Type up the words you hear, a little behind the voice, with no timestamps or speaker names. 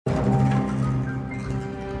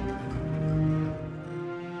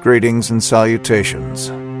Greetings and salutations.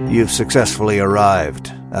 You've successfully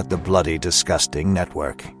arrived at the Bloody Disgusting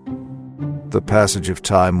Network. The passage of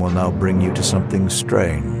time will now bring you to something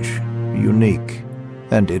strange, unique,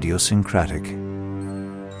 and idiosyncratic.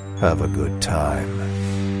 Have a good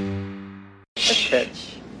time.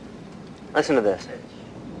 Pitch. Listen to this.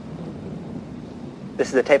 This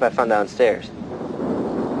is the tape I found downstairs.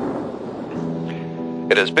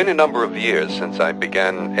 It has been a number of years since I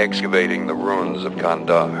began excavating the ruins of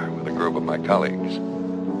Kandar with a group of my colleagues.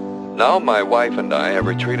 Now my wife and I have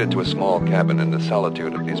retreated to a small cabin in the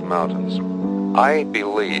solitude of these mountains. I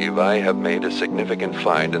believe I have made a significant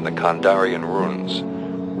find in the Kandarian ruins,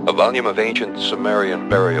 a volume of ancient Sumerian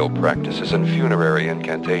burial practices and funerary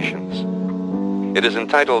incantations. It is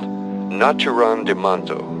entitled Naturan de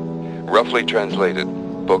Manto, roughly translated,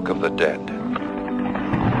 Book of the Dead.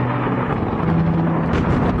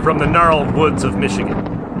 From the gnarled woods of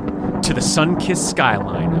Michigan to the sun-kissed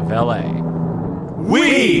skyline of L.A.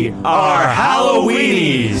 We are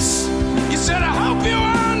Halloweenies! You said, I hope you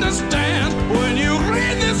understand when you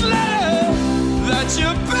read this letter that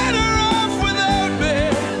you're better off without me.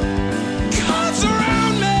 'Cause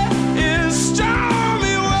around me is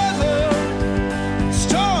stormy weather,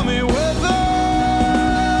 stormy weather.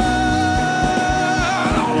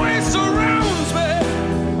 It always surrounds me.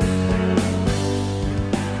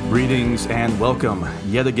 Greetings and welcome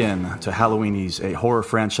yet again to Halloweenies, a horror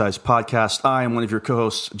franchise podcast. I am one of your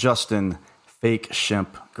co-hosts, Justin Fake Shemp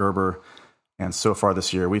Gerber. And so far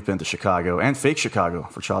this year, we've been to Chicago and Fake Chicago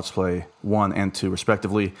for Child's Play 1 and 2,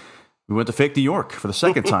 respectively. We went to Fake New York for the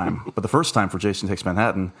second time, but the first time for Jason Takes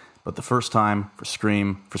Manhattan, but the first time for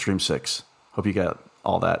Scream 6. Hope you got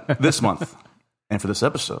all that. This month, and for this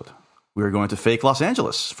episode, we are going to Fake Los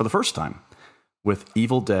Angeles for the first time with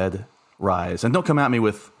Evil Dead Rise. And don't come at me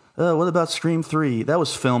with, what about Scream 3? That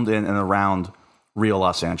was filmed in and around real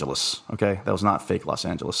Los Angeles, okay? That was not fake Los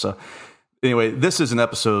Angeles. So anyway, this is an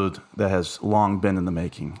episode that has long been in the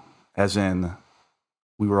making, as in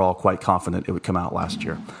we were all quite confident it would come out last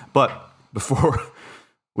year. But before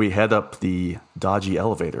we head up the dodgy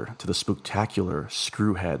elevator to the spooktacular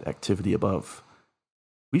screwhead activity above,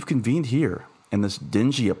 we've convened here in this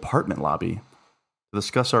dingy apartment lobby to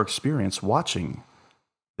discuss our experience watching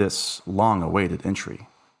this long-awaited entry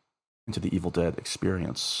into the Evil Dead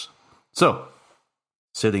experience. So,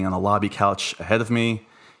 sitting on a lobby couch ahead of me,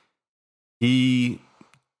 he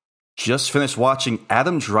just finished watching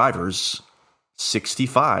Adam Driver's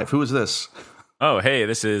 65. Who is this? Oh, hey,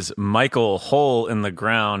 this is Michael Hole in the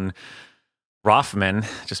Ground Rothman.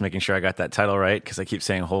 Just making sure I got that title right, because I keep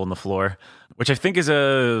saying Hole in the Floor, which I think is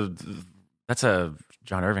that's a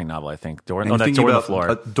John Irving novel, I think. Door in the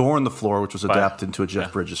Floor. Door in the Floor, which was adapted into a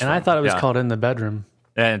Jeff Bridges film. And I thought it was called In the Bedroom.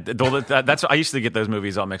 And that's I used to get those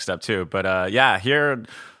movies all mixed up too. But here,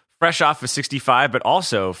 fresh off of 65, but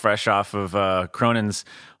also fresh off of Cronin's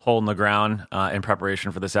Hole in the Ground in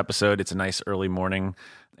preparation for this episode. It's a nice early morning.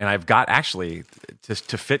 And I've got actually,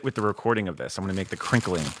 to fit with the recording of this, I'm going to make the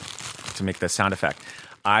crinkling to make the sound effect.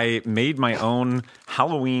 I made my own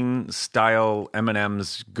Halloween-style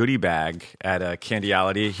M&M's goodie bag at a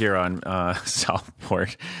Candyality here on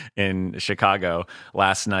Southport in Chicago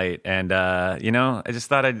last night. And, I just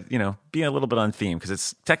thought I'd, be a little bit on theme because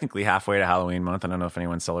it's technically halfway to Halloween month. I don't know if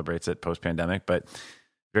anyone celebrates it post-pandemic, but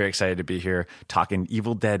very excited to be here talking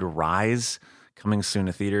Evil Dead Rise, coming soon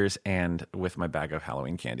to theaters, and with my bag of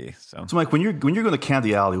Halloween candy. So Mike, when you're going to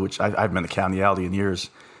Candyality, which I've been to Candyality in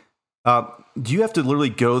years, do you have to literally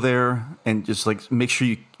go there and just make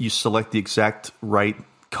sure you select the exact right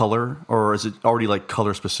color, or is it already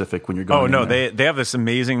color specific when you're going? Oh no, they have this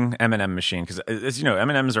amazing M&M machine, because as you know,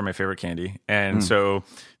 M&Ms are my favorite candy, and so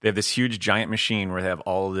they have this huge giant machine where they have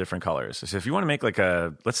all the different colors. So if you want to make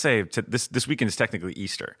let's say this weekend is technically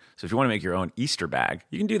Easter, so if you want to make your own Easter bag,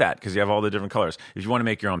 you can do that because you have all the different colors. If you want to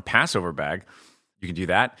make your own Passover bag, you can do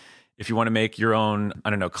that. If you want to make your own,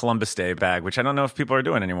 Columbus Day bag, which I don't know if people are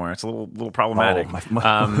doing anymore, it's a little problematic. One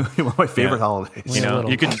of my favorite holidays.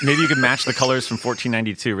 You could match the colors from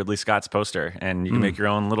 1492, Ridley Scott's poster, and you can make your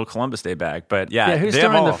own little Columbus Day bag. But who's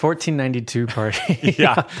throwing the 1492 party?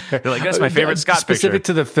 Yeah, they're like, that's my favorite Scott specific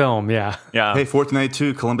picture. to the film. Yeah. Hey,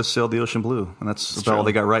 1492, Columbus sailed the ocean blue, and that's about all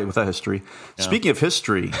they got right with that history. Yeah. Speaking of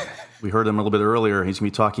history, we heard him a little bit earlier. He's going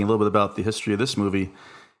to be talking a little bit about the history of this movie.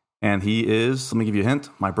 And he is, let me give you a hint,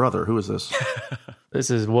 my brother. Who is this?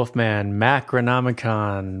 This is Wolfman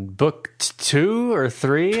Macronomicon, book 2 or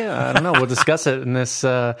 3. I don't know. We'll discuss it in this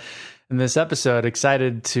episode.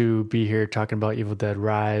 Excited to be here talking about Evil Dead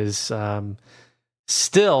Rise.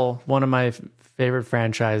 Still one of my favorite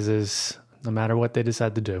franchises, no matter what they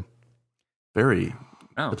decide to do. Very,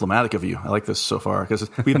 diplomatic of you. I like this so far because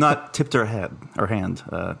we've not tipped our hand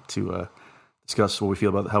to discuss how we feel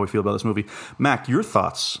about this movie. Mac, your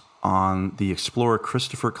thoughts on the explorer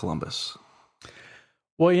Christopher Columbus?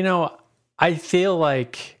 Well, I feel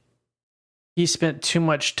like he spent too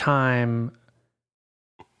much time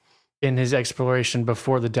in his exploration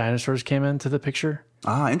before the dinosaurs came into the picture.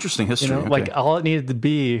 Interesting history. Like all it needed to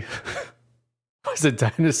be was a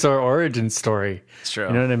dinosaur origin story. It's true.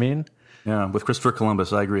 You know what I mean? Yeah, with Christopher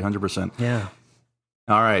Columbus, I agree 100%. Yeah.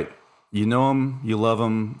 All right. You know him. You love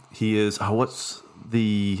him. He is,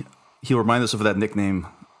 he'll remind us of that nickname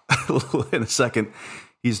in a second.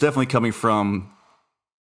 He's definitely coming from,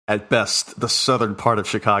 at best, the southern part of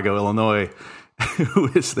Chicago, Illinois. Who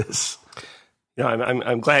is this?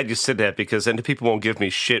 I'm glad you said that because then the people won't give me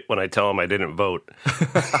shit when I tell them I didn't vote.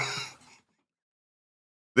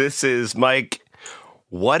 This is Mike.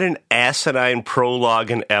 What an asinine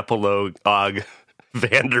prologue and epilogue,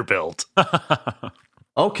 Vanderbilt.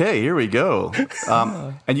 Okay, here we go.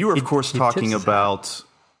 And you were, of course, talking about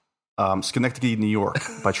Schenectady, New York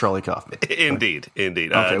by Charlie Kaufman. Indeed.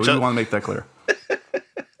 Okay, we want to make that clear.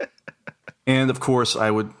 And, of course, I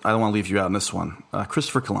don't want to leave you out in this one.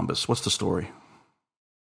 Christopher Columbus, what's the story?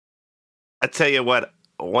 I tell you what,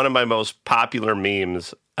 one of my most popular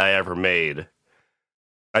memes I ever made,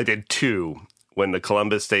 I did 2 when the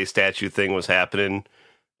Columbus Day statue thing was happening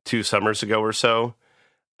 2 summers ago or so.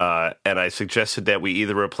 And I suggested that we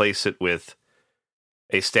either replace it with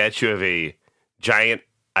a statue of a giant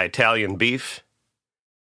Italian beef,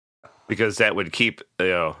 because that would keep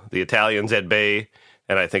the Italians at bay,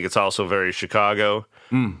 and I think it's also very Chicago,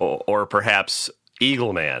 or perhaps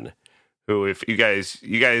Eagle Man, who, if you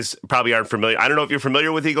guys probably aren't familiar. I don't know if you're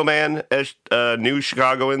familiar with Eagle Man as new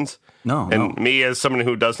Chicagoans. No. Me as someone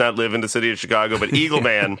who does not live in the city of Chicago, but Eagle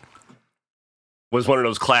Man was one of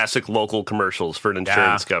those classic local commercials for an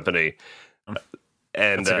insurance company.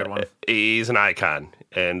 And That's a good one. He's an icon.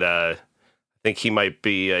 And I think he might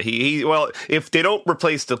be, well, if they don't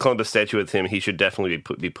replace the Columbus statue with him, he should definitely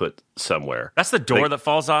be put somewhere. That's the door that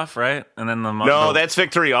falls off, right? And then No, that's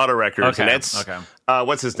Victory Auto Records. Okay, And that's,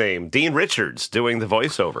 what's his name? Dean Richards doing the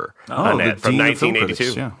voiceover on that from Dean of Film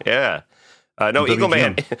 1982. Critics, Yeah. No, WGN. Eagle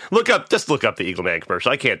Man. Look up the Eagle Man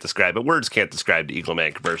commercial. I can't describe it. Words can't describe the Eagle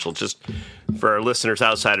Man commercial. Just for our listeners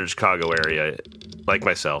outside of the Chicago area, like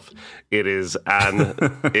myself, it is on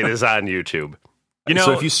YouTube.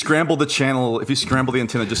 So if you scramble the channel, if you scramble the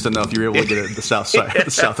antenna just enough, you're able to get it the south side,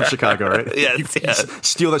 the south of Chicago, right? Yes, you yes.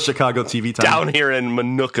 Steal that Chicago TV time. Down here in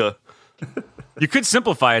Manuka. You could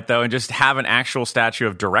simplify it, though, and just have an actual statue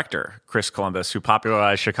of director Chris Columbus, who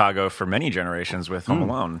popularized Chicago for many generations with Home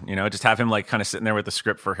Alone. Just have him like kind of sitting there with the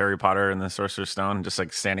script for Harry Potter and the Sorcerer's Stone, just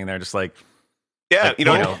like standing there, just like trade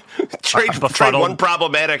one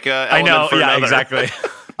problematic element for another. Exactly.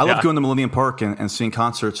 I love going to Millennium Park and seeing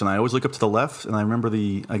concerts, and I always look up to the left, and I remember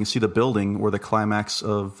I can see the building where the climax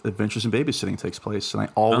of Adventures in Babysitting takes place, and I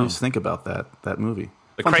always think about that movie.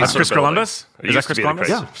 The That's Chris building. Columbus? Is that Chris Columbus?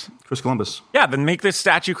 Yeah, Chris Columbus. Yeah, then make this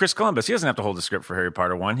statue Chris Columbus. He doesn't have to hold the script for Harry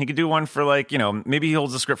Potter 1. He could do one for maybe he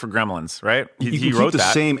holds the script for Gremlins, right? You He can wrote keep the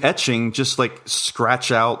that. same etching, just like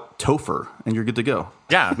scratch out Topher, and you're good to go.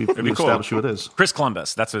 Yeah, We've it'd be cool. established who it is. Chris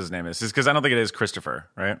Columbus. That's what his name is. Because I don't think it is Christopher,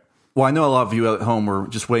 right? Well, I know a lot of you at home were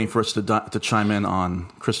just waiting for us to chime in on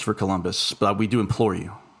Christopher Columbus, but we do implore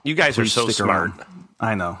you. You guys are Please so stick smart. around.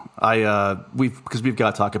 I know. Because we've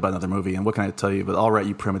got to talk about another movie, and what can I tell you? But all right,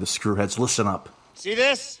 you primitive screwheads, listen up. See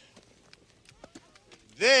this?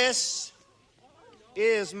 This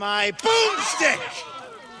is my boomstick.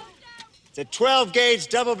 It's a 12-gauge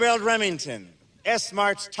double-barreled Remington.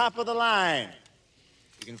 S-Mart's top of the line.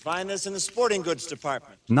 You can find this in the sporting goods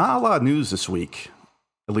department. Not a lot of news this week,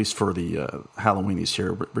 at least for the Halloweenies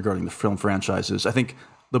here regarding the film franchises. I think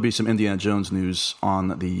there'll be some Indiana Jones news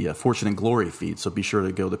on the Fortune and Glory feed, so be sure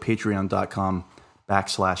to go to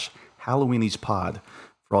patreon.com/HalloweeniesPod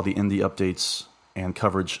for all the indie updates and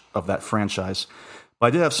coverage of that franchise. But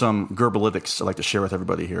I did have some Gerberlytics I'd like to share with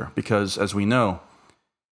everybody here, because as we know,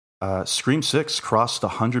 Scream 6 crossed the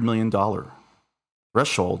 $100 million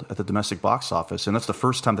threshold at the domestic box office, and that's the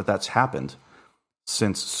first time that's happened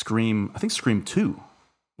since Scream 2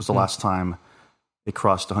 was the last time it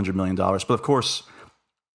crossed $100 million. But of course,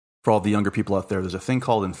 for all the younger people out there, there's a thing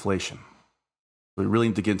called inflation. We really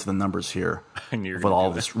need to get into the numbers here of what all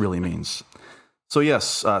of this really means. So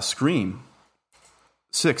yes, Scream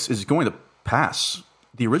 6 is going to pass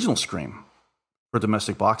the original Scream for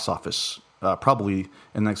domestic box office. Probably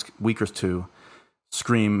in the next week or two.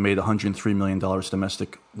 Scream made $103 million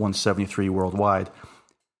domestic, $173 worldwide.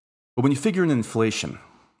 But when you figure in inflation,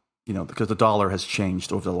 because the dollar has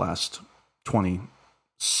changed over the last 20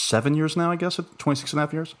 7 years now, I guess, 26 and a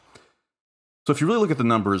half years. So if you really look at the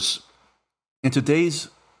numbers, in today's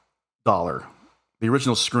dollar, the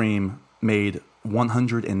original Scream made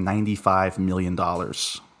 $195 million.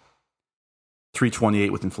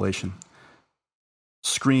 328 with inflation.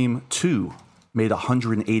 Scream 2 made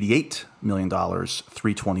 $188 million,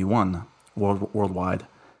 321 worldwide.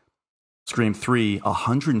 Scream 3,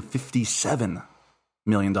 $157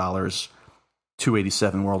 million,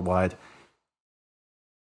 287 worldwide.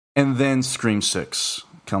 And then Scream 6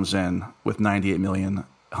 comes in with $98 million,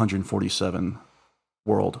 147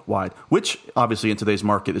 worldwide, which obviously in today's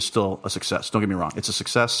market is still a success. Don't get me wrong. It's a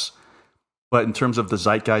success. But in terms of the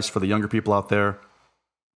zeitgeist for the younger people out there,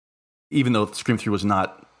 even though Scream 3 was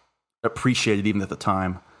not appreciated even at the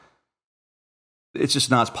time, it's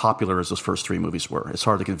just not as popular as those first three movies were. It's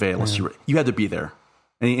hard to convey unless you had to be there.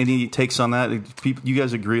 Any takes on that? You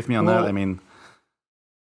guys agree with me on that? I mean,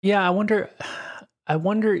 yeah, I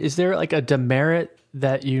wonder, is there like a demerit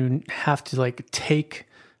that you have to like take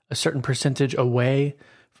a certain percentage away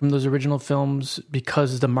from those original films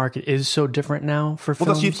because the market is so different now for films?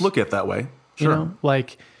 Well, that's, you look at it that way. Sure. You know,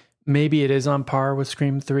 like maybe it is on par with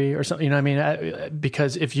Scream 3 or something, you know what I mean?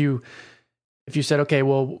 Because if you said, okay,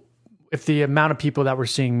 well, if the amount of people that were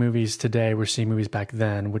seeing movies today were seeing movies back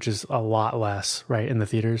then, which is a lot less, right, in the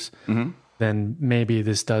theaters, then maybe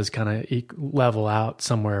this does kind of level out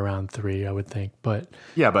somewhere around 3, I would think. But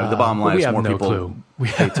yeah, but the bottom line is more people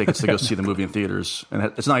pay tickets to go see the movie in theaters, and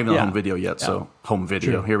it's not even on home video yet. So home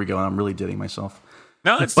video, Here we go. And I'm really dating myself.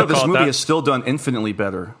 No, it's but this movie has still done infinitely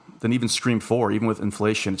better than even Scream 4. Even with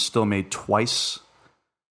inflation, it's still made twice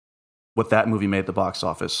what that movie made at the box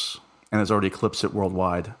office, and has already eclipsed it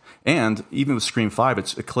worldwide. And even with Scream 5,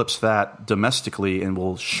 it's eclipsed that domestically and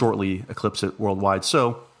will shortly eclipse it worldwide.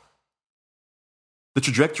 So the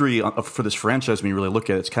trajectory for this franchise, when you really look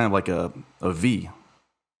at it, it's kind of like a V,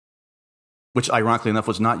 which ironically enough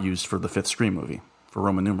was not used for the 5th Scream movie, for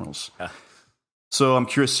Roman numerals. Yeah. So I'm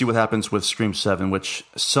curious to see what happens with Scream 7, which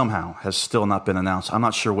somehow has still not been announced. I'm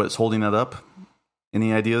not sure what's holding that up.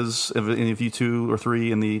 Any ideas of any of you 2 or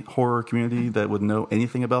 3 in the horror community that would know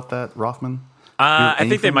anything about that, Rothman? I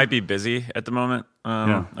think they might be busy at the moment.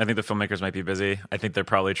 I think the filmmakers might be busy. I think they're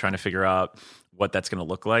probably trying to figure out what that's going to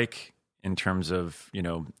look like in terms of, you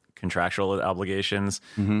know, contractual obligations.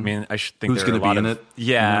 I mean, I think who's going to be in it.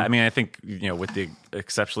 Yeah, I mean, I think, you know, with the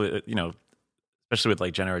exceptionally, you know, especially with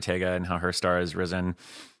like Jenna Ortega and how her star has risen.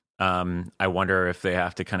 I wonder if they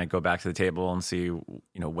have to kind of go back to the table and see, you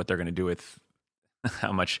know, what they're going to do with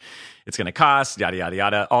how much it's going to cost, yada, yada,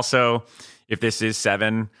 yada. Also, if this is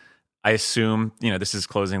 7, I assume, you know, this is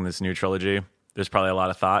closing this new trilogy. There's probably a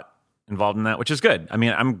lot of thought involved in that, which is good. I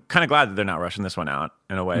mean, I'm kind of glad that they're not rushing this one out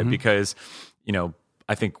in a way because, you know,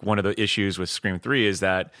 I think one of the issues with Scream 3 is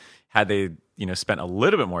that had they, you know, spent a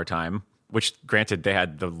little bit more time, which granted they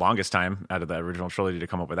had the longest time out of the original trilogy to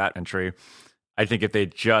come up with that entry. I think if they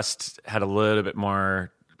just had a little bit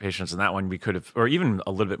more patience in that one, we could have, or even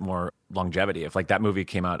a little bit more longevity. If like that movie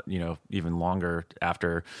came out, you know, even longer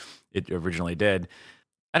after it originally did,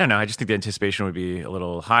 I don't know. I just think the anticipation would be a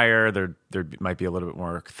little higher. There might be a little bit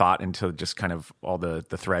more thought into just kind of all the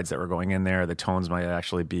threads that were going in there. The tones might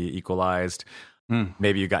actually be equalized.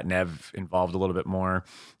 Maybe you got Nev involved a little bit more.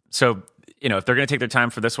 So, you know, if they're going to take their time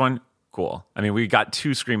for this one, cool. I mean, we got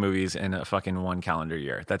 2 Scream movies in a fucking 1 calendar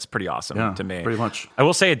year. That's pretty awesome to me. Pretty much. I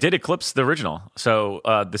will say it did eclipse the original. So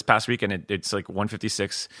this past weekend, it's like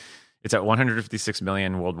 156. It's at 156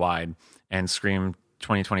 million worldwide, and Scream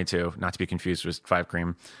 2022, not to be confused with 5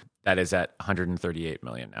 Cream, that is at 138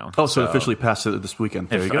 million now. Oh, so it officially passed it this weekend.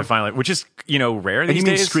 There you go. Finally, which is, you know, rare these days. And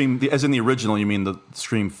you mean Scream, as in the original, you mean the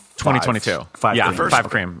Scream 2022. 5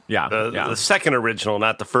 Cream. Yeah. The second original,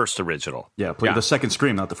 not the first original. Yeah, the second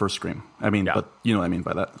Scream, not the first Scream. I mean, but you know what I mean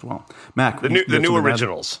by that as well. Mac, the new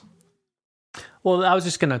originals. Well, I was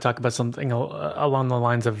just going to talk about something along the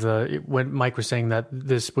lines of when Mike was saying that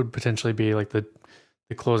this would potentially be like the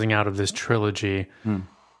closing out of this trilogy.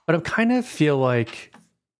 But I kind of feel like,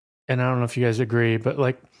 and I don't know if you guys agree, but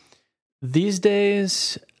like these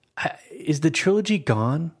days, is the trilogy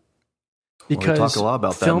gone? Because we talk a lot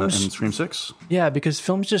about films, that in Scream 6. Yeah, because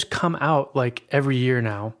films just come out like every year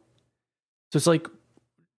now. So it's like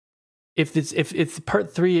if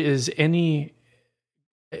part 3 is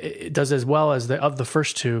it does as well as the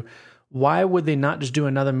first 2, why would they not just do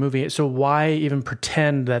another movie? So why even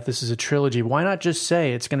pretend that this is a trilogy? Why not just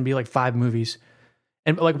say it's going to be like 5 movies?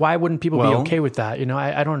 And like, why wouldn't people be okay with that? You know,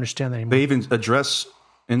 I don't understand that anymore. They even address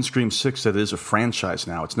in Scream 6 that it is a franchise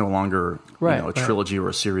now. It's no longer a trilogy or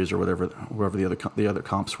a series or whatever the other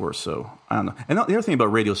comps were. So I don't know. And the other thing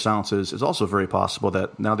about Radio Silence is also very possible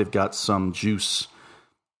that now they've got some juice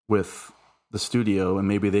with the studio, and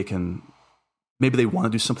maybe they want to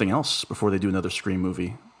do something else before they do another Scream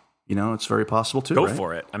movie. You know, it's very possible too. Go right?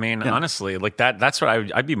 for it. I mean, honestly, like that's what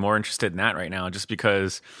I'd be more interested in that right now, just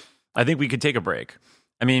because I think we could take a break.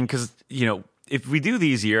 I mean, because, you know, if we do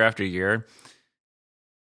these year after year,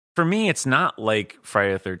 for me, it's not like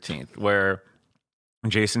Friday the 13th, where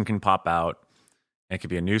Jason can pop out and it could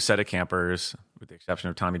be a new set of campers, with the exception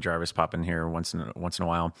of Tommy Jarvis popping here once in a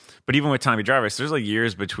while. But even with Tommy Jarvis, there's like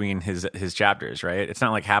years between his chapters, right? It's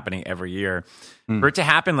not like happening every year. For it to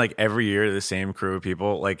happen like every year to the same crew of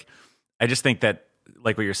people, like, I just think that,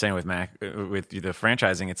 like what you're saying with Mac, with the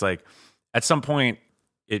franchising, it's like at some point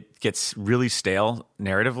it gets really stale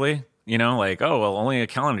narratively, you know, like, oh, well, only a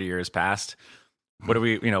calendar year has passed. What do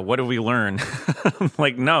we learn?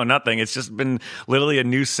 Like, no, nothing. It's just been literally a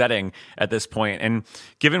new setting at this point. And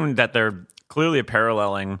given that they're clearly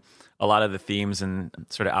paralleling a lot of the themes and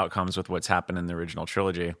sort of outcomes with what's happened in the original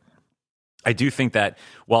trilogy, I do think that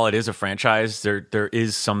while it is a franchise, there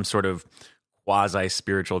is some sort of quasi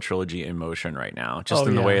spiritual trilogy in motion right now, just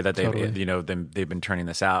in the way that they've been turning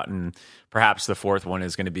this out. And perhaps the fourth one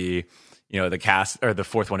is going to be, you know, the cast, or the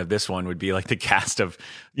fourth one of this one would be like the cast of,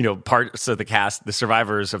 you know, parts of the cast, the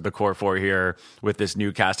survivors of the core four here with this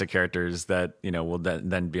new cast of characters that, you know, will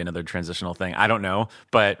then be another transitional thing. I don't know,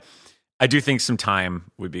 but I do think some time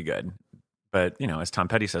would be good. But, you know, as Tom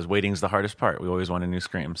Petty says, waiting's the hardest part. We always want a new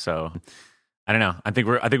Scream. So I don't know. I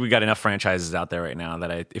think we got enough franchises out there right now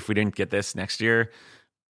that if we didn't get this next year,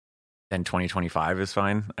 then 2025 is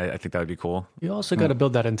fine. I think that would be cool. You also got to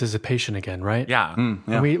build that anticipation again, right? Yeah.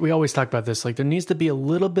 Yeah. We always talk about this. Like, there needs to be a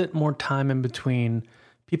little bit more time in between.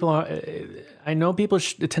 I know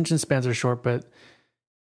people's attention spans are short, but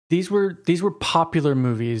these were popular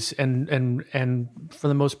movies and for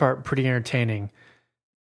the most part pretty entertaining.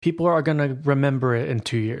 People are going to remember it in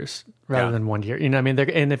 2 years rather than 1 year. You know what I mean?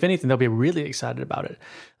 And if anything, they'll be really excited about it.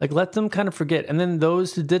 Like, let them kind of forget. And then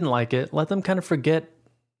those who didn't like it, let them kind of forget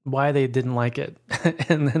why they didn't like it.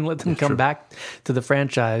 And then let them come back to the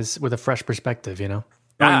franchise with a fresh perspective, you know?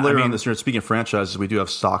 Later on this year, speaking of franchises, we do have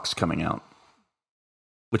Socks coming out,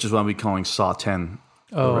 which is why we're calling Saw 10.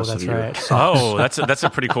 Oh, that's right. Oh, that's a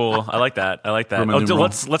pretty cool. I like that.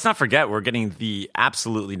 Let's not forget we're getting the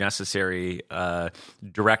absolutely necessary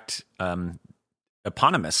direct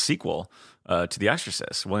eponymous sequel to The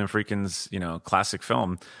Exorcist, William Friedkin's, you know, classic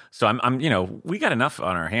film. So I'm you know, we got enough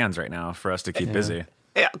on our hands right now for us to keep busy.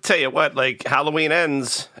 Yeah, I'll tell you what, like Halloween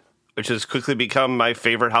Ends, which has quickly become my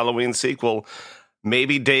favorite Halloween sequel.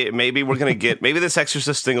 Maybe we're gonna get maybe this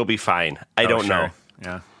Exorcist thing will be fine. I don't know.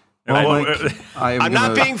 Yeah. Well, I'm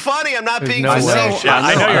not being funny. I'm not being facetious.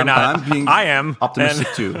 I know you're not. I'm being I am optimistic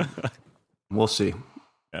too. We'll see.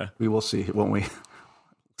 Yeah. We will see, won't we?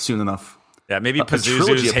 Soon enough. Yeah, maybe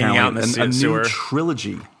Pazuzu's hanging out in the sewer. A new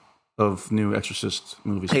trilogy of new Exorcist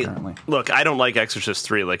movies, apparently. Look, I don't like Exorcist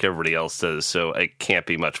 3 like everybody else does, so it can't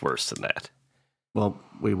be much worse than that. Well,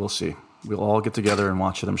 we will see. We'll all get together and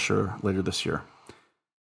watch it, I'm sure, later this year.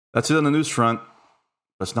 That's it on the news front.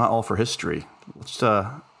 That's not all for history. Let's take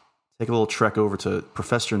a little trek over to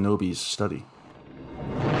Professor Noby's study.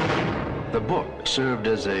 The book served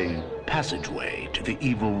as a passageway to the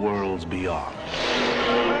evil worlds beyond.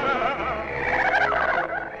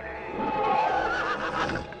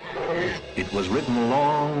 It was written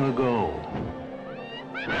long ago,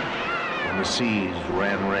 when the seas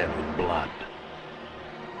ran red with blood.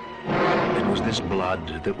 It was this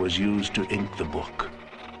blood that was used to ink the book.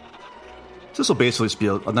 This will basically just be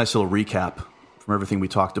a nice little recap from everything we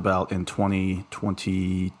talked about in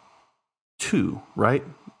 2022, right?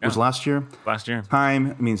 It was last year? Last year.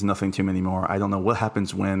 Time means nothing to me anymore. I don't know what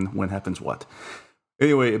happens when happens what.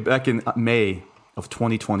 Anyway, back in May of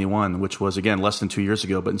 2021, which was, again, less than 2 years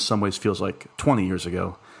ago, but in some ways feels like 20 years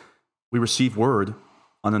ago, we received word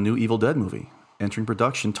on a new Evil Dead movie entering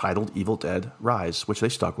production titled Evil Dead Rise, which they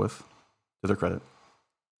stuck with, to their credit.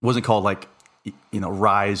 It wasn't called, like, you know,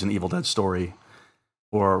 Rise, an Evil Dead story,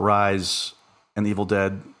 or Rise, an Evil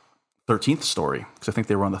Dead 13th story, because I think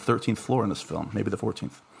they were on the 13th floor in this film, maybe the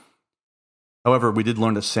 14th. However, we did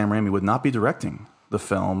learn that Sam Raimi would not be directing the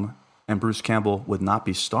film, and Bruce Campbell would not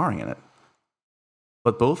be starring in it.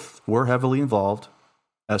 But both were heavily involved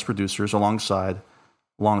as producers alongside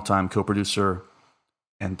longtime co-producer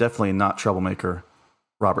and definitely not troublemaker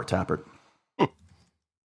Robert Tappert.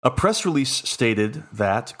 A press release stated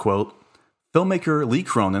that, quote, filmmaker Lee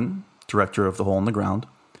Cronin, director of The Hole in the Ground,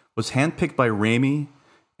 was handpicked by Raimi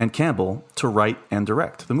and Campbell to write and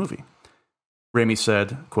direct the movie. Raimi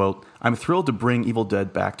said, quote, I'm thrilled to bring Evil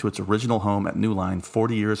Dead back to its original home at New Line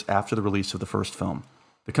 40 years after the release of the first film.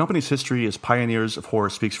 The company's history as pioneers of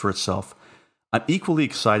horror speaks for itself. I'm equally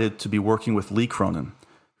excited to be working with Lee Cronin,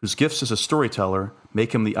 whose gifts as a storyteller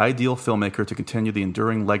make him the ideal filmmaker to continue the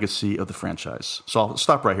enduring legacy of the franchise. So I'll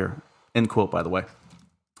stop right here. End quote, by the way.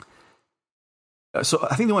 So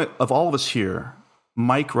I think of all of us here,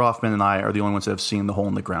 Mike Rothman and I are the only ones that have seen The Hole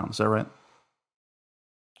in the Ground. Is that right?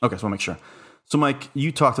 Okay, so I'll make sure. So, Mike,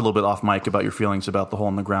 you talked a little bit off mic about your feelings about The Hole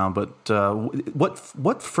in the Ground, but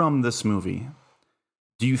what from this movie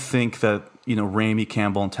do you think that Raimi,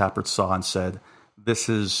 Campbell, and Tappert saw and said, this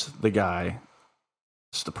is the guy,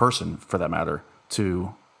 this is the person, for that matter,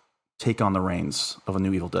 to take on the reins of a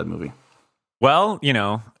new Evil Dead movie? Well,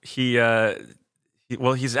 he's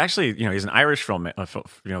actually, he's an Irish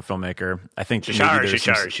filmmaker. I think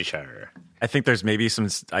I think there's maybe some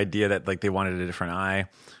idea that like they wanted a different eye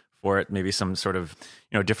for it, maybe some sort of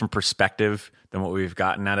different perspective than what we've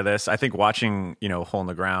gotten out of this. I think watching Hole in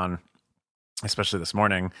the Ground, especially this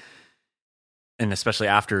morning, and especially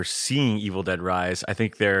after seeing Evil Dead Rise, I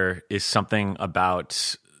think there is something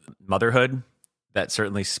about motherhood that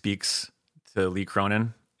certainly speaks to Lee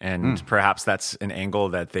Cronin. And perhaps that's an angle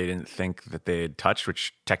that they didn't think that they had touched,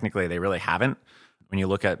 which technically they really haven't. When you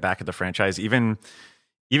look back at the franchise, even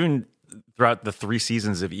throughout the 3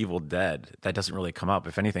 seasons of Evil Dead, that doesn't really come up.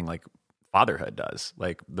 If anything, like fatherhood does.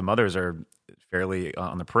 Like the mothers are fairly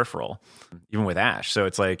on the peripheral, even with Ash. So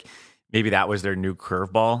it's like maybe that was their new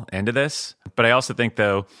curveball into this. But I also think,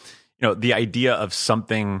 though, the idea of some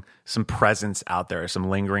presence out there, some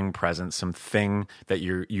lingering presence, something that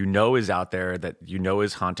is out there, that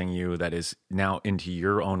is haunting you, that is now into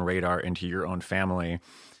your own radar, into your own family,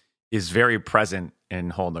 is very present in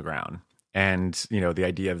Hole in the Ground. And, the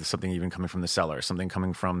idea of something even coming from the cellar, something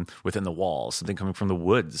coming from within the walls, something coming from the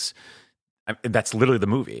woods. That's literally the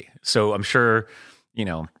movie. So I'm sure,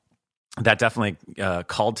 that definitely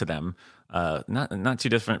called to them. Not too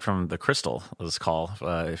different from The Crystal, let's call,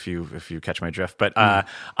 if you catch my drift. But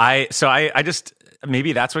I just,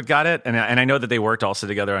 maybe that's what got it. And I know that they worked also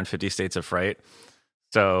together on 50 States of Fright.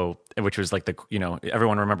 So, which was like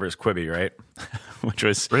everyone remembers Quibi, right? Which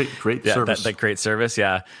was great service. That great service.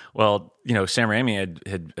 Yeah. Well, Sam Raimi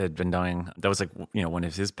had been doing, that was like, one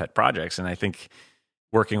of his pet projects. And I think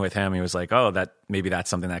working with him, he was like, oh, maybe that's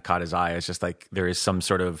something that caught his eye. It's just like, there is some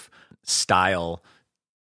sort of style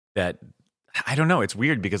that, I don't know. It's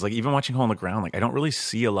weird because like even watching Hole in the Ground, like I don't really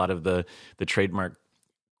see a lot of the trademark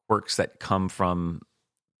quirks that come from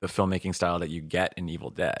the filmmaking style that you get in Evil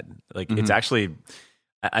Dead. Like it's actually,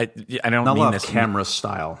 I don't not mean a lot this of camera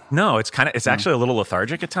style. No, it's actually a little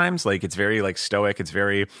lethargic at times. Like it's very like stoic. It's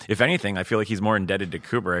very, if anything, I feel like he's more indebted to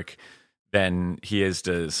Kubrick than he is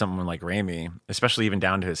to someone like Raimi, especially even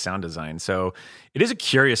down to his sound design. So it is a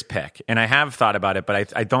curious pick, and I have thought about it, but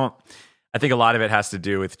I think a lot of it has to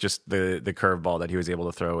do with just the curveball that he was able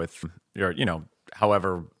to throw with,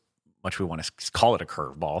 however much we want to call it a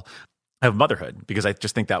curveball of motherhood, because I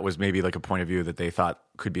just think that was maybe like a point of view that they thought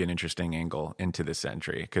could be an interesting angle into this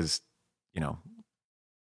entry, because,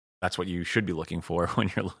 that's what you should be looking for when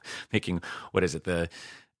you're making, what is it, the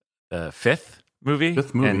fifth movie?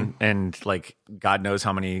 And like, God knows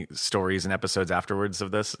how many stories and episodes afterwards of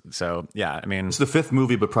this. So, yeah, I mean... It's the 5th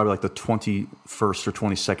movie, but probably like the 21st or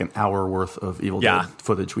 22nd hour worth of Evil Dead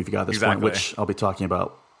footage we've got at this point, which I'll be talking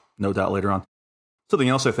about, no doubt, later on. Something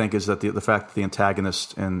else I think is that the fact that the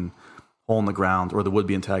antagonist in Hole in the Ground, or the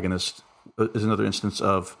would-be antagonist, is another instance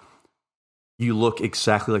of you look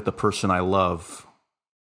exactly like the person I love,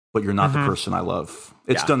 but you're not the person I love.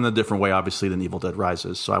 It's done in a different way, obviously, than Evil Dead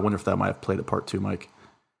Rises. So I wonder if that might have played a part too, Mike.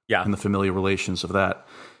 Yeah. And the familiar relations of that.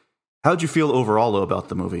 How did you feel overall, though, about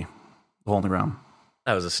the movie, Hole in the Ground?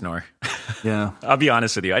 That was a snore. Yeah. I'll be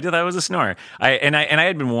honest with you. I did. That was a snore. I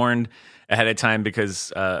had been warned ahead of time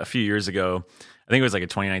because a few years ago, I think it was like a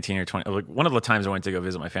 2019 or 20, like one of the times I went to go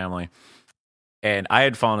visit my family, and I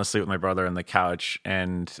had fallen asleep with my brother on the couch,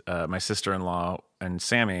 and my sister-in-law and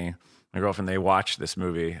Sammy, my girlfriend, they watched this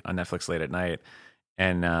movie on Netflix late at night.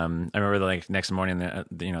 And I remember like next morning,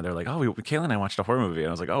 they're like, "Oh, Kayla and I watched a horror movie." And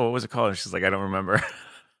I was like, "Oh, what was it called?" And she's like, "I don't remember."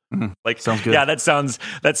 Like, sounds good. Yeah, that sounds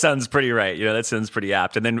pretty right. That sounds pretty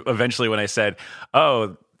apt. And then eventually, when I said,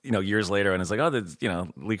 "Oh," years later, and it's like, "Oh, that's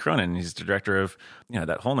Lee Cronin. He's the director of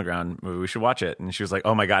that Hole in the Ground movie. We should watch it." And she was like,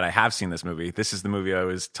 "Oh my God, I have seen this movie. This is the movie I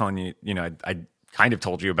was telling you. I kind of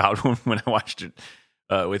told you about when I watched it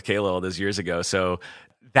with Kayla all those years ago." So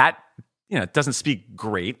that. It doesn't speak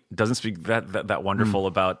great. It doesn't speak that wonderful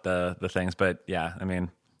about the things. But yeah, I mean,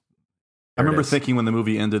 I remember thinking when the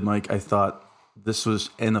movie ended, Mike, I thought this was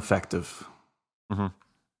ineffective. Mm-hmm. And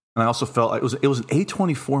I also felt it was an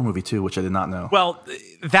A24 movie too, which I did not know. Well,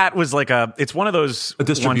 that was like it's one of those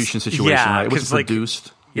distribution situation, right? It was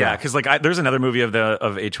produced. Yeah, because like there's another movie of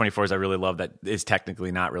A24's I really love that is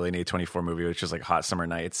technically not really an A24 movie, which is like Hot Summer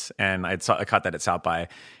Nights, and I caught that at South by,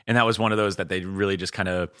 and that was one of those that they really just kind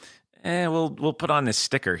of, we'll put on this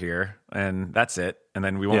sticker here, and that's it, and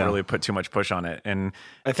then we won't really put too much push on it. And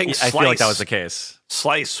I feel like that was the case.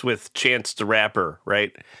 Slice with Chance the Rapper,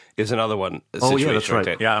 right, is another one. Oh yeah, that's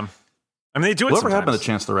right. Yeah, I mean they do it. Whatever sometimes. happened to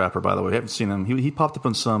Chance the Rapper? By the way, I haven't seen him. He popped up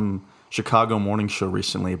on some Chicago morning show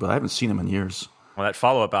recently, but I haven't seen him in years. Well, that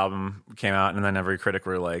follow-up album came out, and then every critic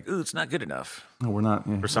were like, "Ooh, it's not good enough." No, we're not.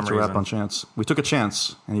 Yeah, for some reason. Rap on Chance. We took a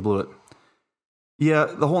chance, and he blew it. Yeah,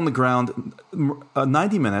 The Hole in the Ground,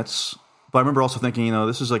 90 minutes. But I remember also thinking,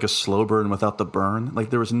 this is like a slow burn without the burn.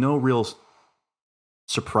 Like there was no real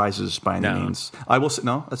surprises by any means. I will say,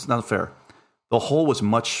 no, that's not fair. The hole was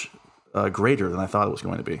much greater than I thought it was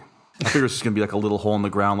going to be. I figured it was going to be like a little hole in the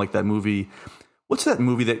ground, like that movie. What's that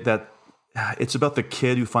movie that it's about the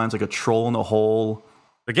kid who finds like a troll in a hole?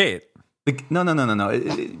 The Gate. No.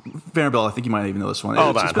 Vanderbilt, I think you might even know this one.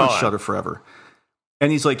 It's been on Shudder forever.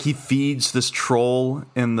 And he's like, he feeds this troll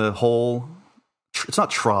in the hole. It's not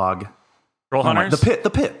Trog. Troll Hunters? The pit.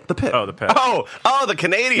 Oh, the pit. Oh, the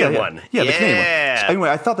Canadian one. Yeah, the Canadian one. So anyway,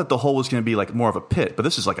 I thought that the hole was going to be like more of a pit, but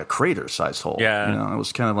this is like a crater-sized hole. Yeah. It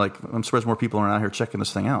was kind of like, I'm surprised more people are out here checking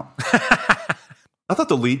this thing out. I thought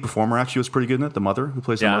the lead performer actually was pretty good in it, the mother who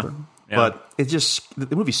plays the mother. Yeah. But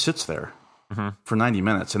the movie sits there for 90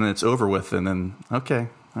 minutes, and then it's over with, and then, okay.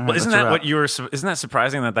 All right, well, isn't that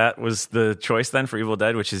surprising that was the choice then for Evil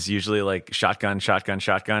Dead, which is usually like shotgun,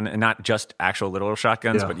 and not just actual literal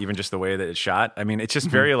shotguns, but even just the way that it's shot. I mean, it's just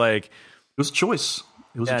very like... It was a choice.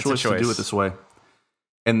 It was a choice to do it this way.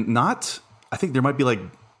 And I think there might be like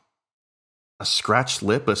a scratched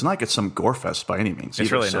lip, but it's not like it's some gore fest by any means.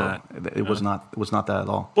 It's really not. It was not that at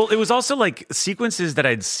all. Well, it was also like sequences that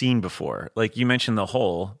I'd seen before. Like you mentioned the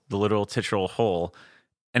hole, the literal titular hole,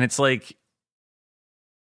 and it's like,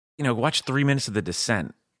 watch 3 minutes of The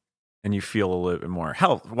Descent and you feel a little bit more.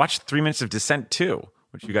 Hell, watch 3 minutes of Descent 2,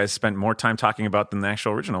 which you guys spent more time talking about than the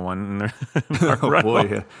actual original one. Oh boy,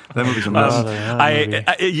 yeah. That movie's a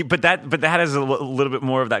mess. But that has a little bit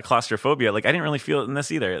more of that claustrophobia. Like I didn't really feel it in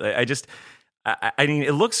this either. I mean,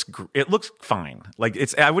 it looks fine. Like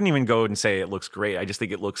I wouldn't even go and say it looks great. I just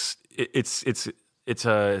think it looks. It's I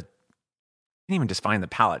can't even define the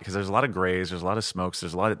palette because there's a lot of grays, there's a lot of smokes,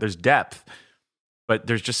 there's depth. But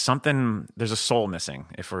there's just there's a soul missing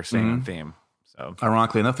if we're staying on theme. So,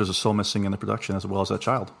 ironically enough, there's a soul missing in the production as well as that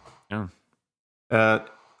child. Yeah.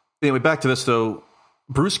 Anyway, back to this though.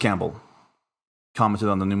 Bruce Campbell commented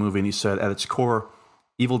on the new movie and he said, at its core,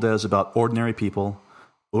 Evil Dead is about ordinary people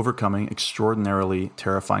overcoming extraordinarily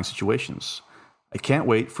terrifying situations. I can't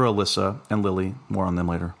wait for Alyssa and Lily, more on them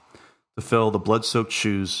later, to fill the blood-soaked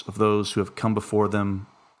shoes of those who have come before them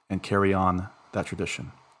and carry on that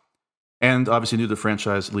tradition. And obviously new to the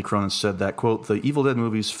franchise, Lee Cronin said that, quote, the Evil Dead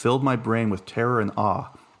movies filled my brain with terror and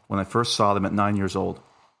awe when I first saw them at 9 years old.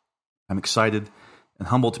 I'm excited and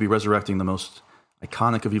humbled to be resurrecting the most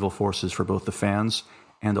iconic of evil forces for both the fans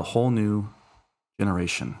and a whole new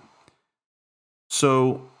generation.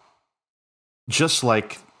 So, just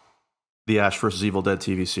like the Ash vs. Evil Dead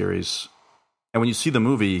TV series, and when you see the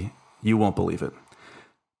movie, you won't believe it.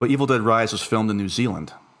 But Evil Dead Rise was filmed in New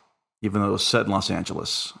Zealand, even though it was set in Los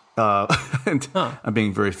Angeles. I'm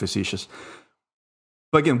being very facetious.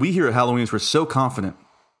 But again, we here at Halloweens were so confident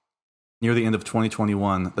near the end of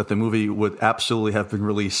 2021 that the movie would absolutely have been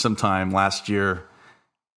released sometime last year.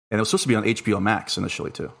 And it was supposed to be on HBO Max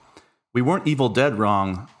initially, too. We weren't Evil Dead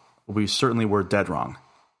wrong. We certainly were dead wrong.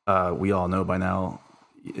 We all know by now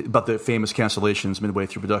about the famous cancellations midway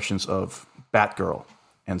through productions of Batgirl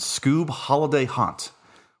and Scoob Holiday Haunt,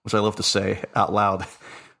 which I love to say out loud,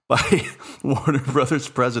 by Warner Brothers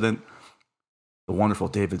president, the wonderful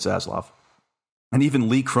David Zaslav. And even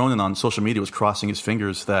Lee Cronin on social media was crossing his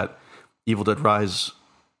fingers that Evil Dead Rise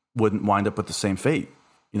wouldn't wind up with the same fate,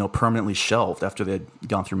 permanently shelved after they had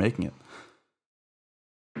gone through making it.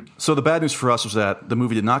 So the bad news for us was that the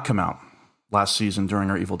movie did not come out last season during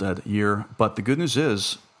our Evil Dead year, but the good news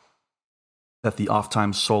is that the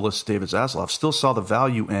oft-times soulless David Zaslav still saw the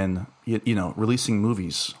value in, releasing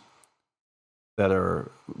movies that are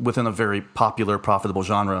within a very popular, profitable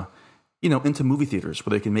genre, into movie theaters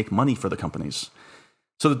where they can make money for the companies.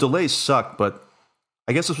 So the delays suck, but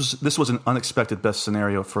I guess this was an unexpected best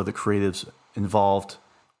scenario for the creatives involved,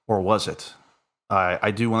 or was it?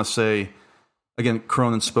 I do want to say, again,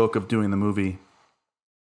 Cronin spoke of doing the movie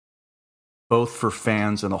both for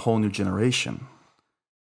fans and a whole new generation.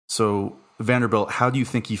 So, Vanderbilt, how do you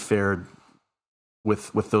think he fared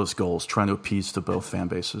with those goals, trying to appease to both fan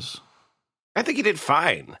bases? I think he did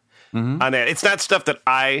fine. on that. It's not stuff that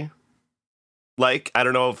I like. I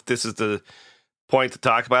don't know if this is the point to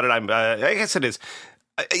talk about it. I guess it is.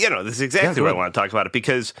 This is exactly what I want to talk about it,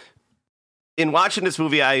 because in watching this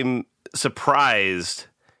movie, I'm surprised,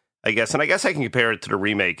 I guess, and I guess I can compare it to the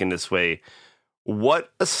remake in this way,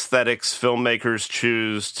 what aesthetics filmmakers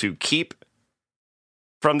choose to keep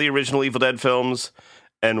from the original Evil Dead films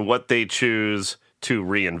and what they choose to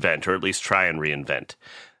reinvent, or at least try and reinvent.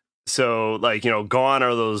 So, like, gone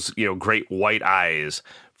are those, great white eyes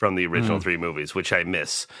from the original 3 movies, which I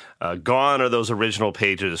miss. Gone are those original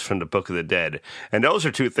pages from the Book of the Dead. And those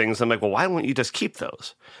are 2 things I'm like, well, why don't you just keep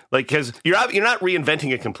those? Like, because you're not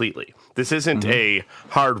reinventing it completely. This isn't a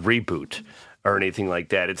hard reboot or anything like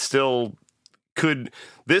that. It still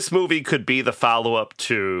this movie could be the follow-up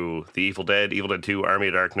to the Evil Dead 2, Army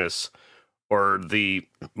of Darkness, or the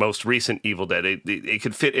most recent Evil Dead. It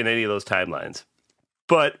could fit in any of those timelines.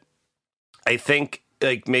 But I think,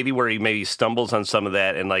 like, maybe where he maybe stumbles on some of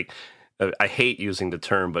that, and, like, I hate using the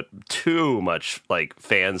term, but too much, like,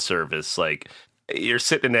 fan service. Like, I'm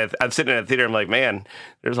sitting in that theater, I'm like, man,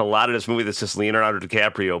 there's a lot of this movie that's just Leonardo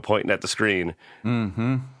DiCaprio pointing at the screen.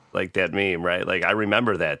 Mm-hmm. Like that meme, right? Like, I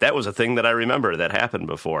remember that. That was a thing that I remember that happened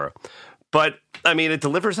before. But, I mean, it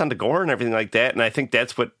delivers on the gore and everything like that, and I think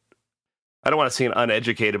that's what, I don't want to see an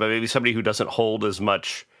uneducated, but maybe somebody who doesn't hold as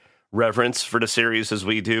much reverence for the series as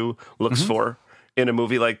we do looks for in a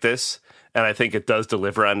movie like this. And I think it does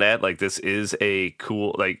deliver on that. Like, this is a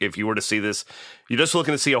cool, like, if you were to see this, you're just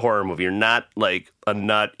looking to see a horror movie. You're not like a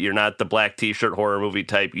nut. You're not the black t-shirt horror movie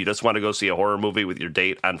type. You just want to go see a horror movie with your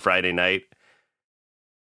date on Friday night.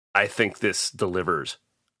 I think this delivers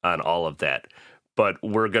on all of that. But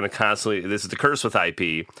we're going to constantly, this is the curse with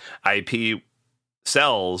IP. IP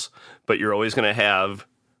sells, but you're always going to have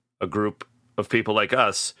a group of people like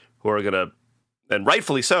us who are going to, and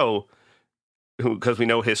rightfully so, because we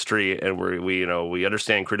know history and we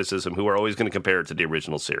understand criticism, who are always going to compare it to the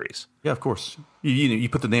original series. Yeah, of course. You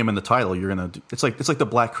put the name in the title, you're going to, it's like the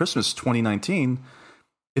Black Christmas 2019.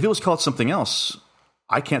 If it was called something else,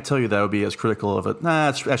 I can't tell you that I would be as critical of it. Nah,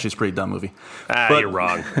 it's a pretty dumb movie. But you're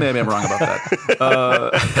wrong. Maybe I'm wrong about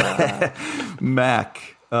that.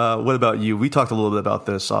 Mac, what about you? We talked a little bit about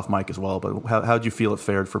this off mic as well, but how did you feel it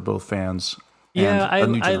fared for both fans and a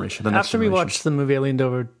new generation? After we watched the movie, I leaned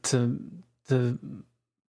over to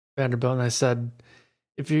Vanderbilt and I said,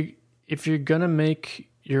 if you're gonna make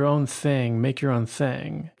your own thing, make your own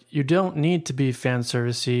thing. You don't need to be fan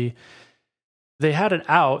servicey. They had it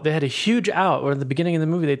out. They had a huge out where at the beginning of the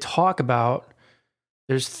movie they talk about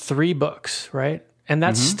there's 3 books, right? And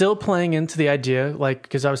that's still playing into the idea, like,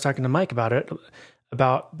 because I was talking to Mike about it,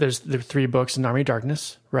 about there's 3 books in Army of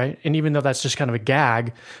Darkness, right? And even though that's just kind of a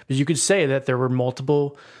gag, but you could say that there were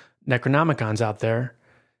multiple Necronomicons out there,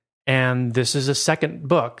 and this is a second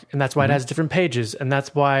book, and that's why it has different pages, and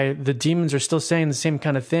that's why the demons are still saying the same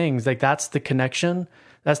kind of things. Like, that's the connection,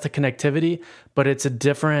 that's the connectivity, but it's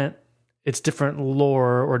different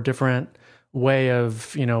lore or different way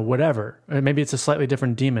of, whatever. Maybe it's a slightly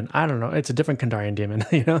different demon. I don't know. It's a different Kandarian demon,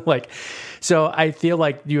 so I feel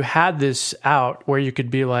like you had this out where you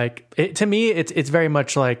could be like, to me, it's very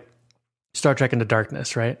much like Star Trek Into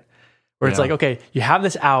Darkness, right? Where it's like, okay, you have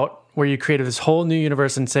this out where you created this whole new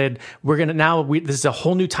universe and said, this is a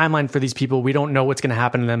whole new timeline for these people. We don't know what's going to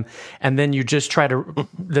happen to them. And then you just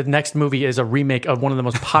the next movie is a remake of one of the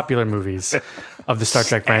most popular movies of the Star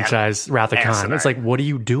Trek franchise, Wrath of Khan. It's like, what are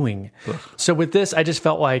you doing? So with this, I just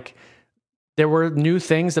felt like there were new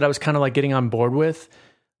things that I was kind of like getting on board with,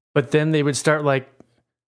 but then they would start like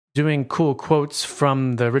doing cool quotes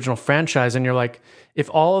from the original franchise. And you're like, if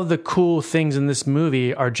all of the cool things in this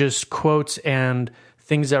movie are just quotes and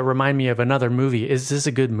things that remind me of another movie, is this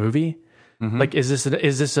a good movie? Like, is this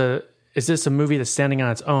a movie that's standing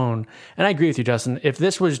on its own? And I agree with you, Justin. If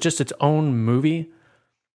this was just its own movie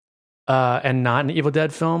and not an Evil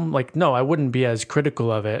Dead film, like, no, I wouldn't be as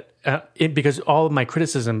critical of it, because all of my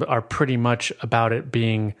criticisms are pretty much about it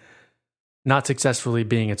being not successfully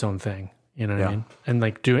being its own thing. You know what I mean? And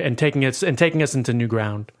like taking us into new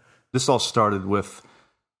ground. This all started with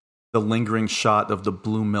the lingering shot of the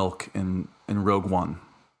blue milk in Rogue One,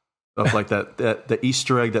 of like the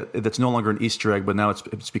Easter egg that's no longer an Easter egg, but now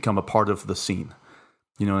it's become a part of the scene.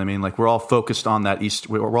 You know what I mean? Like, we're all focused on that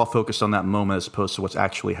we're all focused on that moment as opposed to what's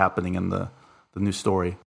actually happening in the new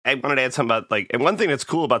story. I wanted to add something about, like, and one thing that's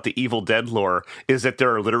cool about the Evil Dead lore is that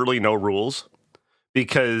there are literally no rules,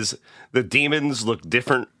 because the demons look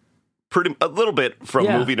different a little bit from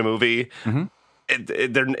movie to movie.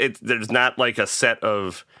 There's not like a set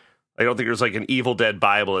of, I don't think there's like an Evil Dead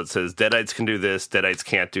Bible that says Deadites can do this, Deadites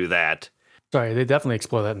can't do that. Sorry, they definitely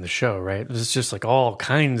explore that in the show, right? It's just like all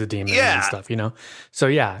kinds of demons and stuff, you know? So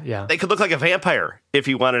yeah. They could look like a vampire if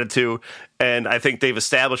you wanted to. And I think they've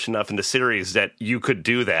established enough in the series that you could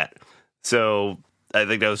do that. So I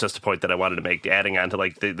think that was just a point that I wanted to make, adding on to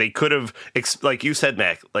like they could have, like you said,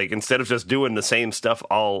 Mac, like instead of just doing the same stuff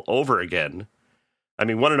all over again. I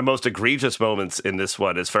mean, one of the most egregious moments in this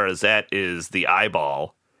one, as far as that, is the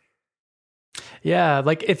eyeball. Yeah,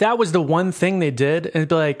 like if that was the one thing they did, it'd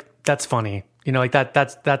be like, that's funny, you know, like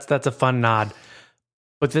that's a fun nod,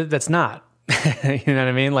 but that's not. You know what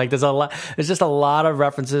I mean? Like there's just a lot of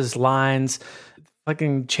references, lines,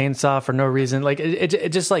 fucking chainsaw for no reason. Like it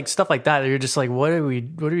just like stuff like that. You're just like, what are we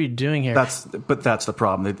doing here? That's the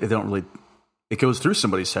problem. They don't really. It goes through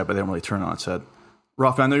somebody's head, but they don't really turn it on its head.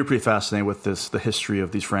 Rolf, I know you're pretty fascinated with the history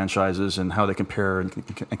of these franchises and how they compare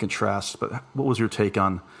and contrast. But what was your take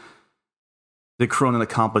on? Did Cronin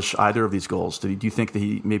accomplish either of these goals? Do you think that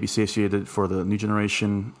he maybe satiated for the new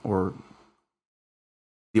generation or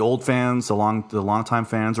the old fans, the longtime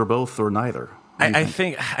fans, or both, or neither? I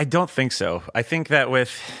don't think so. I think that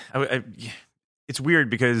it's weird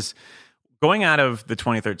because going out of the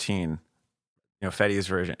 2013, Fetty's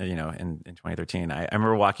version, in 2013, I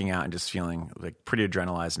remember walking out and just feeling like pretty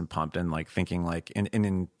adrenalized and pumped and like thinking like,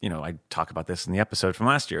 and I talk about this in the episode from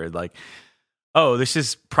last year, like, oh, this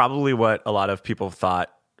is probably what a lot of people thought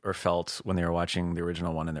or felt when they were watching the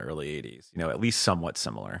original one in the early 80s, at least somewhat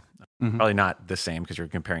similar. Mm-hmm. Probably not the same because you're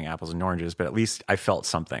comparing apples and oranges, but at least I felt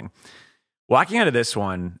something. Walking out of this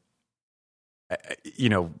one,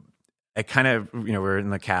 I kind of, we're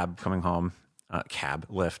in the cab coming home,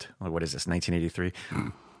 Lyft. What is this, 1983?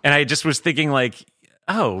 And I just was thinking like,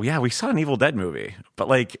 oh yeah, we saw an Evil Dead movie, but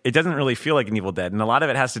like, it doesn't really feel like an Evil Dead. And a lot of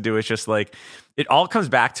it has to do with just like, it all comes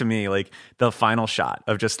back to me, like the final shot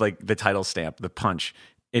of just like the title stamp, the punch.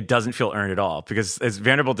 It doesn't feel earned at all because as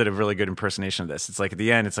Vanderbilt did a really good impersonation of this. It's like at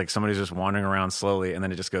the end, it's like somebody's just wandering around slowly and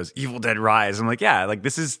then it just goes Evil Dead Rise. I'm like, yeah, like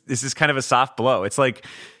this is kind of a soft blow. It's like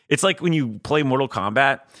when you play Mortal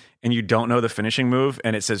Kombat and you don't know the finishing move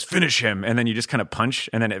and it says finish him and then you just kind of punch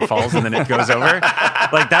and then it falls and then it goes over.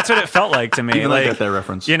 Like that's what it felt like to me. Even like, I get that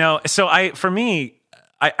reference. So I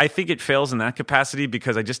think it fails in that capacity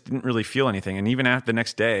because I just didn't really feel anything. And even after the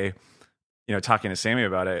next day, talking to Sammy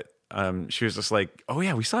about it, she was just like, oh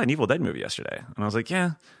yeah, we saw an Evil Dead movie yesterday. And I was like,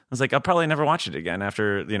 yeah. I was like, I'll probably never watch it again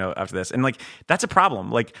after this. And like, that's a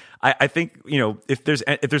problem. Like, I think, if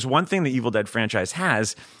there's one thing the Evil Dead franchise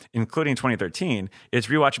has, including 2013, it's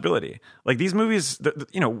rewatchability. Like these movies,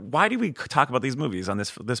 why do we talk about these movies on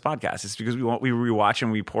this podcast? It's because we rewatch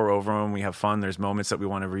them, we pour over them, we have fun. There's moments that we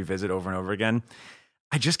want to revisit over and over again.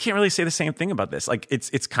 I just can't really say the same thing about this. Like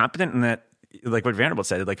it's competent in that, like what Vanderbilt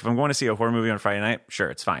said, like if I'm going to see a horror movie on Friday night, sure,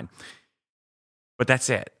 it's fine. But that's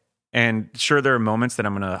it. And sure, there are moments that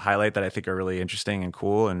I'm going to highlight that I think are really interesting and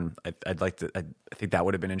cool. And I think that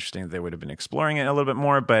would have been interesting if they would have been exploring it a little bit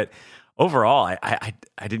more. But overall, I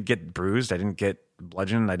didn't get bruised. I didn't get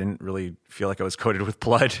bludgeoned. I didn't really feel like I was coated with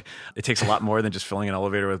blood. It takes a lot more than just filling an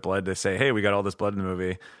elevator with blood to say, hey, we got all this blood in the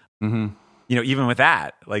movie. Mm-hmm. Even with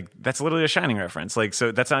that, like that's literally a Shining reference. Like,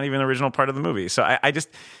 so that's not even the original part of the movie. So I just,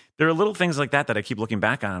 there are little things like that I keep looking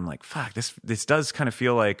back on. I'm like, fuck, this does kind of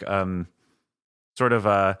feel like sort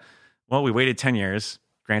of well, we waited 10 years.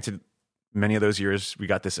 Granted, many of those years we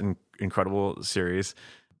got this incredible series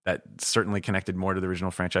that certainly connected more to the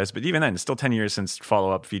original franchise. But even then, it's still 10 years since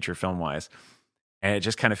follow-up feature film-wise. And it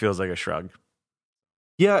just kind of feels like a shrug.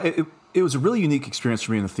 Yeah, it was a really unique experience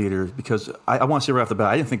for me in the theater because I want to say right off the bat,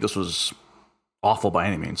 I didn't think this was awful by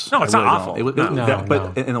any means. No, it's not awful.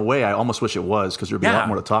 But in a way, I almost wish it was because there'd be a lot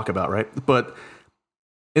more to talk about, right? But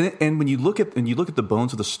and when you look at the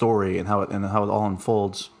bones of the story and how it all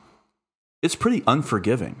unfolds, it's pretty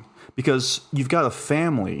unforgiving because you've got a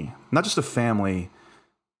family, not just a family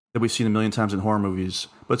that we've seen a million times in horror movies,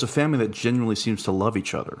 but it's a family that genuinely seems to love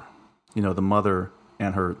each other. The mother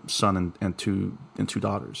and her son and two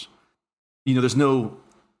daughters. There's no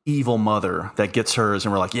evil mother that gets hers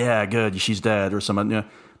and we're like, yeah, good, she's dead or something.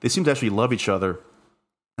 They seem to actually love each other.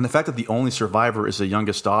 And the fact that the only survivor is the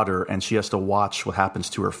youngest daughter and she has to watch what happens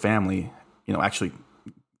to her family, actually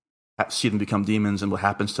see them become demons and what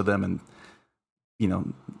happens to them and,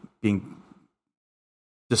 being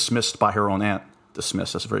dismissed by her own aunt.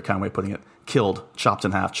 Dismissed, that's a very kind way of putting it. Killed, chopped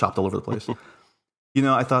in half, chopped all over the place.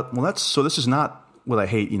 I thought, well, this is not what I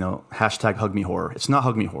hate, hashtag hug me horror. It's not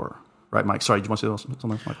hug me horror. Right, Mike? Sorry, do you want to say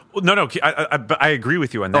something else, Mike? No, I agree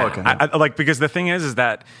with you on that. Oh, okay. I because the thing is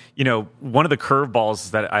that, one of the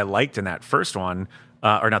curveballs that I liked in that first one,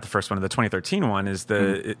 or not the first one, the 2013 one, is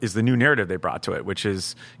the new narrative they brought to it, which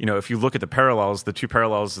is, if you look at the parallels, the two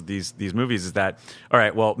parallels of these movies is that, all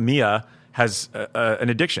right, well, Mia has an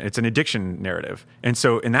addiction. It's an addiction narrative. And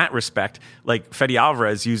so in that respect, like Fede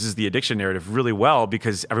Alvarez uses the addiction narrative really well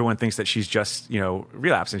because everyone thinks that she's just,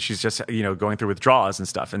 relapsed and she's just, going through withdrawals and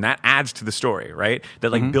stuff. And that adds to the story, right?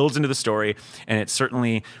 That like builds into the story. And it's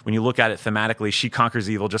certainly, when you look at it thematically, she conquers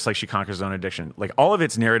evil just like she conquers her own addiction. Like all of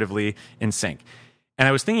it's narratively in sync. And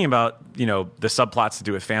I was thinking about, the subplots to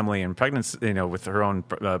do with family and pregnancy, with her own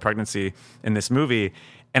pregnancy in this movie.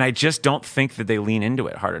 And I just don't think that they lean into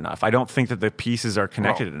it hard enough. I don't think that the pieces are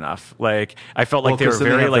connected enough. Like I felt like they were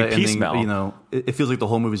very like piecemeal. Ending, it feels like the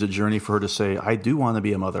whole movie's a journey for her to say, "I do want to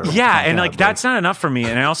be a mother." Yeah, and like that's not enough for me.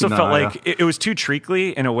 And I also felt like it was too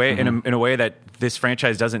treacly in a way, in a way that this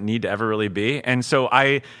franchise doesn't need to ever really be. And so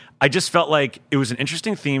I just felt like it was an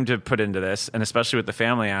interesting theme to put into this, and especially with the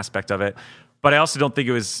family aspect of it. But I also don't think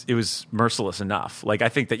it was merciless enough. Like I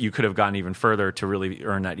think that you could have gone even further to really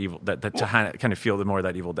earn that evil, to kind of feel the more of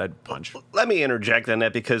that Evil Dead punch. Let me interject on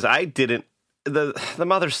that because I didn't. The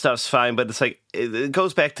mother stuff's fine, but it's like it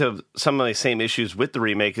goes back to some of my same issues with the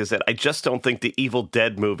remake. Is that I just don't think the Evil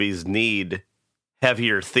Dead movies need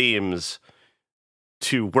heavier themes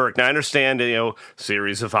to work. Now I understand,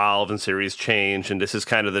 series evolve and series change, and this is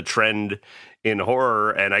kind of the trend in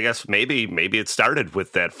horror, and I guess maybe it started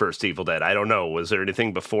with that first Evil Dead. I don't know. Was there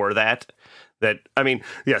anything before that? I mean,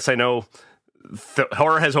 yes, I know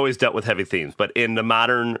horror has always dealt with heavy themes, but in the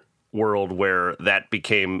modern world where that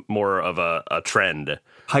became more of a trend.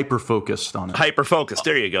 Hyper-focused on it. Hyper-focused.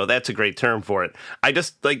 There you go. That's a great term for it. I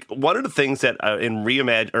just, like, one of the things that in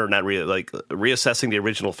reassessing the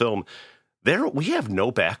original film, we have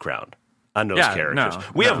no background on those characters.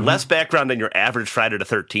 We have less background than your average Friday the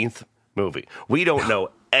 13th movie. We don't know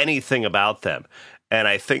anything about them. And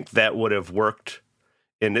I think that would have worked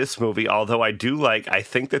in this movie, although I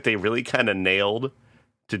think that they really kind of nailed,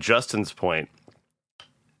 to Justin's point,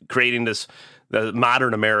 creating the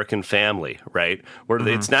modern American family, right? Where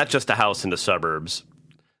it's not just a house in the suburbs,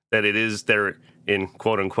 that they're in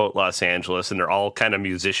quote unquote Los Angeles and they're all kind of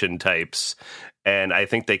musician types. And I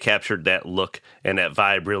think they captured that look and that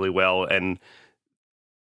vibe really well. And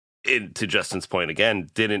to Justin's point again,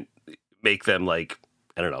 didn't make them like,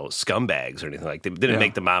 I don't know, scumbags or anything like that. They didn't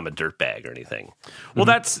make the mom a dirtbag or anything. Well,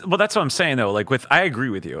 that's what I'm saying though. Like I agree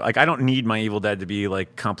with you. Like I don't need my Evil Dead to be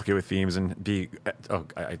like complicated with themes and be,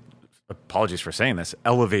 apologies for saying this,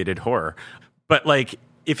 elevated horror. But like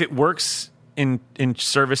if it works in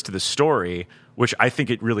service to the story, which I think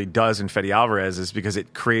it really does in Fede Alvarez, is because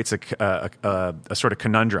it creates a sort of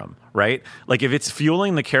conundrum, right? Like if it's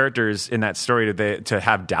fueling the characters in that story to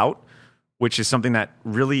have doubt, which is something that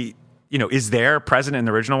really, is there present in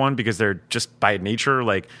the original one because they're just by nature,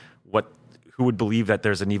 like who would believe that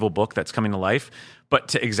there's an evil book that's coming to life? But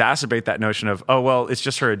to exacerbate that notion of, oh, well, it's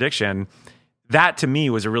just her addiction, that to me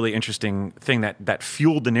was a really interesting thing that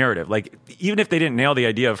fueled the narrative. Like even if they didn't nail the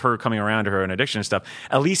idea of her coming around to her own addiction and stuff,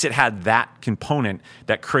 at least it had that component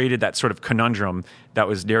that created that sort of conundrum that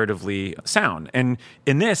was narratively sound. And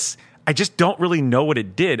in this, I just don't really know what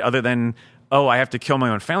it did other than, oh, I have to kill my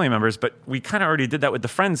own family members, but we kind of already did that with the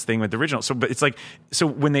Friends thing with the original. So, but it's like, so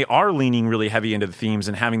when they are leaning really heavy into the themes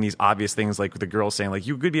and having these obvious things, like the girl saying, like,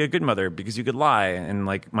 you could be a good mother because you could lie, and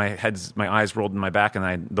like my eyes rolled in my back,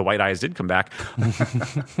 and the white eyes did come back.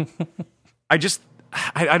 I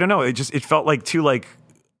don't know. It felt like too on.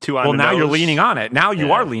 Well, now you're leaning on it. Now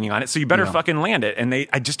you are leaning on it, so you better fucking land it. And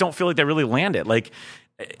I just don't feel like they really land it. Like,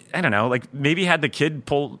 I don't know, like maybe had the kid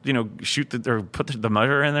shoot or put the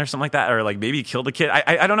murder in there or something like that, or like maybe kill the kid.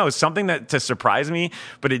 I don't know, something that to surprise me,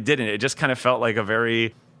 but it didn't. It just kind of felt like a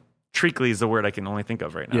very treacly is the word I can only think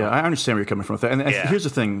of right now. Yeah, I understand where you're coming from with that. And here's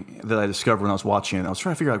the thing that I discovered when I was watching it. I was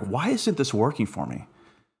trying to figure out, why isn't this working for me?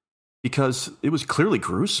 Because it was clearly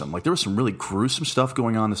gruesome. Like there was some really gruesome stuff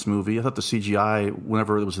going on in this movie. I thought the CGI,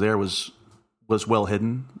 whenever it was there, was well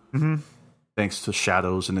hidden, thanks to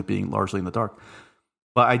shadows and it being largely in the dark.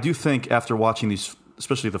 But I do think after watching these,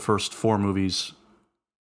 especially the first 4 movies,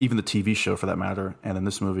 even the TV show for that matter, and in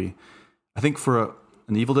this movie, I think for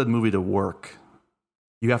an Evil Dead movie to work,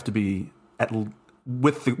 you have to be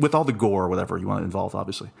with all the gore or whatever you want to involve,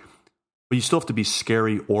 obviously. But you still have to be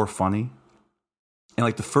scary or funny. And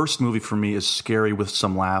like the first movie for me is scary with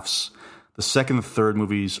some laughs. The second and third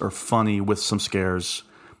movies are funny with some scares.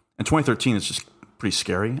 And 2013 is just pretty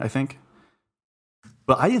scary, I think.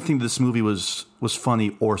 But I didn't think this movie was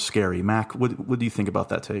funny or scary. Mac, what do you think about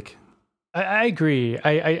that take? I agree.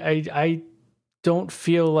 I don't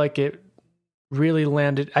feel like it really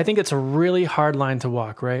landed. I think it's a really hard line to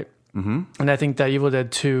walk, right? Mm-hmm. And I think that Evil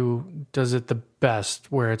Dead 2 does it the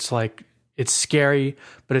best, where it's like, it's scary,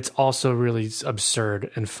 but it's also really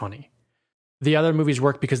absurd and funny. the other movies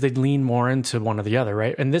work because they lean more into one or the other,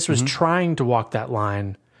 right? And this was trying to walk that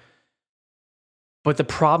line. But the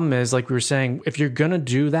problem is, like we were saying, if you're going to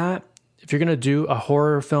do that, if you're going to do a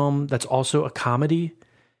horror film that's also a comedy,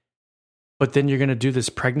 but then you're going to do this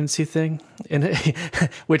pregnancy thing, in it,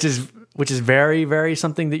 which is very, very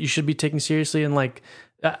something that you should be taking seriously. And like,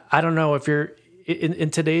 I don't know if you're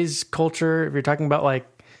in today's culture, if you're talking about like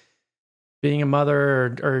being a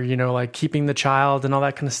mother or you know, like keeping the child and all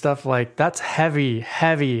that kind of stuff, like that's heavy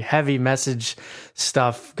message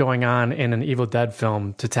stuff going on in an Evil Dead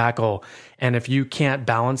film to tackle. And if you can't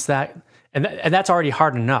balance that, and that's already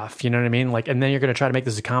hard enough, you know what I mean? Like, and then you're going to try to make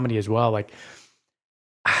this a comedy as well. Like,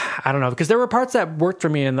 I don't know, because there were parts that worked for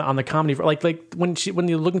me on the comedy, like when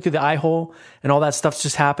you're looking through the eye hole and all that stuff's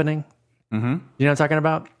just happening. Mm-hmm. You know what I'm talking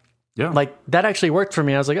about? Yeah. Like that actually worked for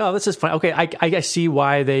me. I was like, oh, this is fun. Okay, I see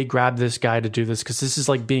why they grabbed this guy to do this, because this is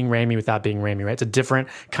like being Raimi without being Raimi, right? It's a different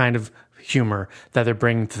kind of humor that they're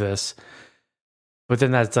bringing to this. But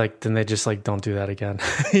then that's like, then they just like don't do that again.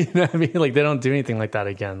 You know what I mean? Like they don't do anything like that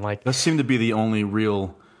again. Like that seemed to be the only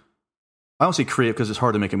real. I don't say creative because it's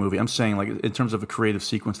hard to make a movie. I'm saying like in terms of a creative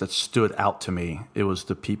sequence that stood out to me, it was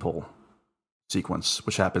the people sequence,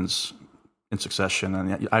 which happens in succession,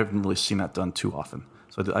 and I haven't really seen that done too often.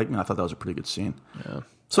 So I thought that was a pretty good scene. Yeah.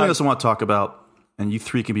 Something else I want to talk about, and you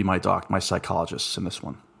three can be my psychologists in this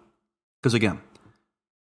one, because again,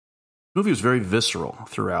 the movie was very visceral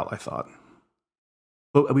throughout, I thought.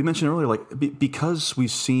 But we mentioned earlier, like because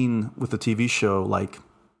we've seen with the TV show like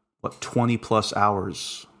 20 plus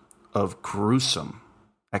hours of gruesome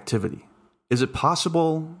activity. Is it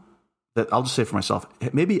possible that, I'll just say for myself,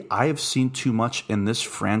 maybe I have seen too much in this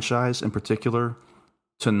franchise in particular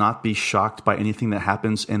to not be shocked by anything that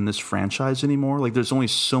happens in this franchise anymore? Like there's only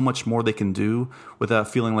so much more they can do without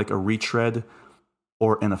feeling like a retread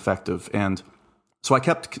or ineffective. And so I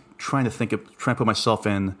kept trying to put myself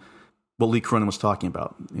in what Lee Cronin was talking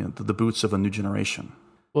about, you know, the boots of a new generation.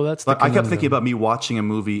 Well, that's I kept thinking about me watching a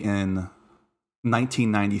movie in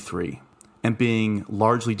 1993 and being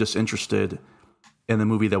largely disinterested in the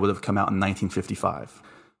movie that would have come out in 1955.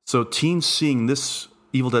 So teens seeing this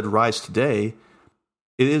Evil Dead Rise today,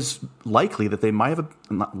 it is likely that they might have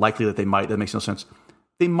that makes no sense.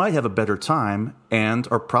 They might have a better time and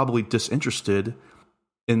are probably disinterested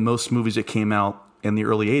in most movies that came out in the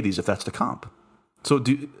early 80s, if that's the comp. So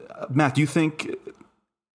Matt, do you think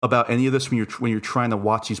about any of this when you're trying to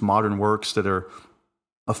watch these modern works that are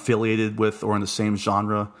affiliated with or in the same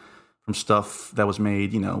genre from stuff that was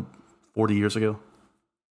made, 40 years ago?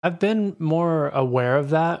 I've been more aware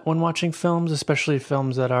of that when watching films, especially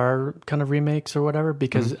films that are kind of remakes or whatever,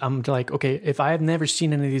 because I'm like, okay, if I have never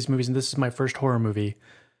seen any of these movies and this is my first horror movie,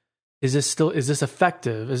 is this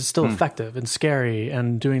effective? Is it still effective and scary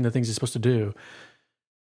and doing the things it's supposed to do?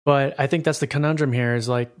 But I think that's the conundrum here is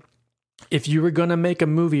like, if you were going to make a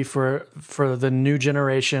movie for the new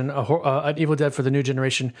generation, an Evil Dead for the new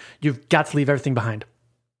generation, you've got to leave everything behind.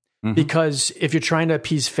 Mm-hmm. Because if you're trying to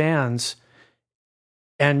appease fans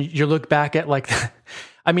and you look back at like,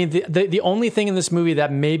 I mean, the only thing in this movie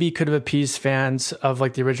that maybe could have appeased fans of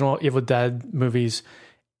like the original Evil Dead movies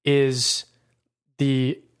is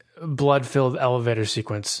the blood-filled elevator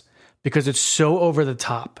sequence, because it's so over the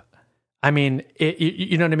top. I mean,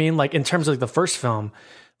 you know what I mean? Like in terms of like the first film,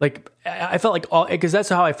 like I felt like because that's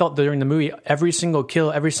how I felt during the movie. Every single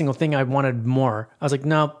kill, every single thing, I wanted more. I was like,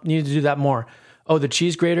 no, you need to do that more. Oh, the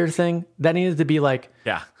cheese grater thing, that needed to be like,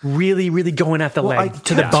 really, really going at the leg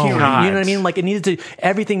to the bone. God. You know what I mean? Like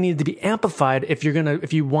everything needed to be amplified if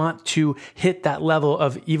you want to hit that level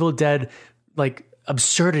of Evil Dead, like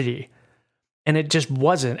absurdity. And it just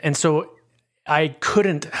wasn't. And so I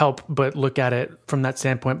couldn't help but look at it from that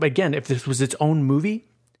standpoint. But again, if this was its own movie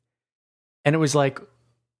and it was like,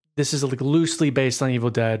 this is like loosely based on Evil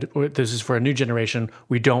Dead, or this is for a new generation,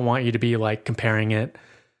 we don't want you to be like comparing it.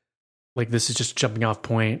 Like this is just jumping off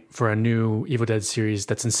point for a new Evil Dead series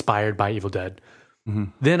that's inspired by Evil Dead. Mm-hmm.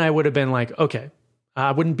 Then I would have been like, okay,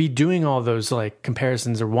 I wouldn't be doing all those like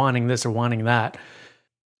comparisons or wanting this or wanting that.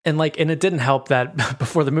 And it didn't help that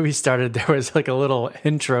before the movie started, there was like a little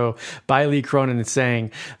intro by Lee Cronin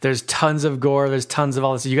saying, there's tons of gore, there's tons of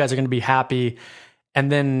all this, you guys are going to be happy.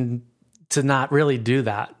 And then to not really do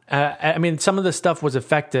that. I mean, some of the stuff was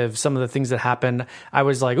effective. Some of the things that happened, I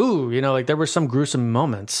was like, ooh, like there were some gruesome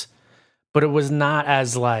moments, but it was not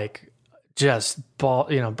as like just balls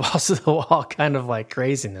to the wall kind of like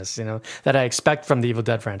craziness, that I expect from the Evil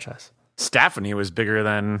Dead franchise. Stephanie was bigger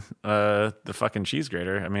than the fucking cheese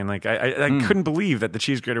grater. I mean, like I couldn't believe that the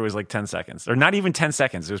cheese grater was like 10 seconds, or not even 10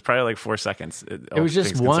 seconds. It was probably like 4 seconds. It was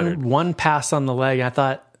just one pass on the leg. I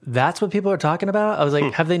thought that's what people are talking about. I was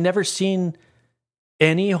like, have they never seen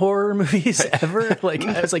any horror movies ever. Like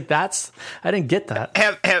I was like, I didn't get that.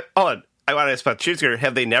 I want to ask about cheesegrater.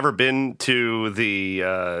 Have they never been to the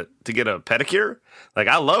to get a pedicure? Like,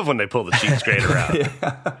 I love when they pull the cheesegrater out.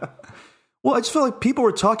 Yeah. Well, I just feel like people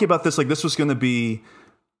were talking about this like this was going to be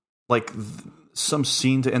like some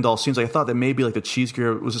scene to end all scenes. Like, I thought that maybe like the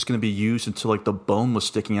cheesegrater was just going to be used until like the bone was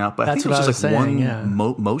sticking out. But I think it was just like one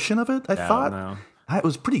motion of it. I thought it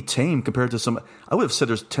was pretty tame compared to some. I would have said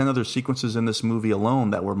there's 10 other sequences in this movie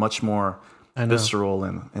alone that were much more visceral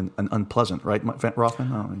and unpleasant, right,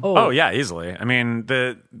 Rothman? Oh yeah, easily. I mean,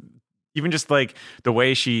 even just like the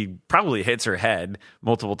way she probably hits her head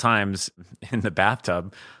multiple times in the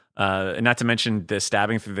bathtub, and not to mention the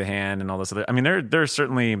stabbing through the hand and all this other. I mean, there's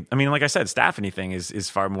certainly. I mean, like I said, Staffany thing is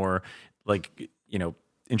far more like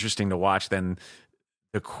interesting to watch than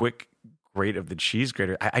the quick grate of the cheese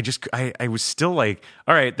grater. I was still like,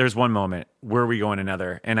 all right, there's one moment. Where are we going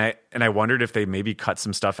another? And I wondered if they maybe cut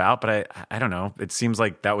some stuff out, but I don't know. It seems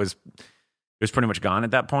like it was pretty much gone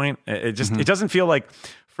at that point. It just it doesn't feel like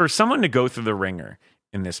for someone to go through the ringer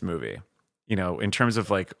in this movie, in terms of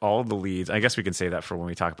like all the leads. I guess we can say that for when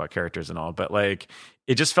we talk about characters and all, but like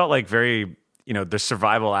it just felt like very, the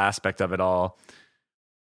survival aspect of it all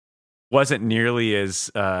wasn't nearly as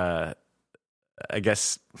I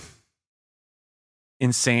guess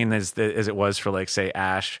insane as it was for like say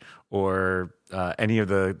Ash or any of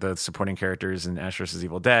the supporting characters in Ash vs.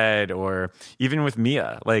 Evil Dead, or even with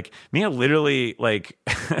Mia. Like Mia literally like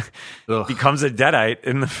becomes a Deadite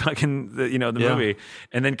in the fucking the movie,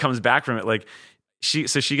 and then comes back from it. Like she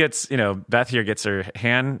gets Beth here gets her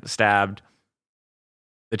hand stabbed,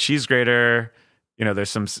 the cheese grater.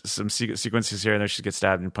 There's some sequences here and there. She gets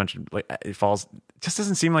stabbed and punched. Like it falls. It just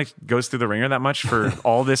doesn't seem like it goes through the ringer that much for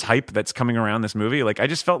all this hype that's coming around this movie. Like I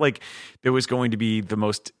just felt like there was going to be the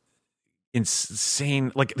most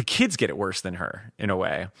insane. Like the kids get it worse than her in a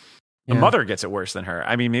way. The mother gets it worse than her.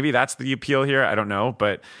 I mean, maybe that's the appeal here. I don't know,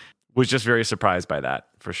 but was just very surprised by that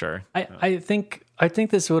for sure. I think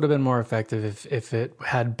this would have been more effective if it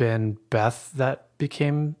had been Beth that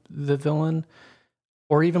became the villain.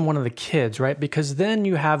 Or even one of the kids, right? Because then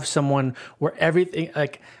you have someone where everything,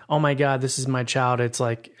 like, oh my God, this is my child. It's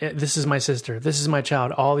like, this is my sister. This is my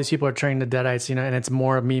child. All these people are turning to Deadites, and it's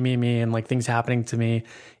more of me, and like things happening to me,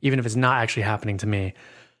 even if it's not actually happening to me.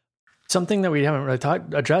 Something that we haven't really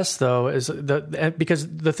addressed though is because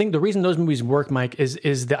the reason those movies work, Mike,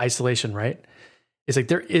 is the isolation, right? It's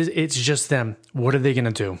like it's just them. What are they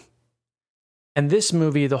gonna do? And this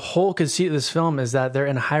movie, the whole conceit of this film is that they're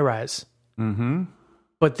in a high rise. Mm-hmm.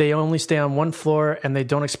 But they only stay on one floor and they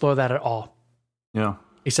don't explore that at all. Yeah.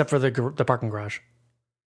 Except for the parking garage.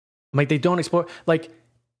 Like they don't explore, like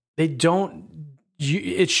they don't,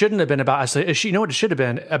 it shouldn't have been about us. You know what it should have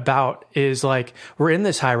been about is like, we're in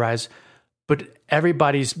this high rise, but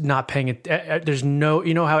everybody's not paying it. There's no,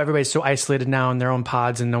 how everybody's so isolated now in their own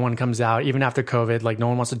pods and no one comes out, even after COVID. Like no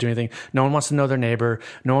one wants to do anything. No one wants to know their neighbor.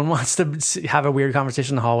 No one wants to have a weird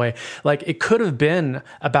conversation in the hallway. Like it could have been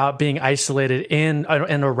about being isolated in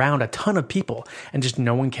and around a ton of people and just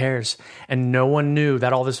no one cares. And no one knew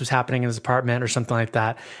that all this was happening in his apartment or something like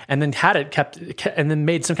that. And then had it kept and then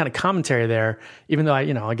made some kind of commentary there, even though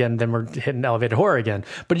again, then we're hitting elevated horror again.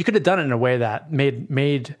 But you could have done it in a way that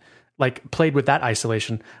made like played with that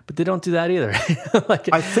isolation, but they don't do that either. Like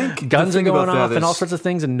I think guns are going off and all sorts of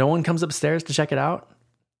things, and no one comes upstairs to check it out.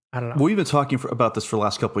 I don't know. We've been talking about this for the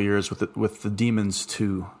last couple of years with the Demons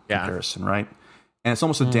 2 comparison, right? And it's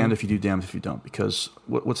almost a damned if you do, damned if you don't, because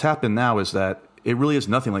what's happened now is that it really is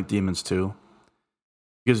nothing like Demons 2,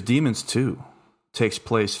 because Demons 2 takes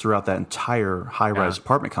place throughout that entire high-rise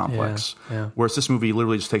apartment complex, whereas this movie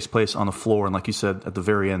literally just takes place on the floor, and like you said, at the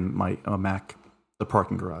very end, the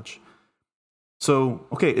parking garage. So,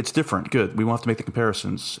 okay, it's different. Good. We won't have to make the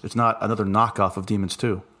comparisons. It's not another knockoff of Demons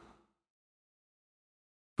 2.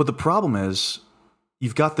 But the problem is,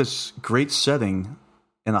 you've got this great setting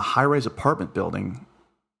in a high-rise apartment building,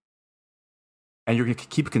 and you're going to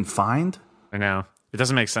keep it confined? I know. It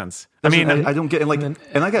doesn't make sense. I don't get it.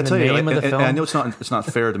 And I got to tell you, and I know it's not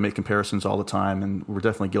fair to make comparisons all the time, and we're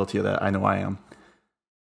definitely guilty of that. I know I am.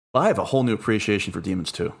 But I have a whole new appreciation for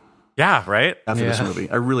Demons 2. Yeah, right? After this movie.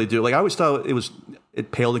 I really do. Like I always thought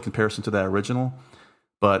it paled in comparison to that original,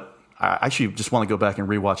 but I actually just want to go back and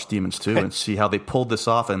rewatch Demons 2 and see how they pulled this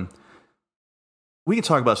off. And we can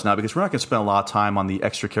talk about this now because we're not going to spend a lot of time on the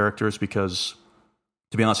extra characters because,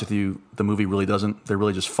 to be honest with you, the movie really doesn't. They're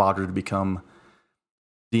really just fodder to become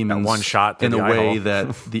demons. That one shot in a way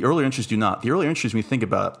that the earlier entries do not. The earlier entries, when you think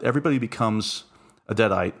about it, everybody becomes a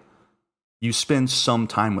Deadite. You spend some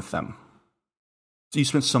time with them. So you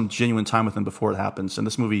spend some genuine time with them before it happens. And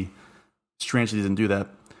this movie strange they didn't do that.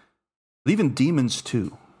 But even Demons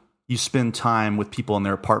 2, you spend time with people in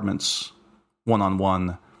their apartments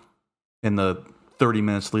one-on-one in the 30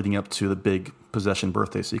 minutes leading up to the big possession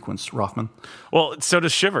birthday sequence, Rothman. Well, so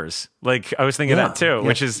does Shivers. Like, I was thinking that too,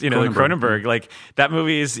 which is, Cronenberg. Like, that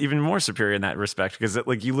movie is even more superior in that respect because,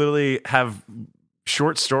 like, you literally have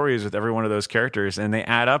short stories with every one of those characters, and they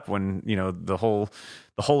add up when, the whole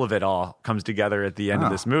of it all comes together at the end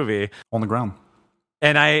of this movie. On the ground.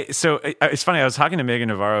 And it's funny, I was talking to Megan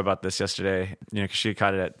Navarro about this yesterday, because she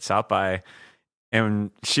caught it at South by.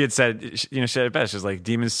 And she had said, she said it best. She's like,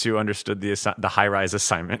 Demons 2 understood the high-rise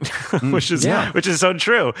assignment, which is so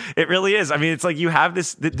true. It really is. I mean, it's like you have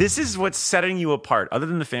this. This is what's setting you apart, other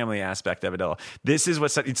than the family aspect of it all. This is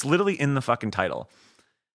it's literally in the fucking title.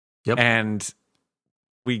 Yep. And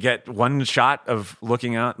we get one shot of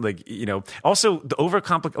looking out, also the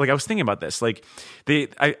overcomplicate. Like, I was thinking about this, like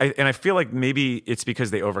I feel like maybe it's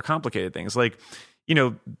because they overcomplicated things. Like,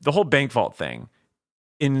 the whole bank vault thing.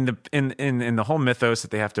 In the whole mythos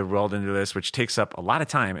that they have to weld into this, which takes up a lot of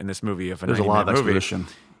time in this movie of a 90-minute movie. There's a lot of exposition.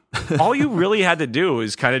 All you really had to do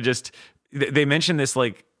is kind of just. They mentioned this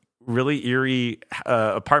like really eerie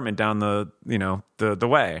apartment down the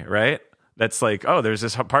way, right? That's like, oh, there's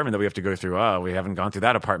this apartment that we have to go through. Oh, we haven't gone through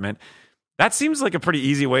that apartment. That seems like a pretty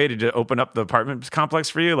easy way to open up the apartment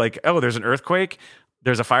complex for you. Like, oh, there's an earthquake.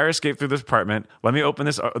 There's a fire escape through this apartment. Let me open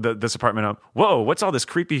this apartment up. Whoa, what's all this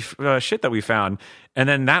creepy shit that we found? And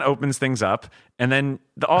then that opens things up, and then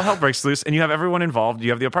all hell breaks loose, and you have everyone involved. You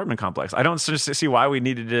have the apartment complex. I don't see why we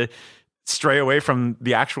needed to stray away from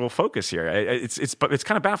the actual focus here. It's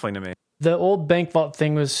kind of baffling to me. The old bank vault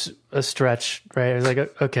thing was a stretch, right? It was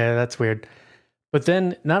like, okay, that's weird. But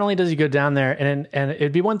then not only does he go down there, and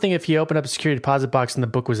it'd be one thing if he opened up a security deposit box and the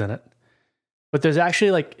book was in it, but there's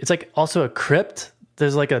actually it's like also a crypt.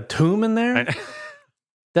 There's like a tomb in there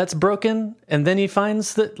that's broken. And then he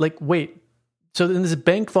finds that, wait, so in this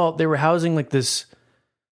bank vault, they were housing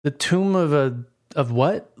the tomb of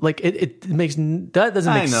what? Like it makes, that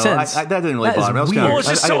doesn't make sense. That didn't really bother me. Well, it's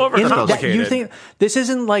just so overcomplicated. You think this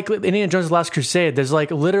isn't like Indiana Jones' Last Crusade. There's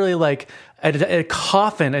literally a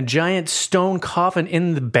coffin, a giant stone coffin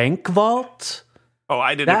in the bank vault. Oh,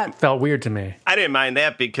 I didn't. That felt weird to me. I didn't mind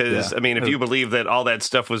that because, if you believe that all that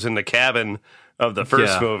stuff was in the cabin of the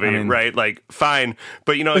first movie, right? Like, fine.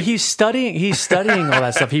 But, But he's studying all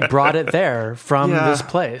that stuff. He brought it there from this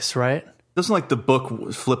place, right? Doesn't the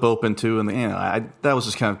book flip open too? And that was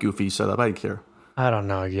just kind of goofy setup. I didn't care. I don't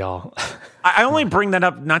know, y'all. I only bring that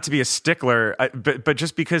up not to be a stickler, but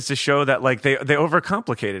just because to show that they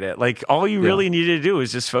overcomplicated it. Like, all you really needed to do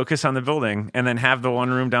is just focus on the building and then have the one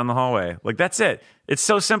room down the hallway. Like, that's it. It's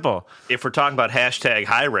so simple. If we're talking about hashtag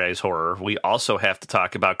high-rise horror, we also have to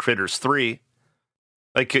talk about Critters 3.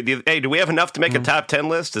 Do we have enough to make a top 10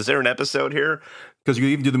 list? Is there an episode here? Because you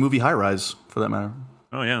even do the movie High Rise, for that matter.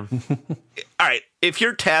 Oh, yeah. All right. If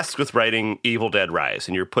you're tasked with writing Evil Dead Rise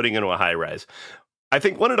and you're putting into a high rise, I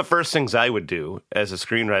think one of the first things I would do as a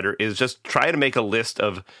screenwriter is just try to make a list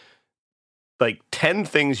of 10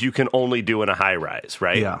 things you can only do in a high rise,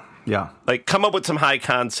 right? Yeah. Come up with some high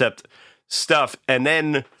concept stuff and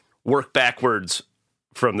then work backwards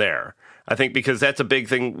from there. I think because that's a big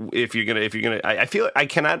thing. If you're gonna, I feel I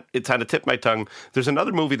cannot. It's on the tip of my tongue. There's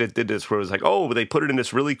another movie that did this where it was like, oh, they put it in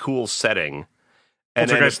this really cool setting. And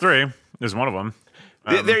Poltergeist 3 is one of them.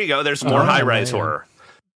 There you go. There's more high-rise horror.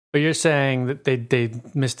 But you're saying that they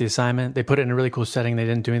missed the assignment. They put it in a really cool setting. They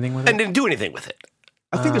didn't do anything with it. And didn't do anything with it.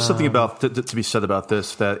 I think there's something about to be said about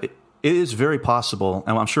this that it is very possible,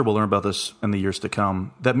 and I'm sure we'll learn about this in the years to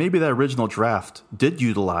come, that maybe that original draft did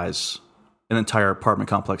utilize an entire apartment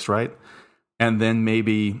complex, right? And then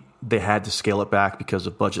maybe they had to scale it back because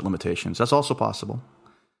of budget limitations. That's also possible.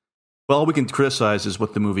 Well, all we can criticize is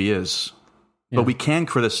what the movie is. Yeah. But we can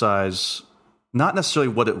criticize not necessarily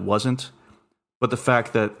what it wasn't, but the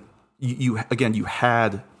fact that you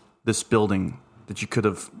had this building that you could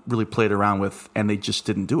have really played around with, and they just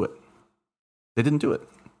didn't do it. They didn't do it.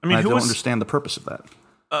 I mean, I don't understand the purpose of that.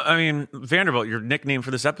 Vanderbilt, your nickname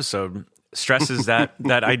for this episode, stresses that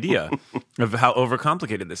idea of how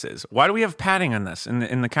overcomplicated this is. Why do we have padding on this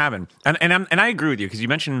in the cabin? And I agree with you because you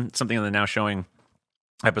mentioned something in the Now Showing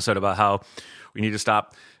episode about how we need to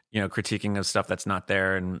stop critiquing of stuff that's not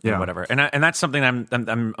there and whatever. And that's something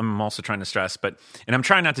I'm also trying to stress, and I'm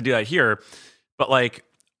trying not to do that here, but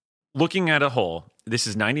looking at a whole, this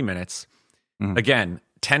is 90 minutes. Again,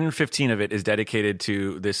 10, 15 of it is dedicated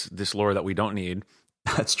to this lore that we don't need.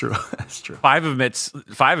 That's true. That's true. At least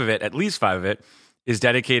five of it is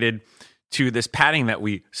dedicated to this padding that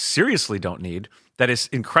we seriously don't need, that is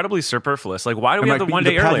incredibly superfluous. Like, why do we have the one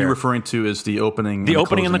day the pad earlier? you're referring to is the opening, the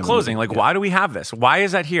opening and the closing. movie. Like, why do we have this? Why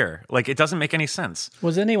is that here? Like, it doesn't make any sense.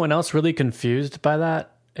 Was anyone else really confused by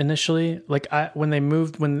that initially? Like, when they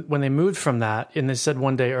moved from that and they said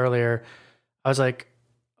one day earlier, I was like,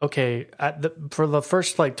 okay. For the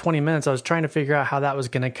first like 20 minutes, I was trying to figure out how that was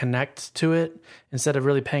going to connect to it instead of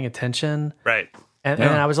really paying attention. Right. And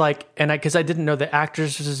I was like, because I didn't know the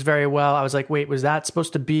actors very well, I was like, wait, was that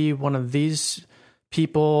supposed to be one of these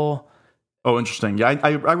people? Oh, interesting. Yeah,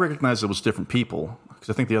 I recognized it was different people because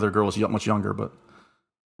I think the other girl was much younger. But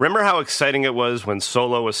remember how exciting it was when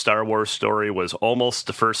Solo: A Star Wars Story was almost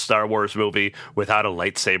the first Star Wars movie without a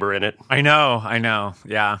lightsaber in it? I know.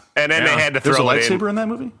 Yeah. And then they had to throw There's a it lightsaber in that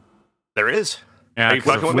movie? There is. Yeah, Are you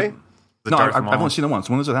fucking with me? No, I've only seen it once.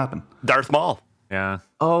 When does it happen? Darth Maul. Yeah.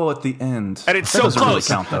 Oh, at the end. And it's that so doesn't close.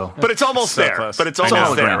 Really count, though. But it's almost So there. close. But it's I know.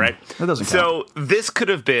 almost there, Hologram. right? That doesn't So this could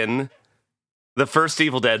have been the first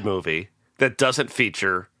Evil Dead movie that doesn't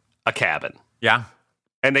feature a cabin. Yeah.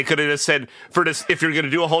 And they could have just said, for this, if you're going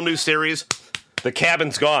to do a whole new series, the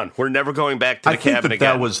cabin's gone. We're never going back to the cabin think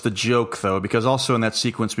again. that was the joke, though, because also in that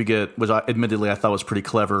sequence we get, which admittedly I thought was pretty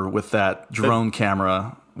clever, with that drone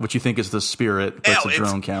camera, which you think is the spirit, but it's a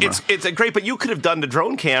drone camera. It's a great, but you could have done the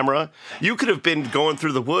drone camera. You could have been going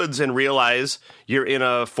through the woods and realize you're in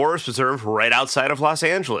a forest reserve right outside of Los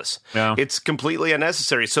Angeles. Yeah. It's completely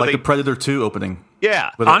unnecessary. So like the the Predator 2 opening.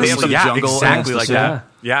 Yeah. With Honestly, the yeah, jungle exactly and like the that.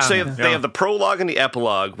 Yeah. So they have the prologue and the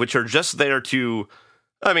epilogue, which are just there to,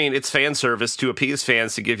 I mean, it's fan service to appease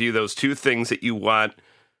fans, to give you those two things that you want,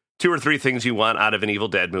 2 or 3 things you want out of an Evil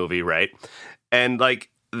Dead movie, right? And like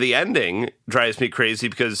the ending drives me crazy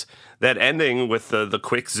because that ending with the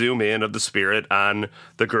quick zoom in of the spirit on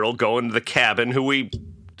the girl going to the cabin, who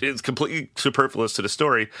is completely superfluous to the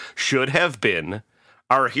story, should have been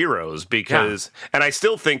our heroes because, and I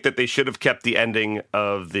still think that they should have kept the ending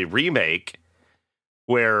of the remake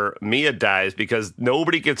where Mia dies because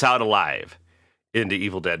nobody gets out alive in the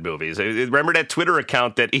Evil Dead movies. Remember that Twitter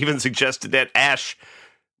account that even suggested that Ash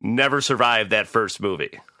never survived that first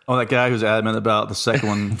movie? Oh, that guy who's adamant about the second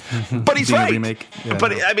one. But he's being a right. remake. Yeah,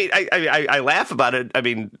 but I mean, I laugh about it. I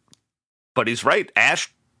mean, but he's right.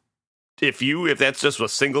 Ash, if that's just a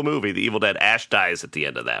single movie, the Evil Dead, Ash dies at the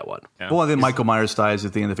end of that one. Yeah. Well, then Michael Myers dies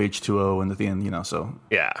at the end of H2O, and at the end, so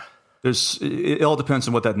Yeah. it all depends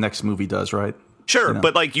on what that next movie does, right? Sure,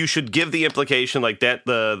 but like you should give the implication like that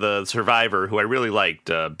the survivor, who I really liked,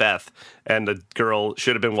 Beth, and the girl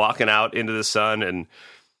should have been walking out into the sun, and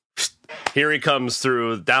here he comes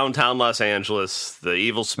through downtown Los Angeles, the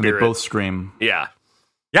evil spirit. And they both scream. Yeah.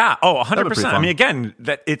 Yeah. Oh, That'd be pretty 100%. I fun. mean, again,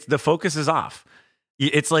 the focus is off.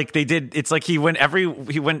 It's like he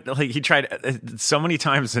tried so many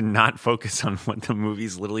times to not focus on what the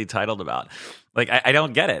movie's literally titled about. Like, I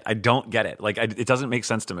don't get it. I don't get it. Like, it doesn't make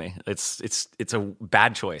sense to me. It's a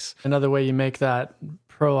bad choice. Another way you make that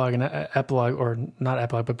prologue and epilogue, or not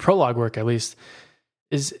epilogue, but prologue work at least,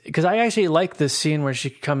 is because I actually like this scene where she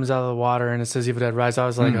comes out of the water and it says Evil Dead Rise. I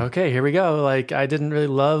was like, okay, here we go. Like, I didn't really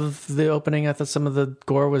love the opening. I thought some of the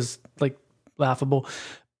gore was like laughable.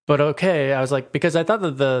 But okay, I was like, because I thought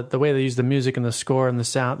that the way they used the music and the score and the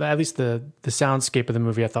sound, at least the soundscape of the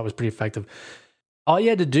movie, I thought was pretty effective. All you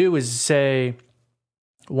had to do was say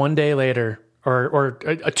one day later or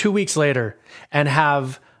 2 weeks later and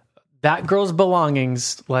have that girl's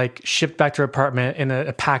belongings like shipped back to her apartment in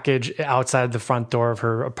a package outside the front door of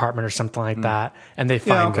her apartment or something like that. And they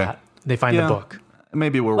find that. They find the book.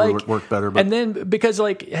 Maybe it would work better. But And then, because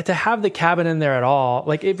like to have the cabin in there at all,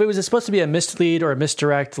 like if it was supposed to be a mislead or a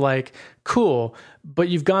misdirect, like cool, but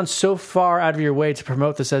you've gone so far out of your way to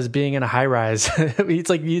promote this as being in a high rise. It's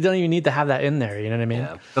like you don't even need to have that in there. You know what I mean?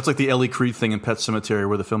 Yeah. That's like the Ellie Creed thing in Pet Sematary,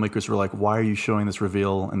 where the filmmakers were like, "Why are you showing this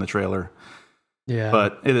reveal in the trailer?" Yeah,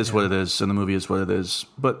 but it is what it is, and the movie is what it is.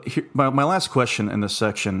 But here, my last question in this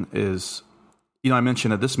section is, I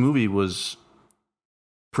mentioned that this movie was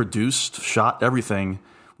produced, shot, everything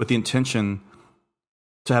with the intention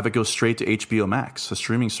to have it go straight to HBO Max, a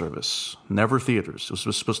streaming service, never theaters. It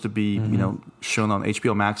was supposed to be, shown on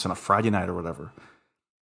HBO Max on a Friday night or whatever.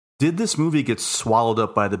 Did this movie get swallowed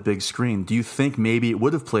up by the big screen? Do you think maybe it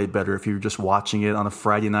would have played better if you were just watching it on a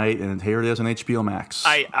Friday night and here it is on HBO Max?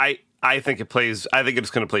 I think it plays. I think it's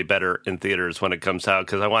going to play better in theaters when it comes out,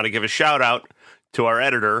 because I want to give a shout out to our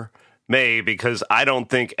editor, May, because I don't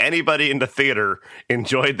think anybody in the theater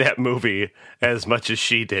enjoyed that movie as much as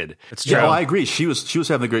she did. It's true. Yeah, well, I agree. She was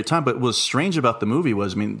having a great time, but what was strange about the movie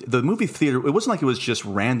was, I mean, the movie theater, it wasn't like it was just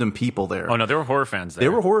random people there. Oh no, there were horror fans there.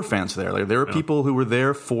 There were horror fans there. Like, there were people who were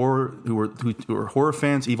there who were horror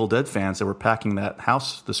fans, Evil Dead fans that were packing that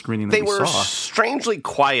house, the screening that They we were saw. strangely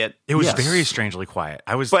quiet. It was Yes. very strangely quiet.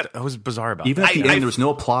 I was bizarre about Even that. at the end, there was no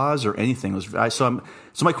applause or anything. So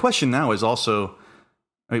my question now is also,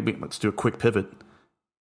 let's do a quick pivot.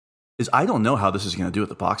 I don't know how this is going to do at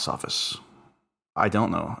the box office. I don't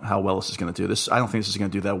know how well this is going to do. I don't think this is going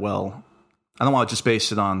to do that well. I don't want to just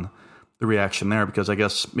base it on the reaction there, because I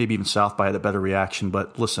guess maybe even South by had a better reaction.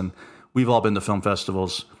 But listen, we've all been to film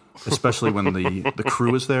festivals, especially when the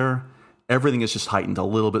crew is there. Everything is just heightened a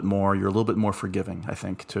little bit more. You're a little bit more forgiving, I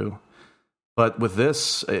think, too. But with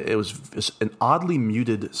this, it was an oddly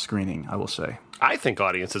muted screening, I will say. I think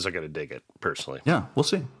audiences are going to dig it, personally. Yeah, we'll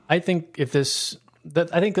see. I think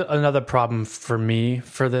I think another problem for me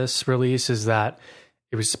for this release is that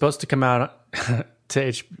it was supposed to come out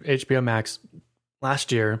to HBO Max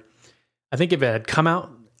last year. I think if it had come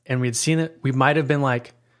out and we had seen it, we might have been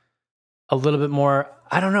like a little bit more.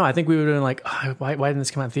 I don't know. I think we would have been like, oh, why didn't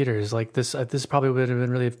this come out in theaters? Like this probably would have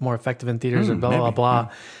been really more effective in theaters and blah, blah, blah.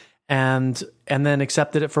 Yeah. And then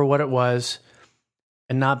accepted it for what it was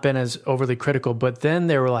and not been as overly critical. But then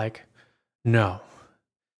they were like, no,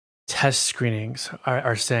 test screenings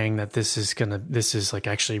are saying that this is like,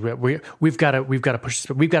 actually, we've got to push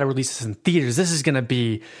this, we've got to release this in theaters. This is going to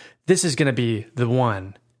be the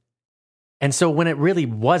one. And so when it really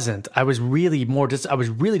wasn't, I was really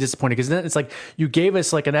disappointed, because then it's like you gave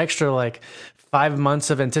us like an extra like 5 months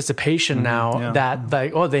of anticipation that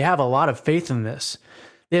like, oh, they have a lot of faith in this.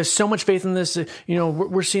 They have so much faith in this. You know,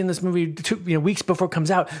 we're seeing this movie weeks before it comes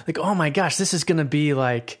out. Like, oh my gosh, this is going to be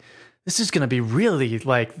really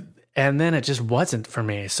like, and then it just wasn't for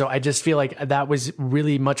me. So I just feel like that was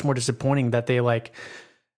really much more disappointing that they like,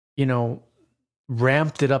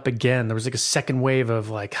 ramped it up again. There was like a second wave of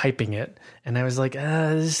like hyping it. And I was like,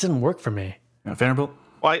 this didn't work for me. Vanderbilt?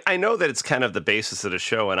 Well, I know that it's kind of the basis of the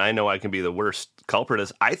show, and I know I can be the worst culprit.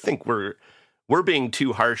 I think we're being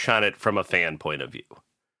too harsh on it from a fan point of view.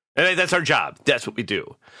 And that's our job. That's what we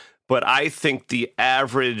do. But I think the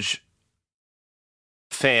average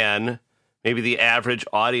fan, maybe the average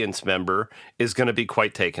audience member, is going to be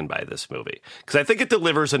quite taken by this movie, because I think it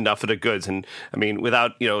delivers enough of the goods. And I mean,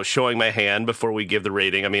 without showing my hand before we give the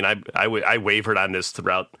rating, I mean, I wavered on this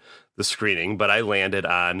throughout the screening, but I landed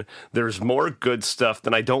on there's more good stuff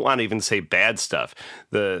than, I don't want to even say bad stuff.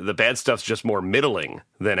 The bad stuff's just more middling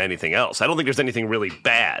than anything else. I don't think there's anything really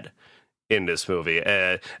bad in this movie,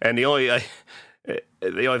 and the only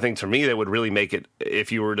thing for me that would really make it, if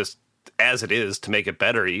you were just as it is, to make it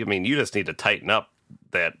better, I mean, you just need to tighten up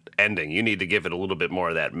that ending. You need to give it a little bit more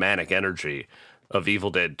of that manic energy of Evil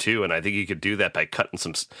Dead 2, and I think you could do that by cutting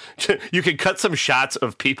some. You could cut some shots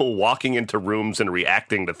of people walking into rooms and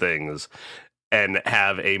reacting to things, and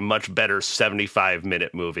have a much better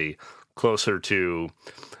 75-minute movie, closer to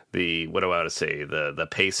the the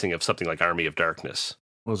pacing of something like Army of Darkness.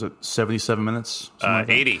 What was it, 77 minutes?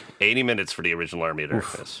 80 minutes for the original Army of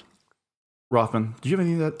Darkness. Rothman, do you have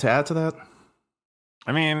anything to add to that?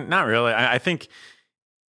 I mean, not really. I think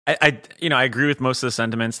I agree with most of the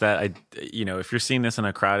sentiments that if you're seeing this in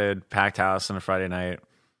a crowded, packed house on a Friday night,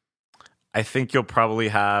 I think you'll probably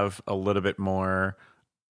have a little bit more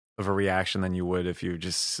of a reaction than you would if you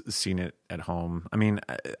just seen it at home. I mean,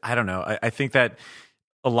 I don't know. I think that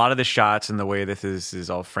a lot of the shots and the way this is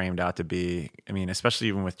all framed out to be, I mean, especially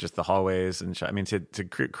even with just the hallways and I mean, to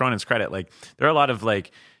Cronin's credit, like there are a lot of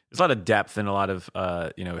there's a lot of depth and a lot of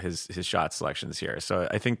his shot selections here. So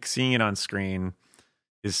I think seeing it on screen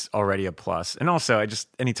is already a plus. And also,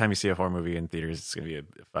 anytime you see a horror movie in theaters, it's going to be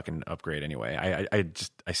a fucking upgrade anyway.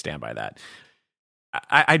 I stand by that.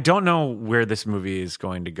 I don't know where this movie is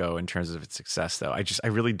going to go in terms of its success, though. I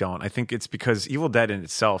really don't. I think it's because Evil Dead in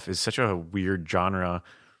itself is such a weird genre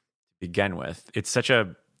to begin with. It's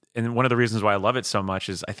and one of the reasons why I love it so much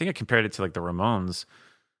is I think I compared it to like the Ramones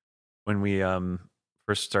when we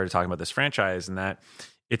first started talking about this franchise, and that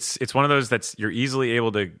it's one of those that's you're easily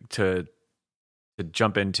able to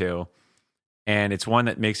jump into, and it's one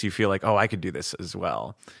that makes you feel like, oh, I could do this as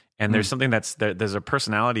well. And there's something there's a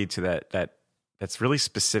personality to that's really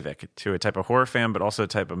specific to a type of horror fan, but also a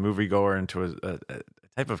type of moviegoer, and to a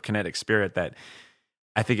type of kinetic spirit that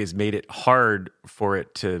I think has made it hard for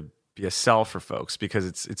it to be a sell for folks, because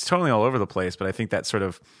it's totally all over the place. But I think that sort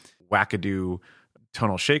of wackadoo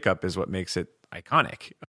tonal shakeup is what makes it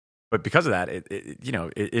iconic. But because of that,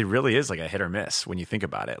 it really is like a hit or miss when you think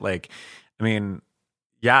about it. Like, I mean,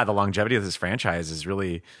 yeah, the longevity of this franchise is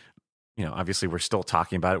really, obviously we're still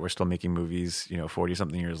talking about it. We're still making movies, 40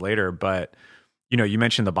 something years later. But, you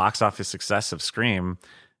mentioned the box office success of Scream.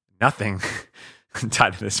 Nothing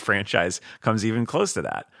tied to this franchise comes even close to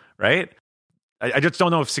that, right? I just don't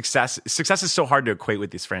know if success is so hard to equate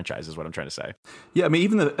with these franchises, is what I'm trying to say. Yeah, I mean,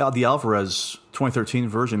 even the Alvarez 2013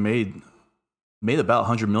 version made about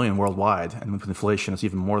 100 million worldwide, and with inflation, it's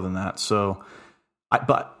even more than that. So,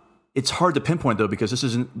 but it's hard to pinpoint, though, because this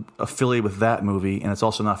isn't affiliated with that movie, and it's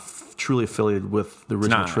also not truly affiliated with the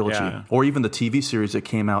original trilogy, or even the TV series that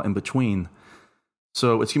came out in between.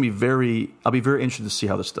 So it's going to be I'll be very interested to see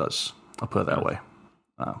how this does. I'll put it that way.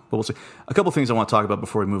 But we'll see. A couple things I want to talk about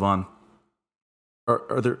before we move on.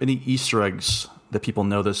 Are there any Easter eggs that people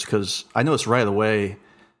notice? Because I noticed right away,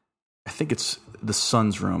 I think it's the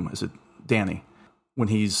son's room. Is it Danny? When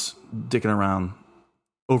he's digging around,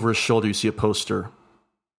 over his shoulder you see a poster.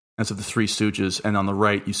 And it's of the Three Stooges, and on the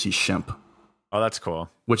right you see Shemp. Oh, that's cool.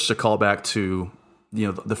 Which is a callback to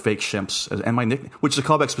the fake Shemps, and my nickname, which is a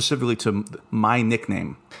callback specifically to my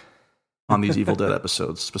nickname on these Evil Dead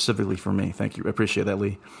episodes, specifically for me. Thank you. I appreciate that,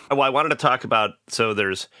 Lee. Well, I wanted to talk about, so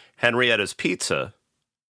there's Henrietta's Pizza.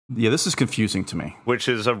 Yeah, this is confusing to me. Which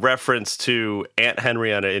is a reference to Aunt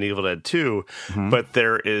Henrietta in Evil Dead 2, but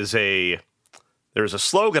there's a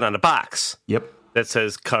slogan on the box. Yep. That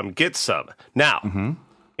says, "Come get some." Now,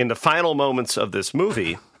 in the final moments of this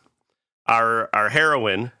movie, our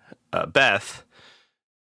heroine, Beth,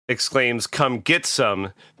 exclaims, "Come get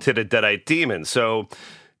some," to the Deadite demon. So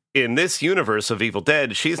in this universe of Evil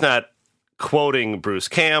Dead, she's not quoting Bruce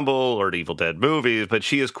Campbell or the Evil Dead movies, but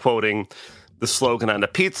she is quoting the slogan on the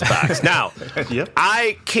pizza box. Now,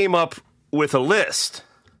 I came up with a list.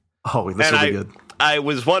 Oh, this will be good. I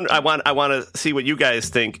want to see what you guys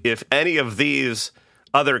think. If any of these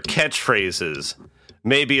other catchphrases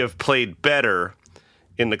maybe have played better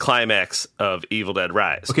in the climax of Evil Dead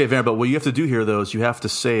Rise. Okay, Van, but what you have to do here, though, is you have to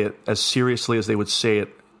say it as seriously as they would say it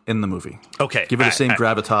in the movie. Okay. Give it the same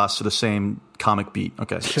gravitas to the same comic beat.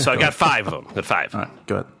 Okay. So I got 5 of them. Got 5. All right,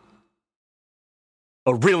 go ahead.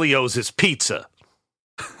 Aurelio's Pizza.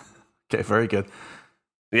 Okay, very good.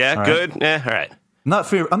 Yeah, all good. Right. Yeah, all right.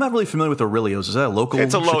 I'm not really familiar with Aurelio's. Is that a local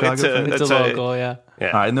Chicago thing? It's a local, yeah.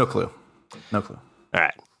 All right, no clue. No clue. All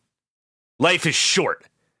right. Life is short.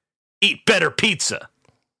 Eat better pizza.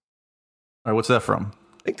 All right, what's that from?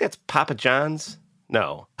 I think that's Papa John's.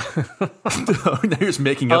 No. Now you're just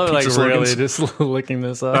making up pizza slogans. Really just looking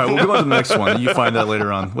this up. All right, we'll go on to the next one. You find that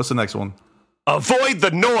later on. What's the next one? Avoid the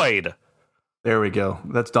Noid. There we go.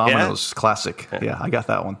 That's Domino's. Classic. Yeah, I got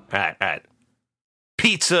that one. All right.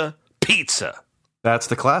 Pizza. That's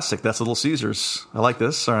the classic. That's Little Caesars. I like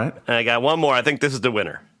this. All right. And I got one more. I think this is the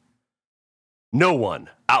winner. No one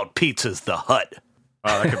out pizzas the Hut.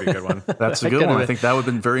 Oh, that could be a good one. That's a good one. I think that would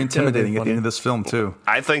have been very intimidating at the end of this film, too.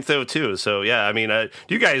 I think so, too. So, yeah, I mean,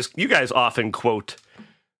 you guys often quote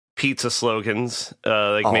pizza slogans,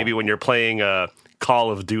 maybe when you're playing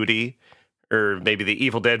Call of Duty or maybe the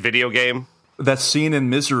Evil Dead video game. That scene in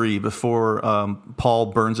Misery before Paul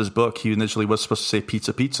burns his book, he initially was supposed to say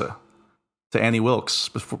pizza, pizza to Annie Wilkes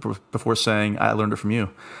before saying, I learned it from you.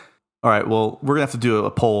 All right, well, we're going to have to do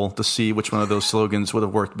a poll to see which one of those slogans would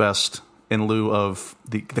have worked best in lieu of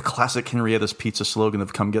the classic Henrietta's Pizza slogan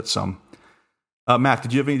of "Come get some." Mac,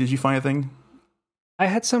 did you find anything? I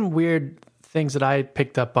had some weird things that I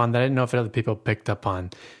picked up on that I didn't know if other people picked up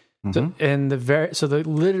on. So in the very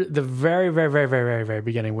very, very, very, very, very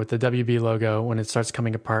beginning with the WB logo, when it starts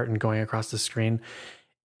coming apart and going across the screen,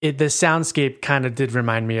 the soundscape kind of did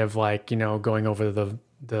remind me of going over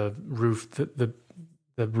the roof,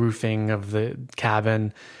 the roofing of the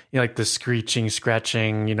cabin, like the screeching,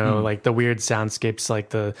 scratching, like the weird soundscapes, like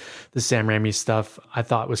the Sam Raimi stuff. I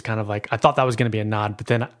thought was kind of I thought that was going to be a nod, but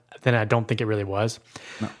then I don't think it really was.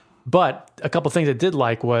 No. But a couple things I did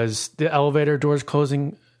like was the elevator doors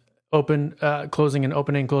closing and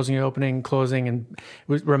opening, and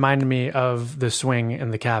it reminded me of the swing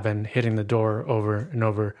in the cabin hitting the door over and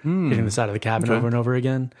over, hitting the side of the cabin over and over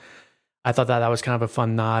again. I thought that was kind of a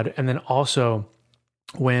fun nod. And then also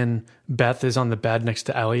when Beth is on the bed next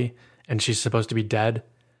to Ellie and she's supposed to be dead,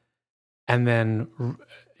 and then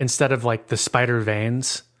instead of the spider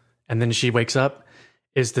veins, and then she wakes up,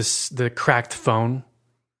 is the cracked phone.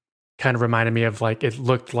 Kind of reminded me of it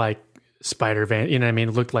looked like spider vein, you know what I mean?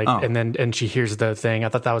 It looked like, and she hears the thing. I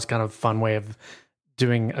thought that was kind of a fun way of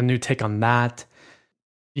doing a new take on that.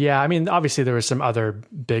 Yeah, I mean, obviously there were some other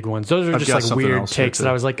big ones. Those are I've just got like something weird else here, takes too. that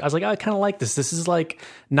I was like, I kind of like this. This is like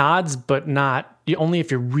nods, but not only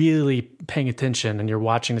if you're really paying attention and you're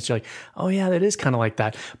watching this. You're like, oh yeah, that is kind of like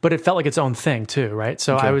that. But it felt like its own thing too, right?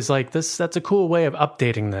 So Okay. I was like, that's a cool way of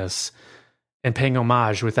updating this and paying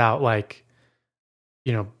homage without like,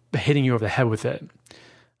 hitting you over the head with it.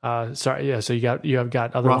 Sorry, yeah. So you have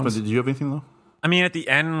got other Rothman, ones. did you have anything though? I mean, at the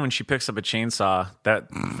end when she picks up a chainsaw, that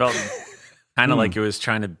felt kind of like it was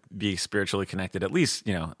trying to be spiritually connected. At least,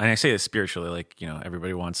 and I say this spiritually, like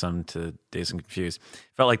everybody wants some to Dazed and Confused.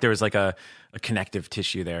 Felt like there was like a connective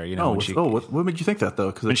tissue there. What made you think that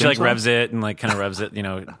though? When she like revs it and like kind of revs it,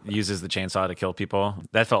 uses the chainsaw to kill people.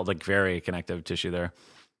 That felt like very connective tissue there.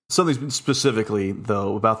 Something specifically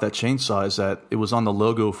though about that chainsaw is that it was on the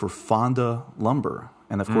logo for Fonda Lumber,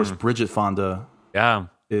 and of course Bridget Fonda,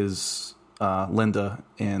 is Linda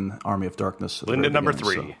in Army of Darkness. Linda number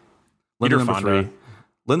 3. Linda Peter number Fonda. 3.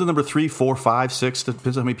 Linda number 3, 4, 5, 6.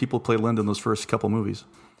 Depends on how many people play Linda in those first couple movies.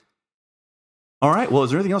 All right. Well,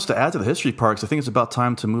 is there anything else to add to the history parks? I think it's about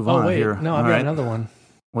time to move on wait, here. no, All I've got right. another one.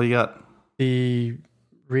 What do you got? The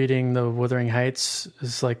reading the Wuthering Heights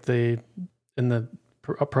is like in the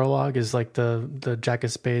prologue is like the Jack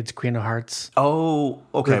of Spades, Queen of Hearts. Oh,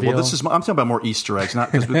 okay. Reveal. Well, I'm talking about more Easter eggs,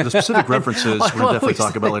 not because the specific references we'll definitely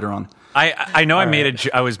talk about later on. I know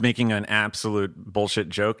I was making an absolute bullshit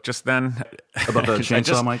joke just then About the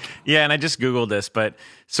chainsaw, Mike? Yeah, and I just Googled this, but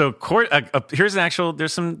so here's an actual.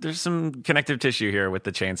 There's some connective tissue here with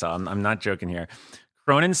the chainsaw. I'm not joking here.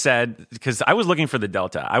 Cronin said, because I was looking for the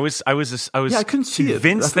Delta. I was I couldn't see it.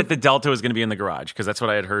 convinced that the Delta was going to be in the garage because that's what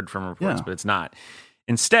I had heard from reports, but it's not.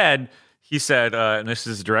 Instead, he said, and this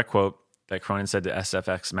is a direct quote that Cronin said to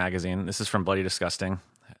SFX magazine. This is from Bloody Disgusting.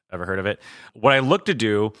 Ever heard of it? What I looked to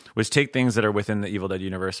do was take things that are within the Evil Dead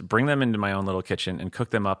universe, bring them into my own little kitchen, and cook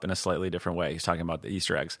them up in a slightly different way. He's talking about the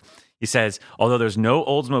Easter eggs. He says, although there's no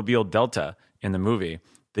Oldsmobile Delta in the movie,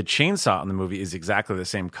 the chainsaw in the movie is exactly the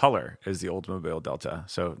same color as the Oldsmobile Delta.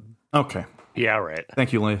 So, Okay. Yeah, right.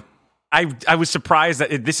 Thank you, Lee. I was surprised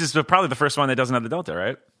that this is probably the first one that doesn't have the Delta,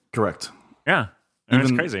 right? Correct. Yeah. And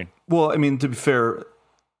it's crazy. Well, I mean, to be fair,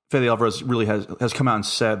 Fede Alvarez really has come out and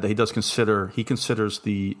said that he considers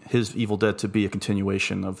his Evil Dead to be a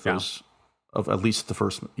continuation of those of at least the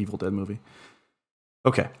first Evil Dead movie.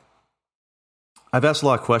 Okay. I've asked a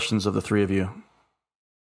lot of questions of the three of you,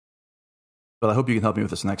 but I hope you can help me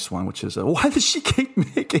with this next one, which is why does she keep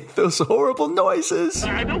making those horrible noises?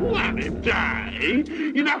 I don't want to die.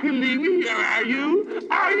 You're not going to leave me here, are you?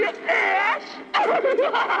 Are you ass?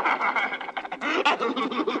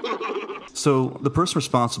 So the person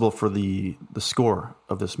responsible for the score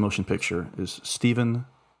of this motion picture is Stephen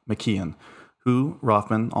McKeon, who,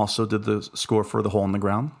 Rothman, also did the score for The Hole in the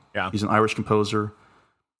Ground. Yeah. He's an Irish composer.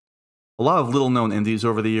 A lot of little-known indies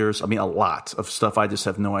over the years. I mean, a lot of stuff I just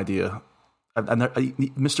have no idea.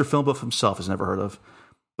 Mr. Film Buff himself has never heard of.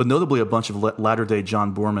 But notably a bunch of latter-day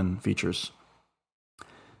John Boorman features.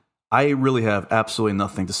 I really have absolutely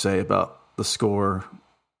nothing to say about the score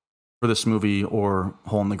for this movie or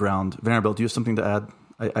Hole in the Ground. Vanderbilt, do you have something to add?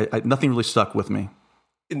 I nothing really stuck with me.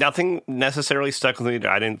 Nothing necessarily stuck with me.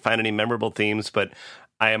 I didn't find any memorable themes, but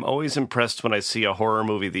I am always impressed when I see a horror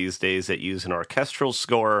movie these days that use an orchestral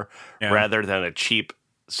score rather than a cheap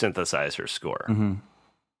synthesizer score. Mm-hmm.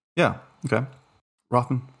 Yeah. Okay.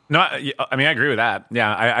 Rothman? No, I mean, I agree with that.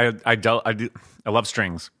 Yeah, I love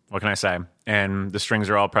strings. What can I say? And the strings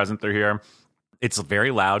are all present through here. It's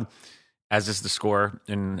very loud, as is the score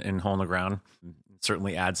in Hole in the Ground. It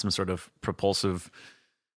certainly adds some sort of propulsive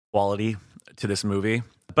quality to this movie.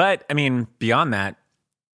 But, I mean, beyond that,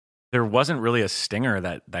 there wasn't really a stinger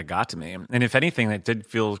that got to me. And if anything, it did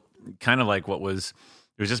feel kind of like it was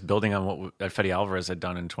just building on what Fede Alvarez had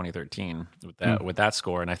done in 2013 with that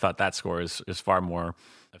score. And I thought that score is far more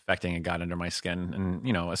affecting and got under my skin.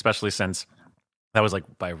 And, especially since that was like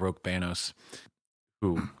by Roque Banos,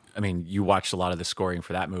 who, I mean, you watched a lot of the scoring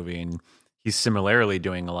for that movie, and he's similarly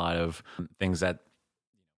doing a lot of things that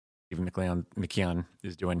even McKeon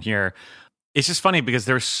is doing here. It's just funny because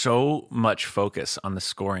there's so much focus on the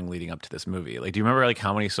scoring leading up to this movie. Like, do you remember like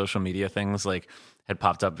how many social media things like had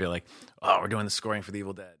popped up? Be like, oh, we're doing the scoring for The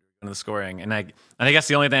Evil Dead. We're doing the scoring, and I guess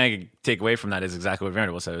the only thing I could take away from that is exactly what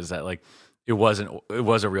Vanderbilt said: is that like it was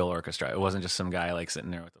a real orchestra. It wasn't just some guy like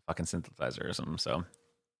sitting there with a fucking synthesizer or something. So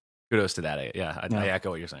kudos to that. I echo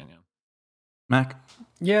what you're saying. Yeah. Mac?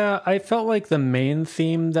 Yeah, I felt like the main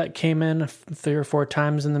theme that came in 3 or 4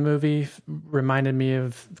 times in the movie reminded me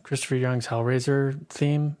of Christopher Young's Hellraiser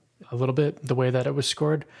theme a little bit, the way that it was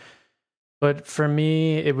scored. But for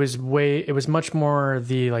me, it was much more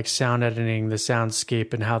the like sound editing, the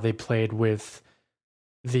soundscape, and how they played with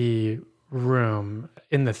the room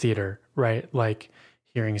in the theater, right? Like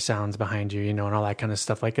hearing sounds behind you, and all that kind of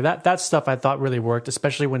stuff. Like that stuff I thought really worked,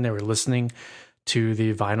 especially when they were listening to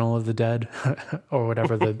the Vinyl of the Dead or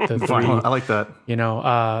whatever the Vinyl, I like that.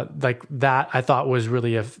 Like that I thought was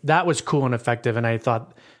really that was cool and effective, and I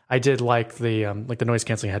thought I did like the noise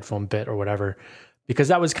canceling headphone bit or whatever, because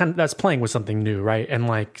that's playing with something new, right? And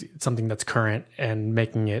like something that's current and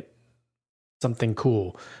making it something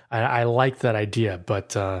cool. I liked that idea,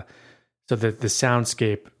 but so the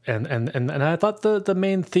soundscape and I thought the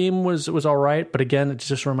main theme was all right, but again, it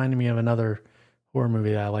just reminded me of another horror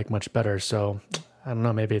movie that I like much better. So I don't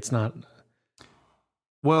know, maybe it's not.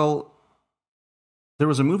 Well, there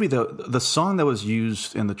was a movie that the song that was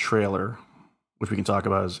used in the trailer, which we can talk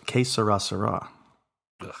about, is Que Sera Sera.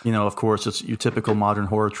 Of course, it's your typical modern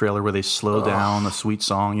horror trailer where they slow down a sweet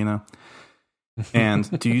song,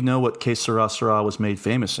 And do you know what Que Sera Sera was made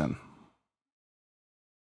famous in?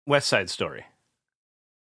 West Side Story.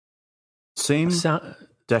 Same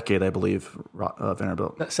decade, I believe,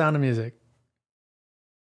 Vanderbilt. That Sound of Music.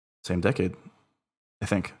 Same decade, I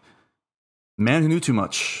think. Man Who Knew Too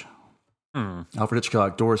Much. Alfred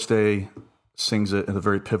Hitchcock. Doris Day sings it in a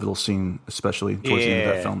very pivotal scene, especially towards the end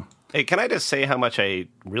of that film. Hey, can I just say how much I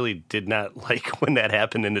really did not like when that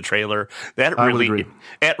happened in the trailer? That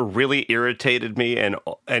really irritated me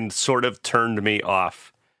and sort of turned me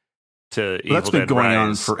off to Evil Dead Rise. That's been going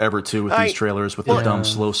on forever too with these trailers with the dumb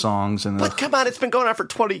slow songs But come on, it's been going on for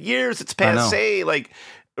 20 years. It's passé. Like,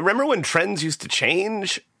 remember when trends used to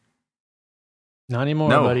change? Not anymore,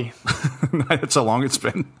 buddy. That's how long it's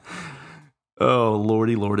been. Oh,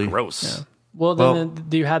 lordy. Gross. Yeah. Well, then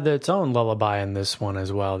you had its own lullaby in this one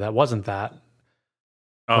as well. That wasn't that.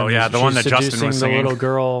 Oh, yeah, the one that Justin was singing. The little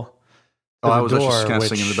girl. I was just kind of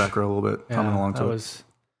singing in the background a little bit, coming along to it.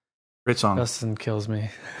 Great song. Justin kills me.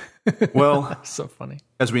 Well, so funny.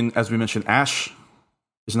 As we mentioned, Ash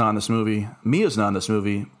is not in this movie. Mia's not in this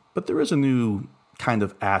movie, but there is a new kind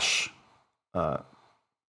of Ash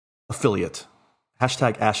affiliate.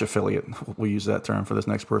 Hashtag Ash affiliate. We'll use that term for this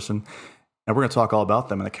next person. And we're going to talk all about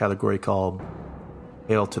them in a category called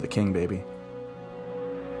Hail to the King, baby.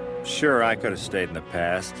 Sure, I could have stayed in the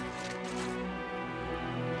past.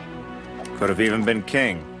 Could have even been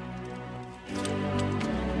king.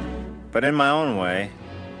 But in my own way,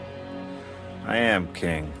 I am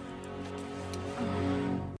king.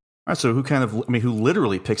 All right, so who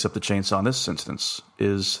literally picks up the chainsaw in this instance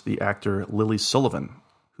is the actor Lily Sullivan,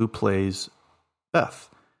 who plays Beth.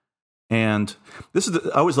 And I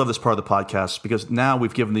always love this part of the podcast because now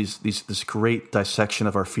we've given this great dissection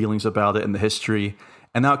of our feelings about it and the history,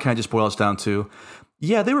 and now it kind of just boils down to,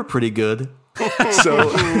 yeah, they were pretty good. So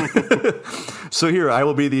here I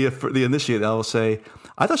will be the initiate. I will say,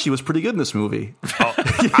 I thought she was pretty good in this movie.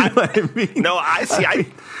 I mean? No,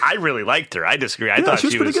 I really liked her. I disagree. I thought she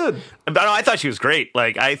was pretty good. But no, I thought she was great.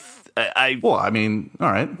 Like well, I mean,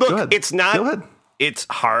 all right. Look, go ahead. it's not. Go ahead. It's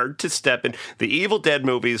hard to step in. The Evil Dead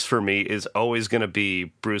movies for me is always going to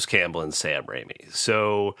be Bruce Campbell and Sam Raimi.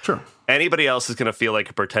 So sure. Anybody else is going to feel like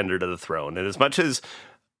a pretender to the throne. And as much as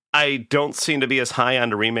I don't seem to be as high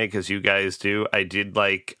on the remake as you guys do, I did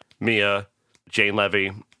like Mia, Jane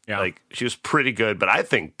Levy. Yeah. Like, she was pretty good. But I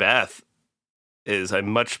think Beth is a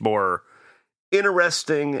much more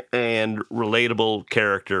interesting and relatable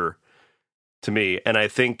character to me. And I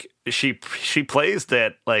think she plays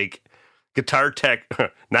that, like, guitar tech,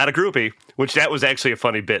 not a groupie, which that was actually a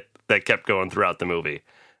funny bit that kept going throughout the movie.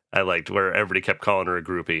 I liked where everybody kept calling her a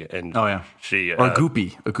groupie, and she or a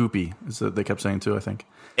goopy is what they kept saying too, I think.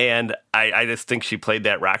 And I just think she played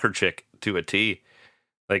that rocker chick to a T,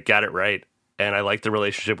 like got it right. And I liked the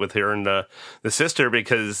relationship with her and the sister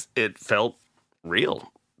because it felt real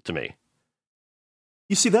to me.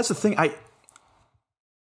 You see, that's the thing. And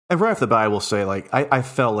right off the bat, I will say, like, I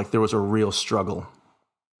felt like there was a real struggle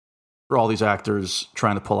for all these actors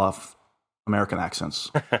trying to pull off American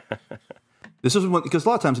accents. This is because a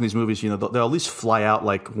lot of times in these movies, they'll at least fly out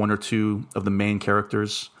like one or two of the main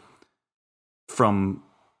characters from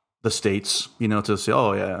the States, to say,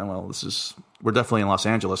 oh yeah, well, we're definitely in Los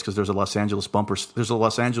Angeles because there's a Los Angeles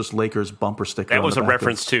Lakers bumper sticker. That was a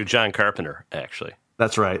reference to John Carpenter, actually.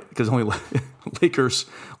 That's right, because only Lakers.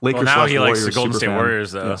 Well, now he likes the Warriors, Golden State fan.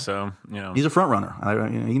 Warriors, though. Yeah. So he's a front runner.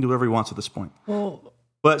 He can do whatever he wants at this point. Well,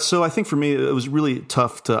 but so I think for me, it was really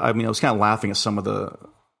tough to. I mean, I was kind of laughing at some of the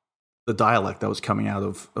dialect that was coming out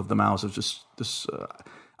of the mouths of just this.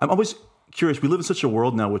 I'm always curious. We live in such a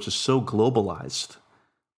world now which is so globalized.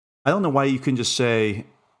 I don't know why you can just say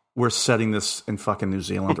we're setting this in fucking New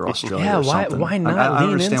Zealand or Australia. Yeah, or something. why not? I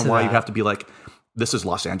don't understand why that. you have to be like, this is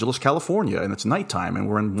Los Angeles, California, and it's nighttime, and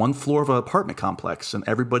we're in one floor of an apartment complex, and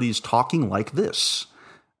everybody's talking like this.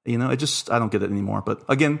 You know, I don't get it anymore. But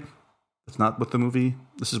again, it's not what the movie.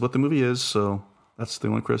 This is what the movie is. So that's the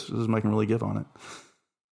only criticism I can really give on it.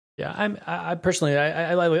 Yeah, I personally,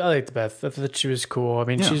 I liked Beth. I thought she was cool. I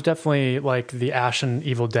mean, she's definitely like the Ash in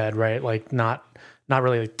Evil Dead, right? Like not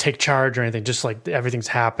really like take charge or anything. Just like everything's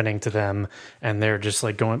happening to them, and they're just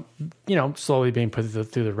like going, you know, slowly being put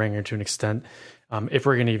through the ringer to an extent. If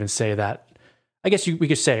we're going to even say that, I guess we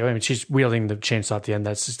could say, I mean, she's wielding the chainsaw at the end.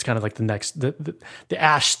 That's just kind of like the next, the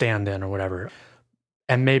Ash stand-in or whatever.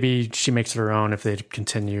 And maybe she makes it her own if they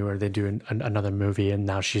continue or they do another movie. And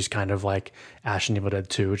now she's kind of like Ash in Evil Dead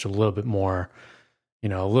 2, which is a little bit more, you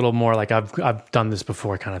know, a little more like I've done this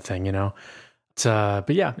before kind of thing, you know? But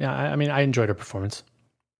yeah, I mean, I enjoyed her performance.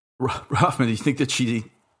 Rothman, do you think that she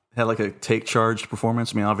had like a take charge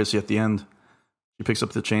performance? I mean, obviously at the end, she picks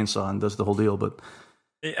up the chainsaw and does the whole deal, but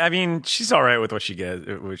I mean, she's all right with what she's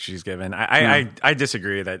given. I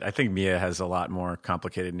disagree. That I think Mia has a lot more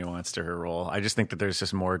complicated nuance to her role. I just think that there's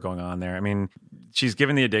just more going on there. I mean, she's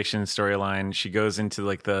given the addiction storyline. She goes into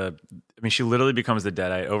like she literally becomes the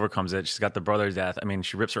Deadite, overcomes it. She's got the brother's death. I mean,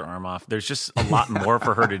 she rips her arm off. There's just a lot more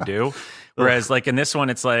for her to do. Whereas like in this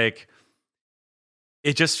one, it's like,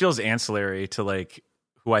 it just feels ancillary to like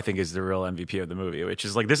who I think is the real MVP of the movie, which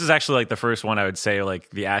is like, this is actually like the first one I would say like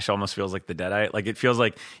the Ash almost feels like the Deadite. Like it feels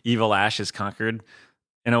like evil Ash is conquered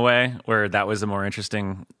in a way where that was a more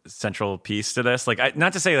interesting central piece to this. Like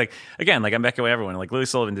not to say like, again, like I'm backing away everyone, like Lily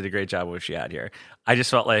Sullivan did a great job with what she had here. I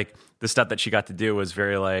just felt like the stuff that she got to do was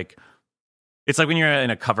very like, it's like when you're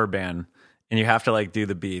in a cover band and you have to like do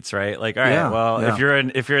the beats, right? Like, all right, if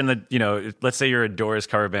you're in the, you know, let's say you're a Doors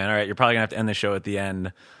cover band, all right, you're probably gonna have to end the show at the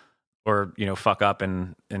end, or, you know, fuck up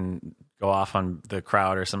and go off on the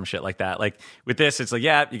crowd or some shit like that. Like with this, it's like,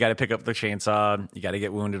 yeah, you got to pick up the chainsaw. You got to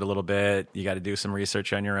get wounded a little bit. You got to do some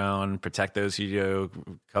research on your own, protect those who do,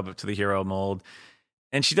 come up to the hero mold.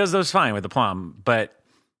 And she does those fine with the plum, but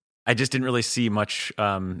I just didn't really see much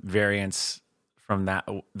variance from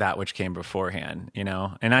that which came beforehand, you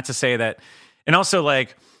know? And not to say that, and also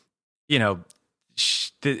like, you know,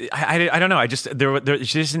 I don't know. I just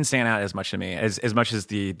she just didn't stand out as much to me as much as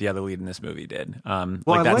the other lead in this movie did. Well,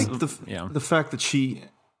 like I like the fact that she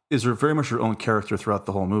is very much her own character throughout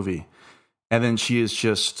the whole movie, and then she is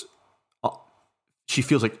just she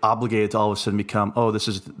feels like obligated to all of a sudden become this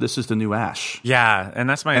is the new Ash. Yeah, and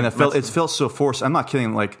that's it felt so forced. I'm not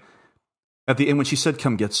kidding. Like at the end when she said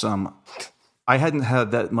 "come get some," I hadn't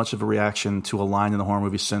had that much of a reaction to a line in the horror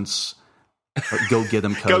movie since. Go get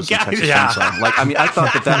him, cuz Chainsaw. Like, I mean, I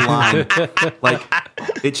thought that line, like,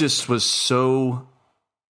 it just was so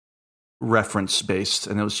reference based,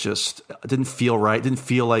 and it was just it didn't feel right. It didn't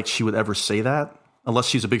feel like she would ever say that unless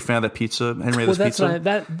she's a big fan of that pizza, Henrietta's pizza.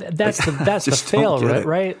 That's the fail,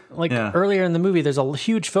 right? Like earlier in the movie, there's a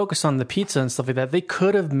huge focus on the pizza and stuff like that. They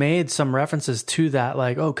could have made some references to that,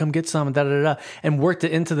 like, oh, come get some, and worked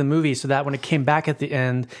it into the movie so that when it came back at the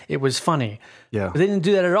end, it was funny. Yeah, but they didn't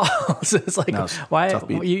do that at all. So it's like, why?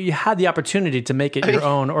 You had the opportunity to make it your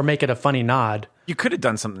own or make it a funny nod. You could have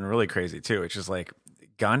done something really crazy too, which is like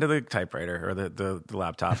gone to the typewriter or the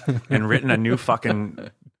laptop and written a new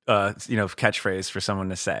fucking catchphrase for someone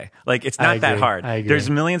to say. Like, it's not that hard. There's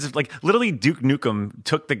millions of, like, literally Duke Nukem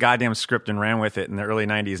took the goddamn script and ran with it in the early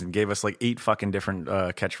 90s and gave us like 8 fucking different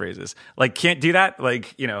catchphrases. Like, can't do that.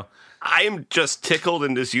 Like, you know, I'm just tickled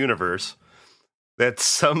in this universe that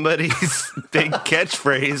somebody's big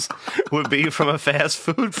catchphrase would be from a fast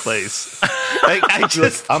food place. Like,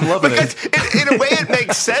 I'm loving it. In a way, it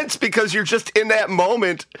makes sense because you're just in that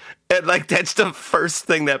moment, and like that's the first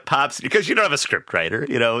thing that pops because you don't have a script writer.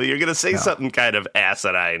 You know, you're going to say something kind of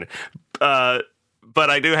asinine. But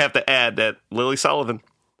I do have to add that Lily Sullivan,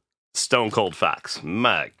 Stone Cold Fox.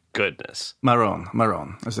 My goodness,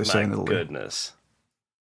 Maroon, as they say in Italy. My goodness.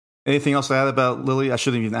 Anything else to add about Lily? I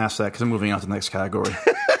shouldn't even ask that because I'm moving on to the next category.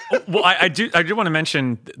 Well, I do want to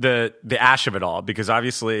mention the Ash of it all, because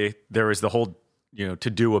obviously there was the whole, you know,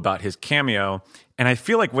 to do about his cameo. And I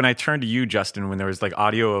feel like when I turned to you, Justin, when there was like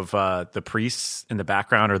audio of the priests in the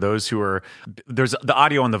background or those who were, there's the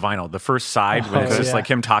audio on the vinyl, the first side, when it's just like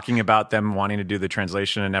him talking about them wanting to do the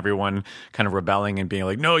translation and everyone kind of rebelling and being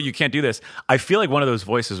like, no, you can't do this. I feel like one of those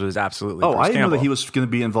voices was absolutely Bruce I didn't know Campbell. that he was going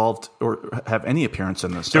to be involved or have any appearance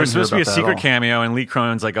in this. There was supposed to be a secret cameo, and Lee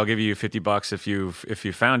Cronin's like, I'll give you $50 if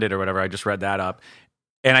you found it or whatever. I just read that up.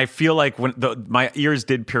 And I feel like when my ears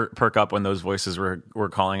did perk up when those voices were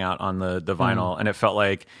calling out on the vinyl, and it felt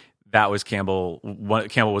like that was Campbell.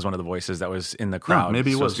 Campbell was one of the voices that was in the crowd.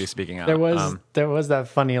 Maybe he was to be speaking out. There was that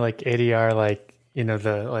funny like ADR, like, you know,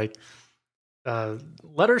 the like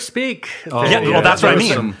Let Her Speak. Well, that's what I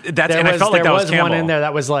mean. I felt like that was Campbell. One in there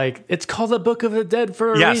that was like, it's called The Book of the Dead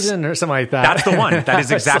for a reason, or something like that. That's the one. That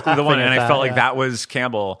is exactly the one. And I felt like yeah. that was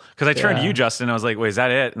Campbell. Because I turned to you, Justin, and I was like, wait, is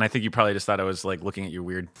that it? And I think you probably just thought I was like looking at you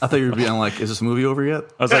weird. I thought you were being like, is this movie over yet?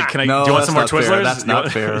 I was like, do you want that's some more not fair. Twizzlers? That's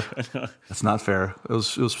not fair. That's not fair. It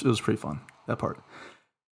was pretty fun, that part.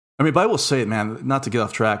 I mean, but I will say it, man, not to get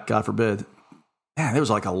off track, God forbid. Man, there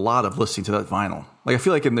was like a lot of listening to that vinyl. Like, I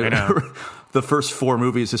feel like in the first 4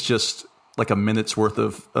 movies, it's just like a minute's worth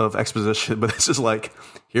of exposition. But this is like,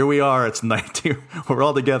 here we are. It's 19. We're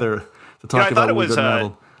all together to talk about Wounded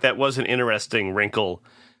Metal. That was an interesting wrinkle,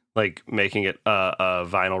 like making it a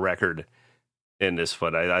vinyl record in this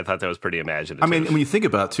foot. I thought that was pretty imaginative. I mean, when you think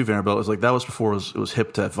about it, too, Vanderbilt, it was like that was before it was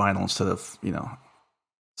hip to have vinyl instead of,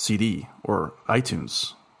 CD or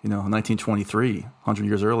iTunes. 1923, 100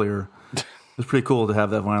 years earlier. It was pretty cool to have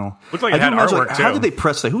that vinyl. Looked like it had artwork, too. How did they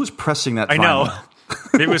press that? Who was pressing that vinyl? I know.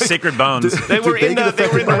 It was Sacred Bones. They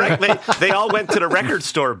all went to the record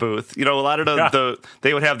store booth. A lot of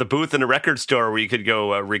they would have the booth in the record store where you could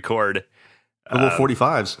go record. The little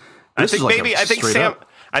 45s.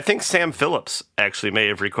 I think Sam Phillips actually may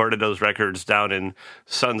have recorded those records down in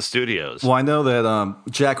Sun Studios. Well, I know that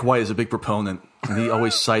Jack White is a big proponent, and he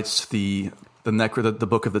always cites the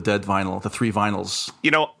Book of the Dead vinyl, the 3 vinyls.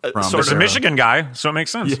 Sort of a Michigan guy, so it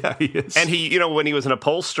makes sense. Yeah, he is. And he, when he was an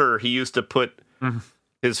upholsterer, he used to put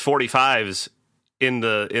his 45s in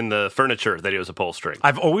the furniture that he was upholstering.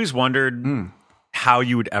 I've always wondered how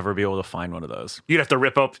you would ever be able to find one of those. You'd have to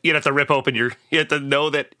rip open you have to know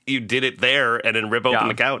that you did it there and then rip open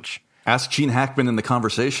the couch. Ask Gene Hackman in the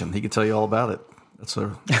conversation. He can tell you all about it. That's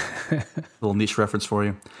a little niche reference for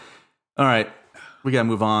you. All right, we got to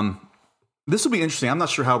move on. This will be interesting. I'm not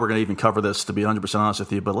sure how we're going to even cover this, to be 100% honest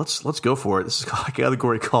with you, but let's go for it. This is a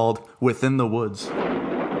category called Within the Woods.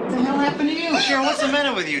 What the hell happened to you? Cheryl, what's the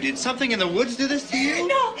matter with you? Did something in the woods do this to you?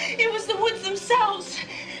 No, it was the woods themselves.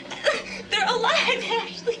 They're alive,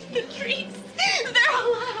 Ashley. The trees. They're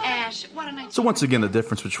alive. Ash, why don't I... So once again, the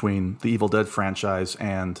difference between the Evil Dead franchise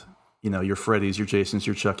and, your Freddys, your Jasons,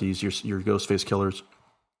 your Chuckies, your Ghostface killers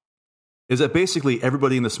is that basically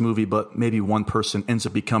everybody in this movie, but maybe one person, ends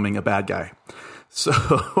up becoming a bad guy.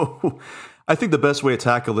 So I think the best way to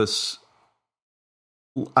tackle this,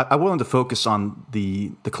 I wanted to focus on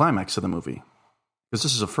the climax of the movie, because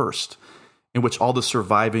this is a first, in which all the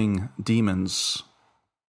surviving demons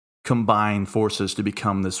combine forces to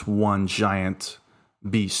become this one giant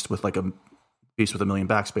beast with like a beast with a million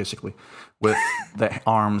backs, basically, with the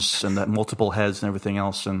arms and the multiple heads and everything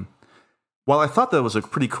else. And while I thought that was a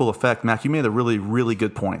pretty cool effect, Mac, you made a really, really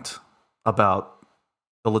good point about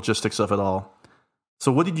the logistics of it all.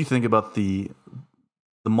 So what did you think about the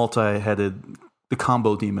multi-headed, the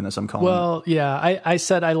combo demon, as I'm calling it? Well, yeah, I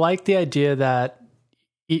said I like the idea that,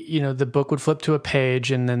 the book would flip to a page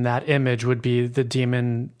and then that image would be the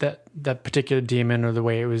demon, that particular demon, or the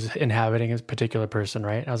way it was inhabiting a particular person,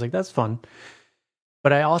 right? I was like, that's fun.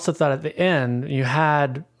 But I also thought at the end, you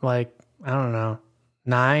had 9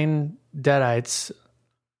 Deadites,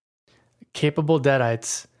 capable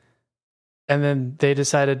Deadites, and then they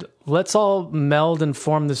decided, let's all meld and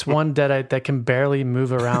form this one Deadite that can barely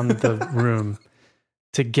move around the room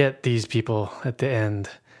to get these people at the end.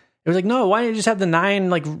 It was like, no, why don't you just have the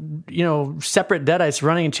 9, separate Deadites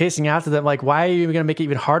running and chasing after them? Like, why are you going to make it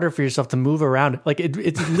even harder for yourself to move around? Like,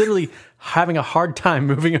 it's literally having a hard time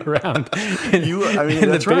moving around in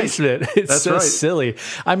the basement. Right. It's so silly.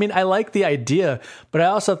 I mean, I like the idea, but I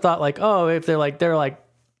also thought if they're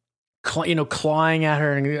clawing at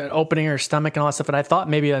her and opening her stomach and all that stuff. And I thought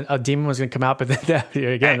maybe a demon was going to come out, but then that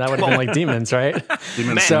would have been like demons, right?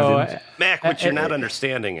 Mac, what you're not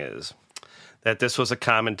understanding is that this was a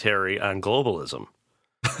commentary on globalism.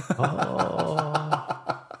 Oh,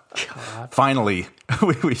 God. Finally,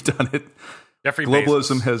 we've done it. Jeffrey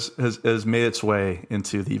Globalism has made its way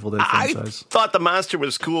into the Evil Dead franchise. I thought the monster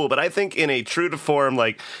was cool, but I think in a true to form,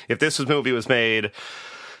 if this movie was made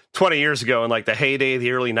 20 years ago in the heyday of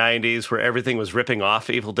the early 90s, where everything was ripping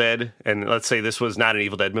off Evil Dead, and let's say this was not an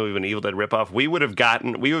Evil Dead movie, but an Evil Dead ripoff, we would have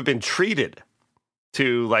been treated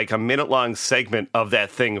to a minute-long segment of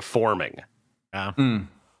that thing forming. Yeah. And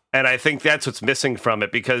I think that's what's missing from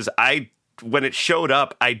it, because when it showed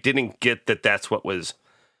up, I didn't get that that's what was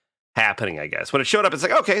happening, I guess. When it showed up, it's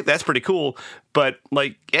like, okay, that's pretty cool. But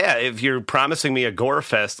if you're promising me a gore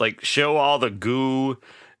fest, show all the goo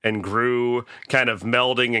and Gru kind of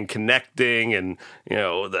melding and connecting, and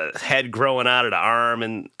the head growing out of the arm,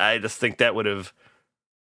 and I just think that would have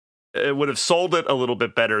sold it a little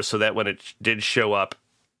bit better, so that when it did show up,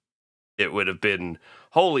 it would have been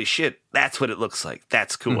holy shit, that's what it looks like.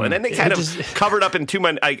 That's cool. And then they kind of covered up in too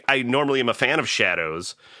much. I normally am a fan of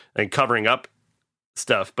shadows and covering up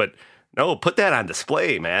stuff, but no, put that on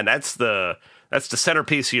display, man. That's the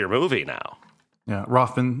centerpiece of your movie now. Yeah,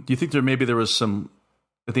 Rothman, do you think there was some,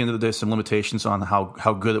 at the end of the day, some limitations on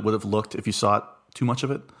how good it would have looked if you saw too much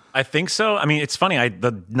of it? I think so. I mean, it's funny.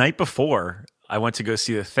 The night before, I went to go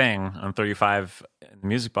see The Thing on 35 in the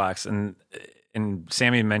Music Box, and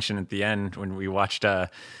Sammy mentioned at the end when we watched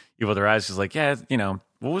Evil Dead Rise, was like, yeah,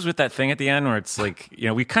 what was with that thing at the end where it's like,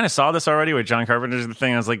 we kind of saw this already with John Carpenter's The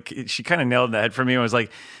Thing. I was like, she kind of nailed the head for me. I was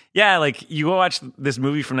like, yeah, like you go watch this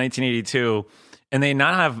movie from 1982, and they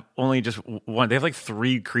not have only just one. They have like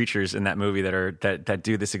 3 creatures in that movie that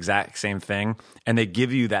do this exact same thing, and they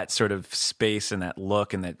give you that sort of space and that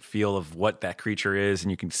look and that feel of what that creature is,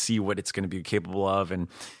 and you can see what it's going to be capable of, and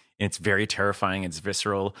it's very terrifying. It's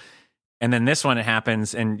visceral. And then this one, it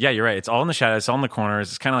happens, and yeah, you're right. It's all in the shadows, it's all in the corners.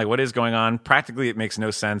 It's kind of like, what is going on? Practically, it makes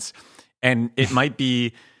no sense, and it might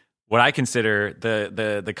be what I consider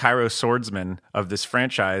the Cairo swordsman of this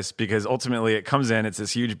franchise, because ultimately it comes in, it's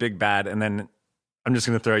this huge big bad, and then I'm just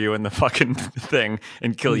going to throw you in the fucking thing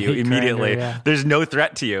and kill you immediately. Grinder, yeah. There's no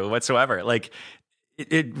threat to you whatsoever. Like,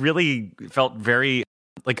 it really felt very,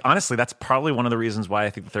 like, honestly, that's probably one of the reasons why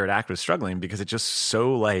I think the third act was struggling, because it's just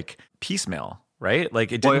so, like, piecemeal, right?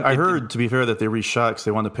 Like, it didn't. Well, I heard, to be fair, that they reshot because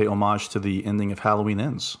they wanted to pay homage to the ending of Halloween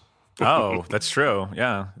Ends. Oh, that's true.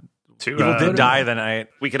 Yeah. People did die the night.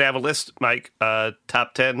 We could have a list, Mike,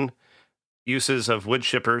 top 10 uses of wood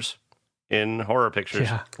chippers in horror pictures.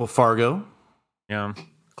 Yeah. Well, Fargo. Yeah,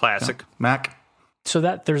 classic. Yeah. Mac. So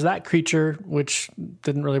there's that creature, which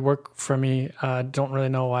didn't really work for me. Don't really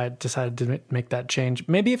know why I decided to make that change.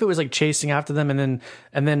 Maybe if it was like chasing after them, and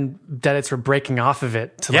then Deadites were breaking off of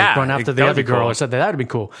it to like run after the other girl or something, that would be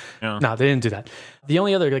cool. Yeah. No, they didn't do that. The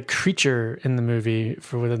only other like creature in the movie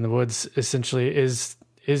for Within the Woods essentially is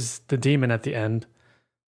the demon at the end.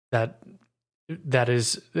 That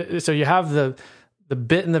is, so you have the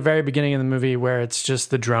bit in the very beginning of the movie where it's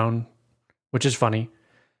just the drone, which is funny.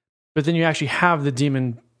 But then you actually have the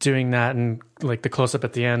demon doing that, and like the close up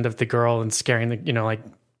at the end of the girl and scaring the,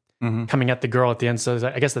 coming at the girl at the end. So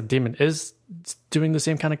I guess the demon is doing the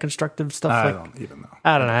same kind of constructive stuff. I don't even know.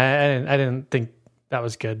 I don't know. I didn't think that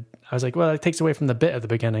was good. I was like, well, it takes away from the bit at the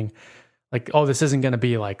beginning. Like, oh, this isn't going to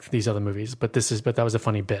be like these other movies, but that was a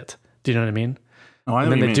funny bit. Do you know what I mean? Oh, I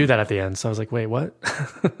know. And then they do that at the end. So I was like, wait, what?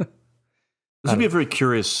 This would be a very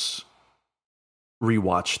curious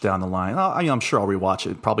rewatch down the line. I'm sure I'll rewatch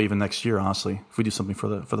it probably even next year, honestly, if we do something for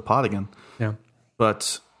the pod again. Yeah.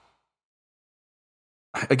 But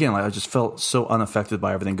again, I just felt so unaffected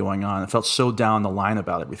by everything going on. I felt so down the line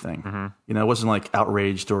about everything. Mm-hmm. I wasn't like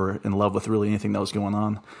outraged or in love with really anything that was going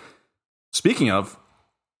on. Speaking of,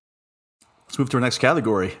 let's move to our next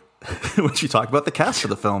category, which we talk about the cast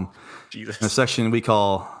of the film. Jesus. In a section we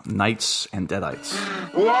call Knights and Deadites.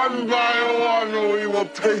 One by one we will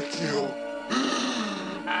take you.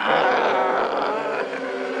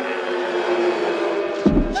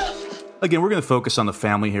 Again, we're going to focus on the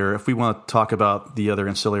family here. If we want to talk about the other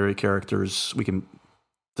ancillary characters, we can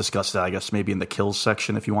discuss that, I guess, maybe in the kills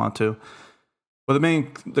section if you want to. But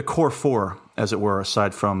the core 4, as it were,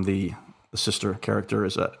 aside from the sister character,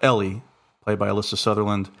 is Ellie, played by Alyssa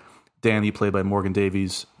Sutherland, Danny, played by Morgan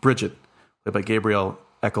Davies, Bridget, played by Gabrielle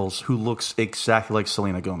Eccles, who looks exactly like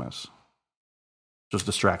Selena Gomez. Just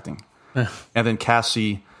distracting. And then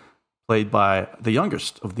Cassie, played by the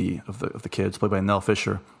youngest of the kids, played by Nell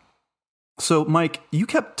Fisher. So, Mike, you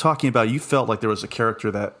kept talking about you felt like there was a character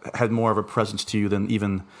that had more of a presence to you than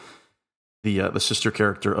even the sister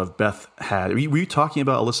character of Beth had. Were you talking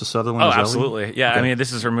about Alyssa Sutherland? Oh, absolutely. Yeah, okay. I mean,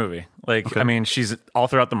 this is her movie. Like, okay. I mean, she's all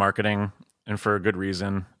throughout the marketing, and for a good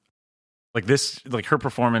reason. Like this, like her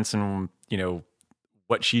performance and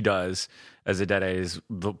what she does as a Deadite is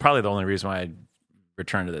probably the only reason why I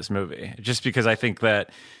returned to this movie. Just because I think that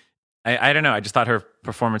I don't know. I just thought her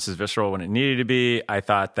performance is visceral when it needed to be. I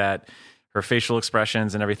thought that her facial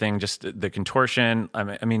expressions and everything, just the contortion.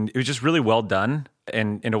 I mean, it was just really well done,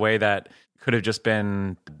 and in a way that could have just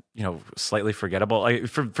been, slightly forgettable.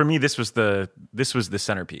 For me, this was the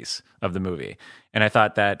centerpiece of the movie, and I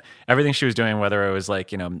thought that everything she was doing, whether it was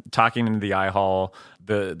like talking into the eye hall,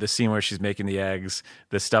 the scene where she's making the eggs,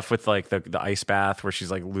 the stuff with like the ice bath where she's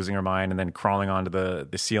like losing her mind and then crawling onto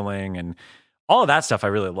the ceiling, and all of that stuff, I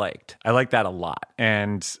really liked. I liked that a lot,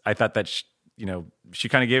 and I thought that she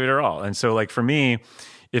kind of gave it her all. And so, like for me,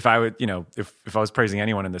 if I would, if I was praising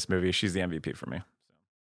anyone in this movie, she's the MVP for me.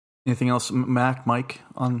 Anything else, Mike,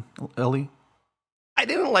 on Ellie? I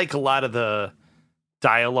didn't like a lot of the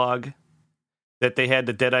dialogue that they had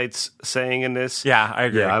the Deadites saying in this. Yeah, I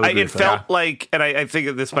agree. Yeah, I would agree it with felt that. like, and I think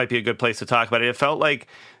that this might be a good place to talk about it. It felt like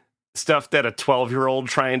stuff that a 12-year-old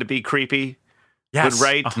trying to be creepy would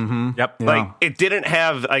write. Mhm. Yep. Yeah. Like, it didn't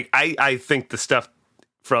have, like, I think the stuff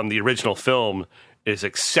from the original film is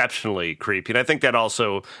exceptionally creepy. And I think that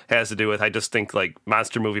also has to do with, I just think, like,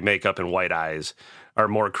 monster movie makeup and white eyes are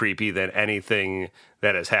more creepy than anything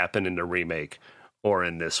that has happened in the remake or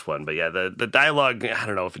in this one. But yeah, the dialogue, I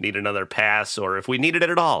don't know if it needed another pass or if we needed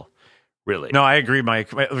it at all. Really? No, I agree,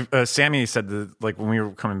 Mike. Sammy said that, like, when we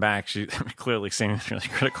were coming back, she clearly Sammy's really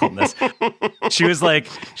critical in this. she was like,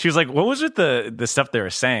 what was with the stuff they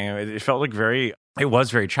were saying? It felt like it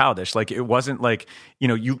was very childish. Like, it wasn't like,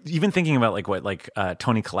 you even thinking about like what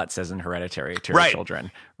Toni Collette says in Hereditary to her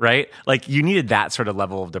children, right? Like, you needed that sort of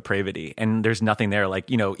level of depravity, and there's nothing there.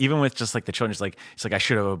 Like, even with just like the children, it's like I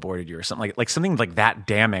should have aborted you or something like something like that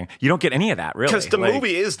damning. You don't get any of that, really, because the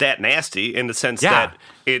movie is that nasty in the sense that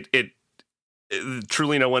it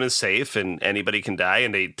truly no one is safe and anybody can die,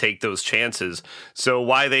 and they take those chances. So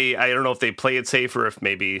I don't know if they play it safe or if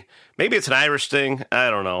maybe it's an Irish thing. I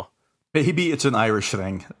don't know. Maybe it's an Irish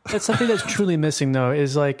thing. That's something that's truly missing, though,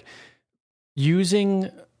 is like using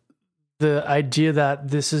the idea that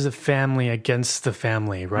this is a family against the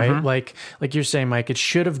family, right? Mm-hmm. Like you're saying, Mike, it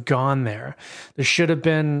should have gone there. There should have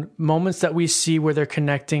been moments that we see where they're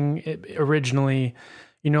connecting originally,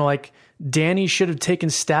 like Danny should have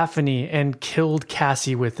taken Stephanie and killed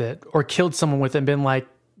Cassie with it, or killed someone with it and been like,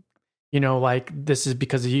 like, this is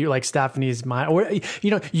because of you, like Stephanie's mine, or,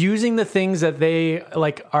 using the things that they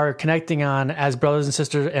like are connecting on as brothers and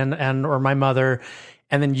sisters and or my mother,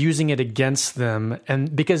 and then using it against them.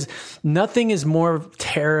 And because nothing is more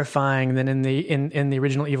terrifying than in the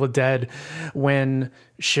original Evil Dead, when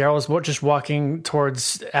Cheryl's just walking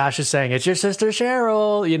towards Ashes saying, "It's your sister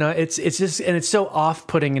Cheryl," it's just, and it's so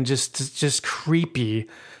off-putting and just creepy.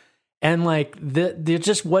 And like there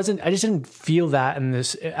just wasn't, I just didn't feel that in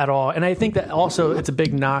this at all. And I think that also it's a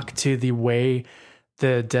big knock to the way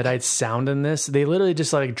the Deadites sound in this. They literally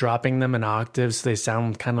just like dropping them in octaves. So they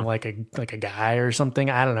sound kind of like a guy or something.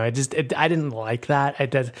 I don't know. I didn't like that. It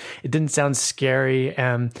didn't sound scary.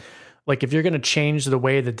 And like, if you're going to change the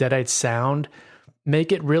way the Deadites sound,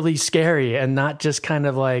 make it really scary and not just kind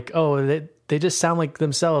of like, oh, they just sound like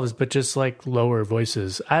themselves, but just like lower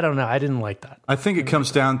voices. I don't know. I didn't like that. I think it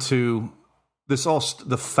comes down to this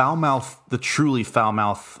the foul mouth, the truly foul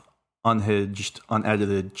mouth, unhinged,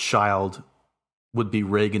 unedited child would be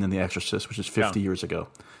Reagan in The Exorcist, which is 50 years ago.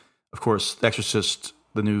 Of course, The Exorcist,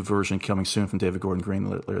 the new version coming soon from David Gordon Green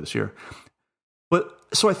later this year. But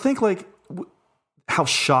so I think like how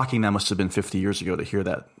shocking that must have been 50 years ago to hear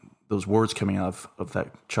those words coming out of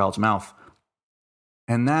that child's mouth.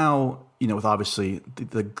 And now, with obviously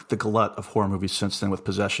the glut of horror movies since then, with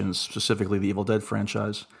Possessions, specifically the Evil Dead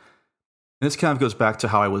franchise. And this kind of goes back to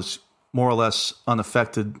how I was more or less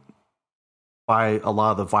unaffected by a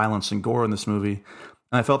lot of the violence and gore in this movie.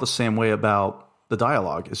 And I felt the same way about the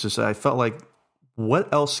dialogue. It's just, I felt like,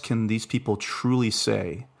 what else can these people truly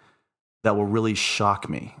say that will really shock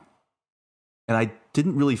me? And I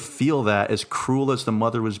didn't really feel that, as cruel as the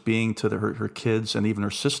mother was being to her kids and even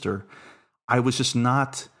her sister. I wasn't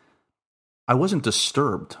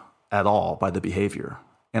disturbed at all by the behavior.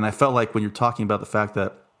 And I felt like when you're talking about the fact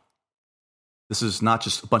that this is not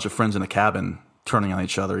just a bunch of friends in a cabin turning on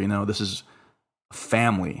each other, this is a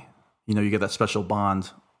family. You get that special bond,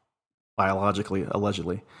 biologically,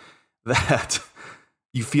 allegedly, that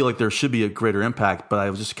you feel like there should be a greater impact, but I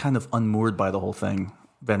was just kind of unmoored by the whole thing.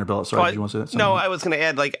 Vanderbilt, sorry, did you want to say that? No, I was going to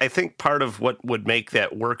add, like, I think part of what would make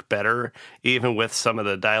that work better, even with some of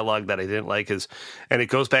the dialogue that I didn't like, is, and it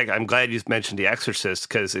goes back, I'm glad you mentioned The Exorcist,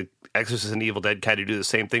 because Exorcist and Evil Dead kind of do the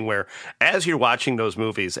same thing, where as you're watching those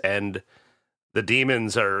movies and the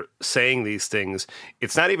demons are saying these things,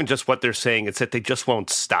 it's not even just what they're saying, it's that they just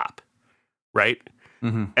won't stop, right?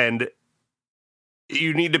 Mm-hmm. And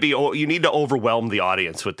you need to overwhelm the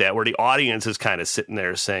audience with that, where the audience is kind of sitting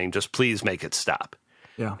there saying, just please make it stop.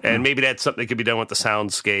 Yeah. And maybe that's something that could be done with the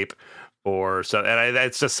soundscape or so. And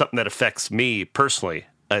that's just something that affects me personally,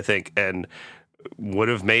 I think, and would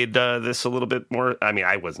have made this a little bit more. I mean,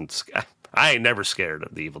 I ain't never scared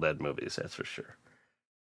of the Evil Dead movies. That's for sure.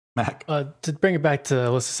 Mac. To bring it back to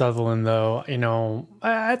Alyssa Sutherland, though,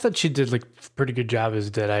 I thought she did like a pretty good job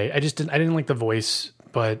as Dead. I didn't like the voice,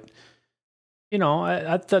 but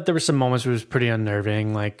I thought there were some moments where it was pretty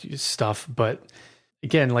unnerving, like stuff, but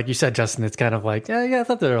again, like you said, Justin, it's kind of like, yeah, I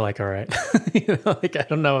thought they were like, all right. Like, I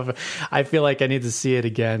don't know if I feel like I need to see it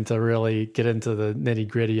again to really get into the nitty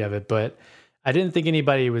gritty of it. But I didn't think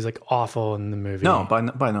anybody was like awful in the movie. No, by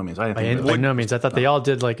no means. I didn't by no means. I thought they all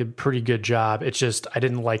did like a pretty good job. It's just I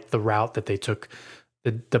didn't like the route that they took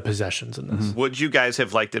the possessions in this. Would you guys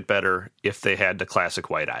have liked it better if they had the classic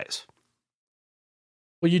white eyes?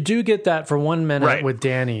 Well, you do get that for 1 minute with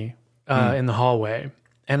Danny in the hallway,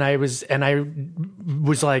 and I was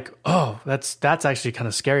like, oh, that's actually kind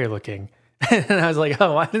of scary looking. And I was like,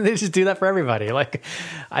 oh, why didn't they just do that for everybody? Like,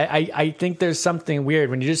 I think there's something weird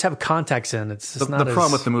when you just have contacts in. It's just not the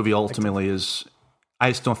problem with the movie ultimately is I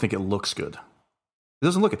just don't think it looks good. It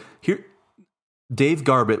doesn't look here. Dave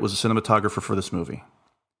Garbett was a cinematographer for this movie.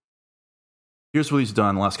 Here's what he's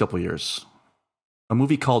done the last couple of years: a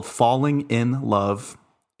movie called Falling in Love,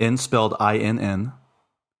 N spelled INN,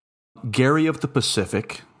 Gary of the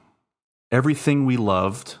Pacific, Everything We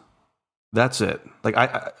Loved. That's it. Like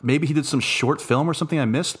I maybe he did some short film or something I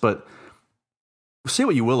missed, but say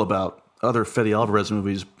what you will about other Fede Alvarez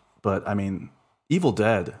movies, but I mean, Evil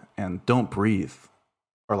Dead and Don't Breathe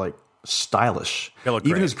are like stylish.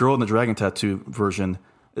 Even his Girl in the Dragon Tattoo version,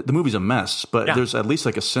 the movie's a mess, but there's at least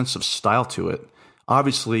like a sense of style to it.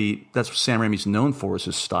 Obviously, that's what Sam Raimi's known for, is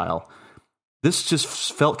his style. This just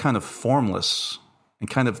felt kind of formless and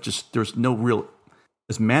kind of just, there's no real,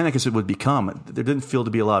 as manic as it would become, there didn't feel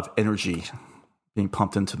to be a lot of energy being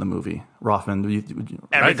pumped into the movie. Rothman,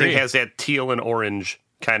 everything has that teal and orange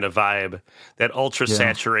kind of vibe, that ultra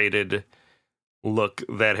saturated look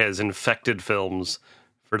that has infected films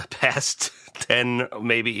for the past 10,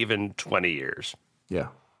 maybe even 20 years. Yeah.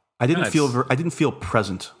 I didn't feel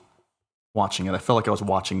present watching it. I felt like I was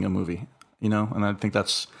watching a movie, you know? And I think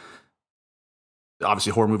that's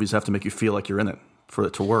obviously horror movies have to make you feel like you're in it for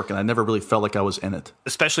it to work, and I never really felt like I was in it.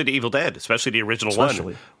 Especially the Evil Dead, especially the original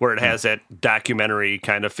one, where it has that documentary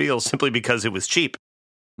kind of feel simply because it was cheap.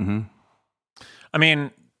 Mm-hmm. I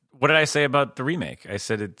mean, what did I say about the remake? I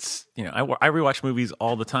said it's, you know, I rewatch movies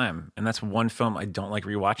all the time, and that's one film I don't like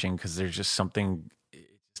rewatching because there's just something,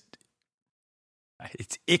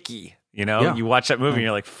 it's icky, you know? Yeah. You watch that movie and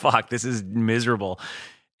you're like, fuck, this is miserable.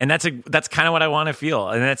 And that's kind of what I want to feel.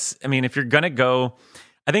 And that's, I mean, if you're going to go,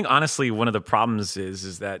 I think honestly, one of the problems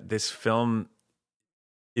is that this film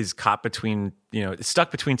is caught between, you know, it's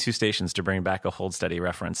stuck between two stations, to bring back a Hold Steady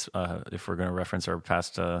reference, if we're going to reference our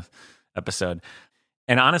past episode.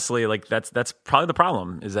 And honestly, like that's probably the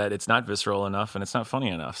problem, is that it's not visceral enough and it's not funny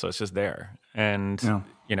enough. So it's just there. And,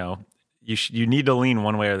 you know, you need to lean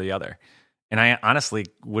one way or the other. And I honestly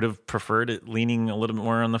would have preferred it leaning a little bit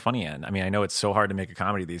more on the funny end. I mean, I know it's so hard to make a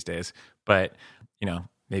comedy these days, but, you know,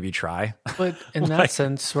 maybe try. But in that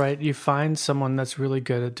sense, right, you find someone that's really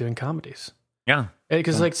good at doing comedies. Yeah.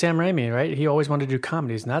 Because like Sam Raimi, right, he always wanted to do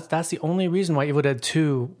comedies. And that's the only reason why Evil Dead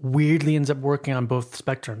 2 weirdly ends up working on both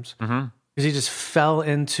spectrums. Mm-hmm. Because he just fell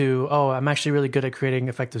into, I'm actually really good at creating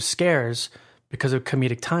effective scares because of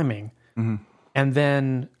comedic timing. Mm-hmm. And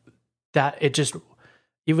then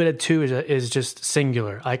Evil Dead 2 is just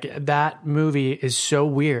singular. Like, that movie is so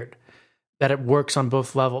weird that it works on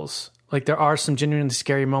both levels. Like, there are some genuinely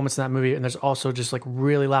scary moments in that movie, and there's also just like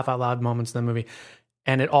really laugh out loud moments in the movie,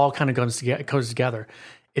 and it all kind of goes together.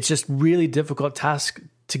 It's just really difficult task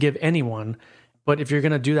to give anyone, but if you're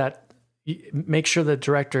going to do that, make sure the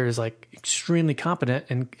director is like extremely competent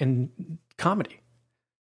in comedy,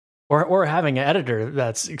 or having an editor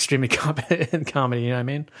that's extremely competent in comedy. You know what I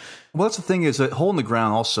mean? Well, that's the thing, is that Hole in the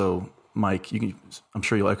Ground also, Mike, I'm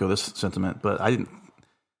sure you'll echo this sentiment, but I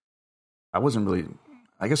wasn't really,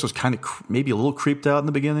 I guess I was kind of maybe a little creeped out in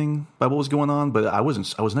the beginning by what was going on, but I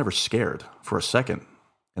was never scared for a second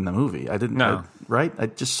in the movie. I didn't, right? I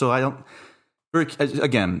don't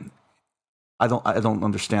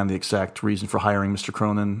understand the exact reason for hiring Mr.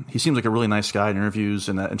 Cronin. He seems like a really nice guy in interviews,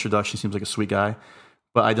 and that introduction seems like a sweet guy.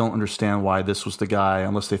 But I don't understand why this was the guy,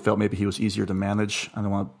 unless they felt maybe he was easier to manage. I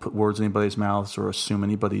don't want to put words in anybody's mouths or assume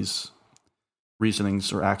anybody's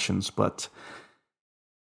reasonings or actions, but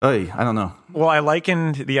hey, I don't know. Well, I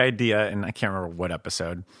likened the idea, and I can't remember what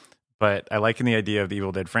episode, but I likened the idea of the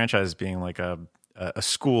Evil Dead franchise being like a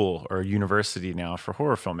school or a university now for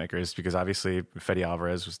horror filmmakers, because obviously Fede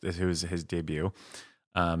Alvarez was his debut,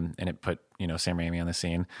 and it put, you know, Sam Raimi on the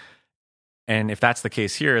scene. And if that's the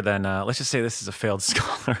case here, then let's just say this is a failed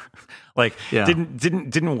scholar.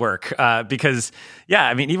 Didn't work because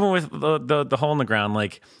I mean, even with the Hole in the Ground,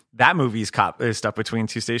 like, that movie is stuck between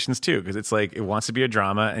two stations too, because it's like it wants to be a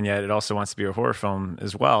drama and yet it also wants to be a horror film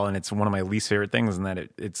as well. And it's one of my least favorite things, in that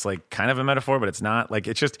it's like kind of a metaphor, but it's not. Like,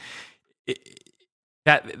 it's just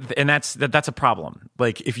that's a problem.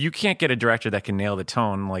 Like, if you can't get a director that can nail the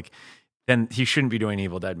tone, like, then he shouldn't be doing an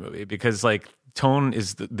Evil Dead movie, because like tone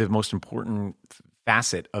is the most important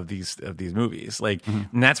facet of these movies. Like,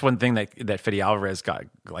 and that's one thing that Fede Alvarez got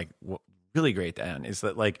like really great at, is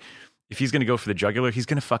that like, if he's going to go for the jugular, he's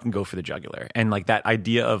going to fucking go for the jugular. And like that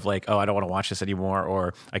idea of like, oh, I don't want to watch this anymore,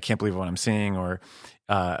 or I can't believe what I'm seeing, or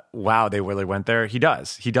wow, they really went there. He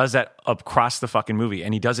does that across the fucking movie,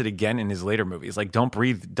 and he does it again in his later movies. Like Don't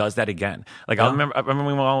Breathe does that again. Like I remember when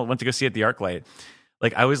we all went to go see it at the ArcLight.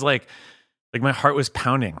 Like I was like my heart was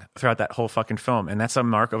pounding throughout that whole fucking film. And that's a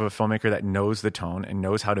mark of a filmmaker that knows the tone and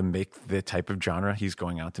knows how to make the type of genre he's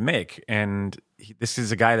going out to make. And this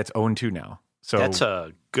is a guy that's 0-2 now. So that's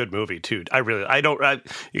a good movie too.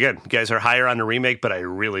 Again, you guys are higher on the remake, but I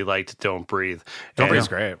really liked Don't Breathe. Don't Breathe is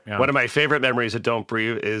great. Yeah. One of my favorite memories of Don't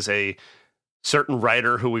Breathe is a certain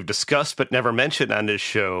writer who we've discussed but never mentioned on this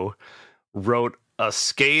show wrote a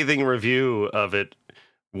scathing review of it,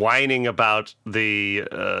 whining about the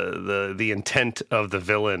intent of the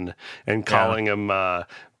villain and calling him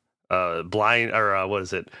blind, or what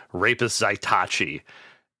is it, rapist Zaitachi,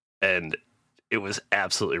 and it was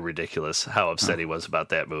absolutely ridiculous how upset he was about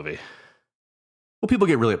that movie. Well, people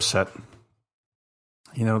get really upset.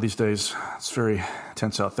 You know, these days it's very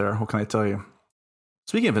intense out there. What can I tell you?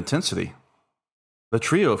 Speaking of intensity, the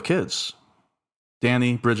trio of kids,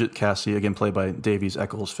 Danny, Bridget, Cassie, again played by Davies,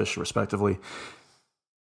 Eccles, Fisher, respectively.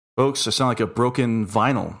 Folks, I sound like a broken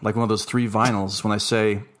vinyl, like one of those 3 vinyls when I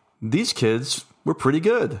say, these kids were pretty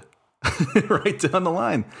good. Right down the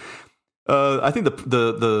line. I think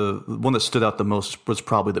the one that stood out the most was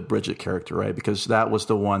probably the Bridget character, right? Because that was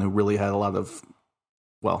the one who really had a lot of,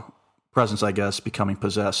 presence, I guess, becoming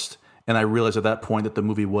possessed. And I realized at that point that the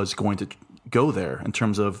movie was going to go there in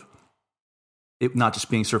terms of it not just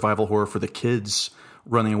being survival horror for the kids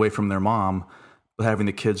running away from their mom, but having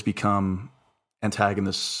the kids become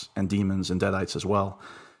antagonists and demons and deadites as well.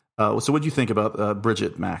 So what do you think about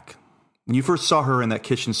Bridget, Mac? When you first saw her in that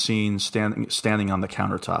kitchen scene standing on the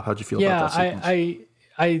countertop, how'd you feel about that sequence?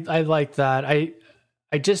 I like that.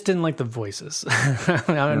 I just didn't like the voices.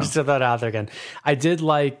 I'm just put that out there again. I did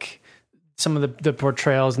like some of the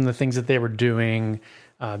portrayals and the things that they were doing,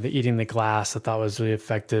 the eating the glass I thought was really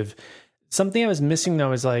effective. Something I was missing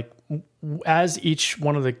though is like, as each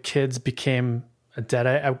one of the kids became a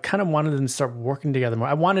deadite, I kind of wanted them to start working together more.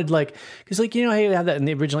 I wanted because you know how you have that in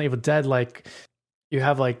the original Evil Dead, like you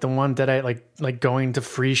have like the one deadite like going to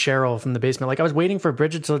free Cheryl from the basement. Like I was waiting for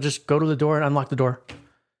Bridget to just go to the door and unlock the door.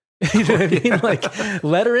 You know what I mean? Like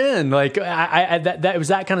let her in. Like that was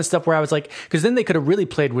that kind of stuff where I was like, because then they could have really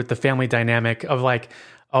played with the family dynamic of like,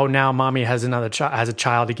 oh, now mommy has has a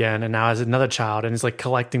child again, and now has another child, and is like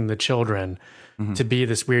collecting the children to be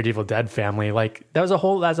this weird Evil Dead family. Like that's a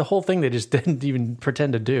whole thing they just didn't even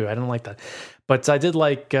pretend to do. I don't like that, but I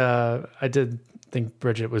did think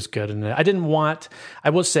Bridget was good, and I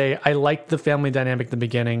will say I liked the family dynamic in the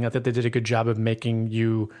beginning. I thought they did a good job of making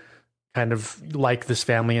you kind of like this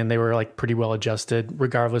family, and they were like pretty well adjusted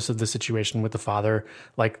regardless of the situation with the father.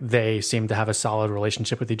 Like they seemed to have a solid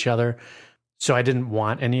relationship with each other. So I didn't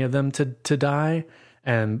want any of them to die.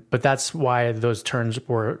 But that's why those turns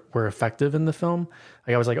were effective in the film.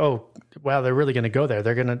 Like I was like, oh, wow, they're really going to go there.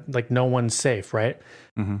 They're going to, like, no one's safe, right?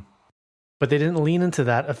 Mm-hmm. But they didn't lean into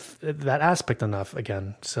that aspect enough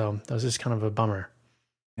again. So that was just kind of a bummer.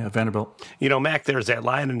 Yeah, Vanderbilt. You know, Mac, there's that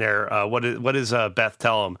line in there. What does Beth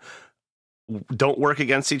tell him? Don't work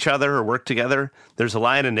against each other or work together. There's a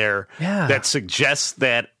line in there that suggests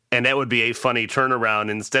that. And that would be a funny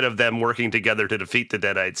turnaround. Instead of them working together to defeat the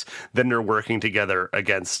Deadites, then they're working together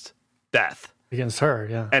against Beth. Against her,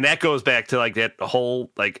 yeah. And that goes back to like that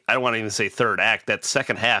whole, like, I don't want to even say third act. That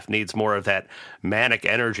second half needs more of that manic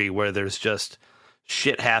energy where there's just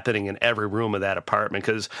shit happening in every room of that apartment.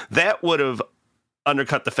 Because that would have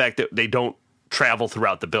undercut the fact that they don't travel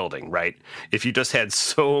throughout the building, right? If you just had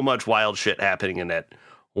so much wild shit happening in that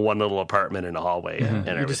one little apartment in a hallway. Mm-hmm.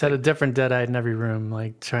 And you just had a different deadite in every room,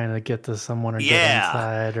 like trying to get to someone or get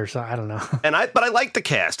inside or something. I don't know. But I like the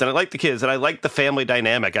cast and I like the kids and I like the family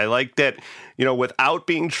dynamic. I like that, you know, without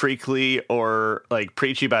being treacly or like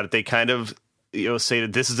preachy about it, they kind of, you know, say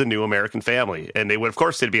that this is a new American family. And they would, of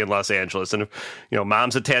course, they'd be in Los Angeles. And, you know,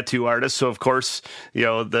 mom's a tattoo artist. So, of course, you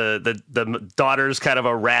know, the daughter's kind of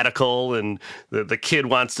a radical and the kid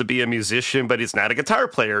wants to be a musician, but he's not a guitar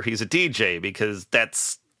player. He's a DJ because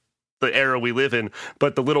that's the era we live in.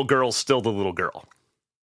 But the little girl's still the little girl.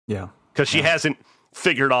 Yeah. Because she hasn't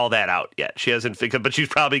figured all that out yet. She hasn't figured, but she's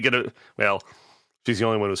probably going to, well, she's the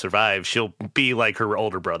only one who survived. She'll be like her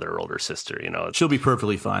older brother or older sister, you know. She'll be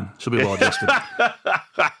perfectly fine. She'll be well adjusted.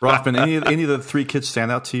 Rothman, any of the three kids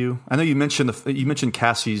stand out to you? I know you mentioned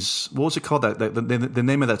Cassie's. What was it called? The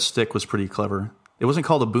name of that stick was pretty clever. It wasn't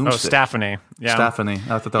called a boomstick. Oh, Stephanie. Yeah. Stephanie.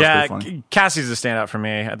 I thought that was pretty funny. Cassie's a standout for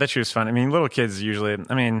me. I thought she was fun. I mean, little kids usually,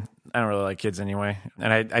 I mean, I don't really like kids anyway.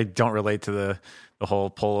 And I don't relate to the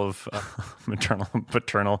whole pull of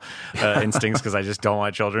paternal instincts because I just don't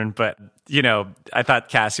want children. But, you know, I thought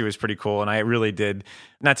Cassie was pretty cool. And I really did,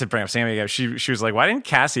 not to bring up Sammy again, she was like, why didn't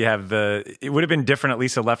Cassie have it would have been different, at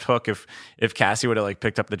least a left hook if Cassie would have like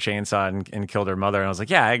picked up the chainsaw and killed her mother. And I was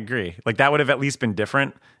like, yeah, I agree. Like that would have at least been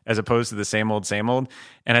different as opposed to the same old.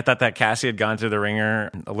 And I thought that Cassie had gone through the ringer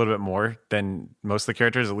a little bit more than most of the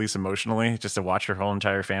characters, at least emotionally, just to watch her whole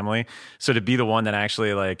entire family. So to be the one that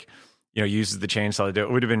actually like, you know, uses the chainsaw to do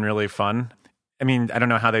it would have been really fun. I mean, I don't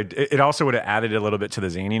know how it also would have added a little bit to the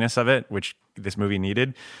zaniness of it, which this movie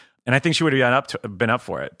needed. And I think she would have been up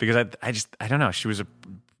for it because I don't know. She was a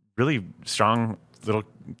really strong little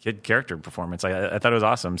kid character performance. I thought it was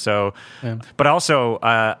awesome. So, yeah. But also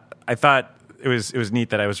I thought it was neat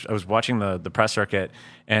that I was watching the press circuit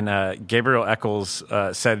and Gabriel Eccles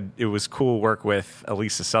said it was cool work with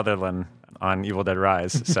Elisa Sutherland on Evil Dead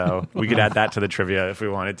Rise. So we could add that to the trivia if we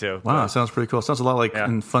wanted to. Wow, sounds pretty cool. Sounds a lot like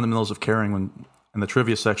in Fundamentals of Caring when in the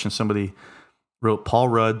trivia section somebody wrote Paul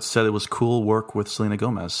Rudd said it was cool work with Selena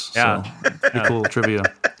Gomez. Yeah. So pretty cool trivia.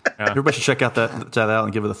 Yeah. Everybody should check that out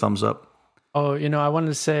and give it a thumbs up. Oh, you know, I wanted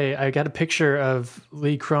to say I got a picture of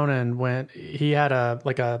Lee Cronin when he had a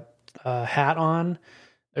hat on.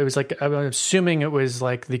 It was like, I'm assuming it was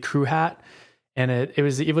like the crew hat. And it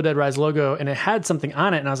was the Evil Dead Rise logo, and it had something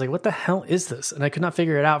on it, and I was like, what the hell is this? And I could not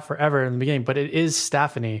figure it out forever in the beginning, but it is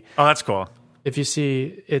Stephanie. Oh, that's cool. If you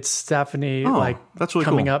see, it's Stephanie that's really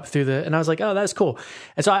coming cool. up through and I was like, oh, that's cool.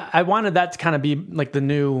 And so I wanted that to kind of be like the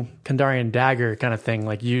new Kandarian dagger kind of thing,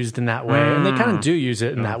 like used in that way. And they kind of do use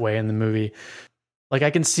it in that way in the movie. Like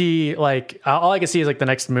I can see, like, all I can see is like the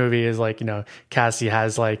next movie is like, you know, Cassie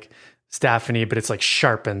has like Stephanie, but it's like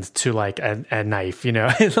sharpened to like a knife, you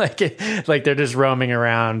know, like they're just roaming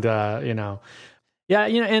around, you know. Yeah,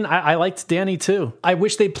 you know, and I liked Danny too. I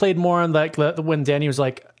wish they played more on like when Danny was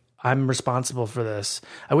like, I'm responsible for this.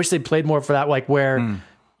 I wish they played more for that, like where,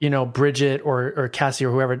 you know, Bridget or Cassie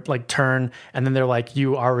or whoever like turn and then they're like,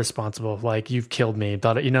 you are responsible. Like you've killed me,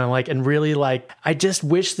 you know, like, and really like, I just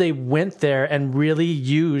wish they went there and really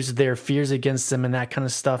used their fears against them and that kind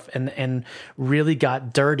of stuff and really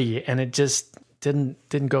got dirty. And it just didn't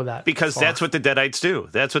go that because far. That's what the Deadites do.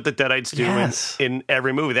 That's what the Deadites do in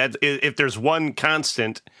every movie. That if there's one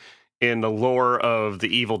constant in the lore of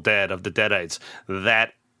the Evil Dead, of the Deadites,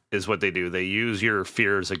 that is what they do. They use your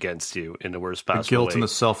fears against you in the worst possible way. The guilt and the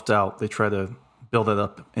self-doubt, they try to build that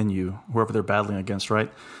up in you, whoever they're battling against,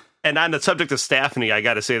 right? And on the subject of Stephanie, I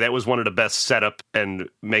got to say that was one of the best setup and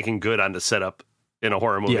making good on the setup in a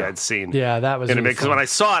horror movie I'd seen. Yeah, that was really because when I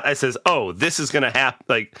saw it, I says, oh, this is going to happen.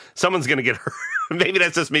 Like, someone's going to get hurt. Maybe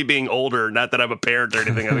that's just me being older, not that I'm a parent or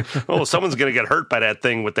anything. I'm like, oh, someone's going to get hurt by that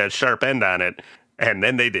thing with that sharp end on it. And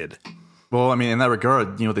then they did. Well, I mean, in that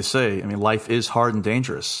regard, you know, they say, I mean, life is hard and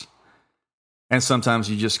dangerous. And sometimes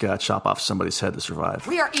you just got to chop off somebody's head to survive.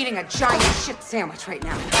 We are eating a giant shit sandwich right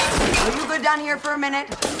now. Will you go down here for a minute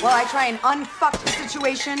while I try and unfuck the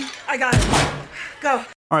situation? I got it. Go.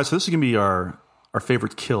 All right, so this is going to be our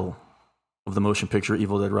favorite kill of the motion picture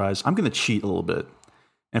Evil Dead Rise. I'm going to cheat a little bit.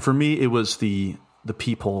 And for me, it was the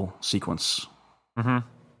peephole sequence. Mm-hmm.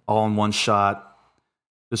 All in one shot.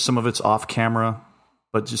 There's some of it's off camera,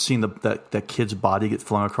 but just seeing that kid's body get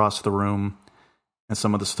flung across the room and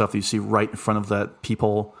some of the stuff that you see right in front of that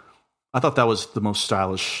peephole, I thought that was the most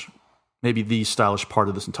stylish, maybe the stylish part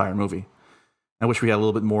of this entire movie. I wish we had a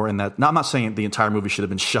little bit more in that. Now, I'm not saying the entire movie should have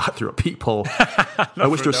been shot through a peephole. I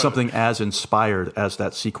wish there was something as inspired as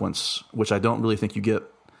that sequence, which I don't really think you get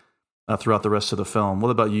throughout the rest of the film. What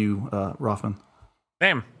about you, Rothman?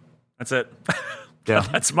 Same. That's it. Yeah,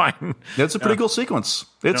 that's mine. It's a pretty cool sequence.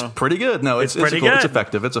 It's pretty good. No, it's pretty good. It's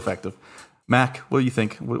effective. It's effective. Mac, what do you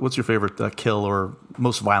think? What's your favorite kill or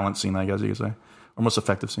most violent scene, I guess you could say, or most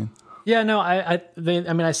effective scene? Yeah, no, I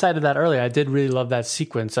mean, I cited that earlier. I did really love that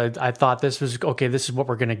sequence. I thought this was, okay, this is what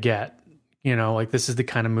we're going to get. You know, like this is the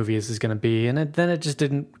kind of movie this is going to be. And then it just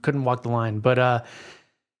couldn't walk the line. But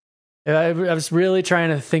I was really trying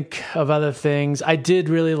to think of other things. I did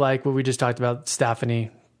really like what we just talked about,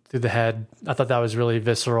 Stephanie through the head. I thought that was really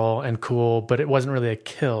visceral and cool, but it wasn't really a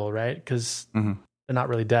kill, right? Because they're not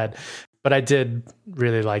really dead. But I did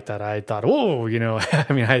really like that. I thought, oh, you know,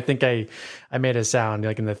 I mean, I think I made a sound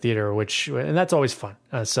like in the theater, and that's always fun.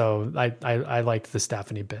 So I liked the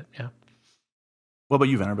Stephanie bit. Yeah. What about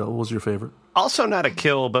you, Vanderbilt? What was your favorite? Also not a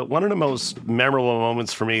kill, but one of the most memorable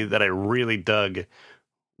moments for me that I really dug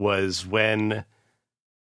was when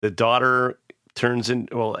the daughter turns in,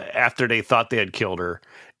 well, after they thought they had killed her,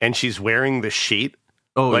 and she's wearing the sheet.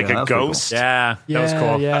 Oh, like yeah, a ghost. Cool. Yeah, that was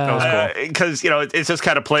cool. Yeah. That was cool. Because, it's just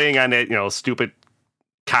kind of playing on that, stupid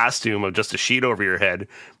costume of just a sheet over your head.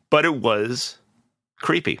 But it was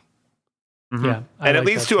creepy. Mm-hmm. Yeah. And it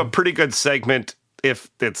leads to a pretty good segment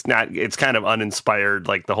if it's not, it's kind of uninspired,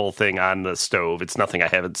 like the whole thing on the stove. It's nothing I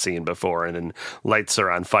haven't seen before. And then lights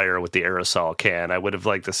are on fire with the aerosol can. I would have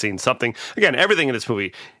liked to seen something. Again, everything in this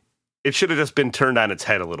movie, it should have just been turned on its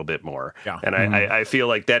head a little bit more. Yeah. And I feel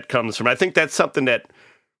like that comes from, I think that's something that,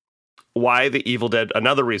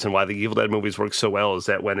 another reason why the Evil Dead movies work so well is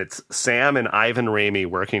that when it's Sam and Ivan Raimi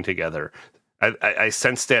working together, I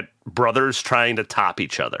sense that brothers trying to top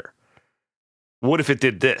each other. What if it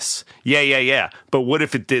did this? Yeah. But what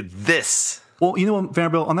if it did this? Well, you know what,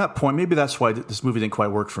 Vanderbilt, on that point, maybe that's why this movie didn't quite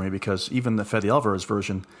work for me, because even the Fede Alvarez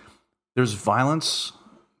version, there's violence,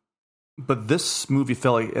 but this movie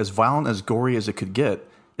felt like as violent, as gory as it could get,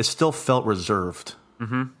 it still felt reserved.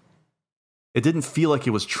 Mm-hmm. It didn't feel like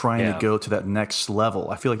it was trying to go to that next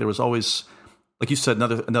level. I feel like there was always, like you said,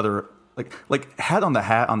 another like hat on the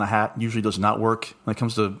hat usually does not work when it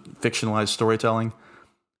comes to fictionalized storytelling.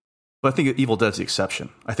 But I think Evil Dead's the exception.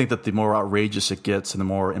 I think that the more outrageous it gets and the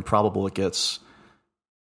more improbable it gets,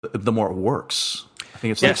 the more it works. I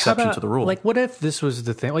think it's the exception to the rule. Like, what if this was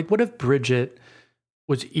the thing? Like, what if Bridget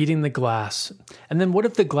was eating the glass, and then what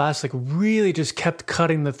if the glass like really just kept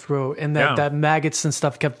cutting the throat, and that maggots and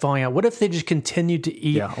stuff kept falling out? What if they just continued to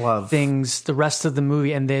eat things the rest of the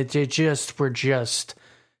movie, and they just were just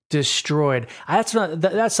destroyed?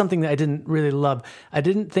 That's something that I didn't really love. I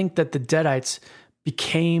didn't think that the Deadites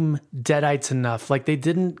became Deadites enough. Like, they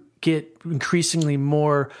didn't get increasingly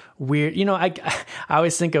more weird. I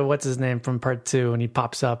always think of what's his name from part 2, and he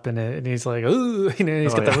pops up and he's like, ooh,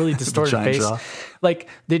 he's got that really distorted face. Jaw. Like,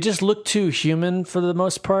 they just look too human for the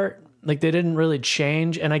most part. Like, they didn't really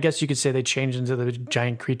change. And I guess you could say they changed into the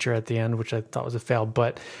giant creature at the end, which I thought was a fail,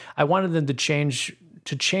 but I wanted them to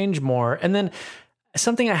change more. And then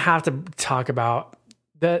something I have to talk about,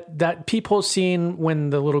 that people scene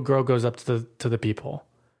when the little girl goes up to the people.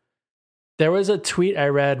 There was a tweet I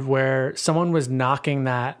read where someone was knocking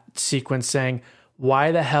that sequence, saying,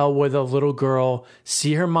 why the hell would a little girl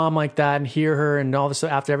see her mom like that and hear her, and all of a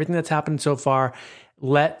sudden, after everything that's happened so far,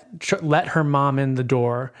 let her mom in the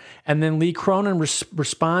door? And then Lee Cronin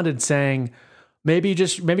responded saying, maybe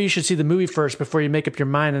you should see the movie first before you make up your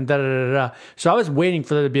mind, and da-da-da-da. So I was waiting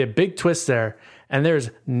for there to be a big twist there. And there's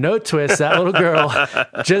no twist. That little girl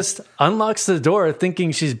just unlocks the door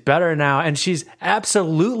thinking she's better now, and she's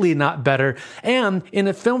absolutely not better. And in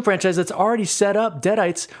a film franchise that's already set up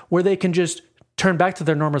Deadites where they can just turn back to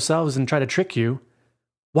their normal selves and try to trick you,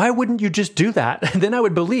 why wouldn't you just do that? Then I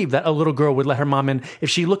would believe that a little girl would let her mom in if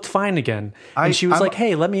she looked fine again. And she was like,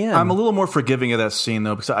 hey, let me in. I'm a little more forgiving of that scene,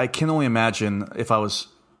 though, because I can only imagine if I was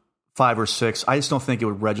 5 or 6, I just don't think it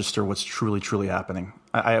would register what's truly happening.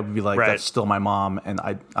 I would be like, that's still my mom, and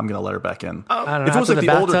I'm going to let her back in. I don't know, if it was like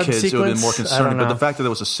the older kids, sequence, it would have been more concerning. But the fact that it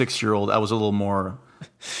was a 6-year-old, I was a little more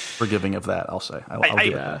forgiving of that, I'll say.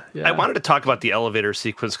 I wanted to talk about the elevator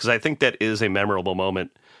sequence, because I think that is a memorable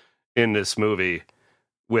moment in this movie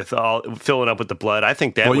with all filling up with the blood. I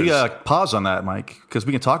think that was... Well, you got to pause on that, Mike, because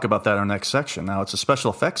we can talk about that in our next section. Now, it's a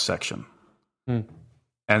special effects section.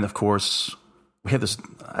 And, of course... we have this.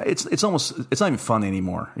 It's not even funny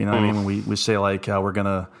anymore. You know what I mean? When we say like we're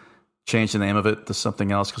gonna change the name of it to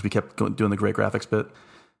something else because we kept doing the great graphics bit,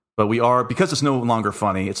 but we are, because it's no longer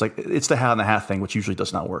funny. It's like it's the hat on the hat thing, which usually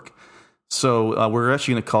does not work. So we're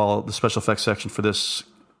actually going to call the special effects section for this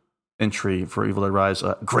entry for Evil Dead Rise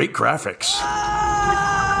great graphics.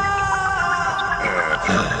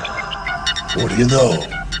 What do you know?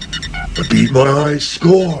 I beat my high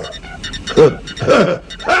score.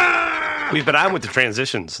 We've been on with the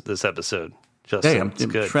transitions this episode. Justin. Hey, I'm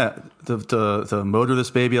good. To motor this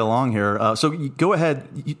baby along here. So go ahead.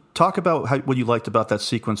 You talk about what you liked about that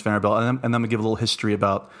sequence, Vanderbilt, and I'm going to give a little history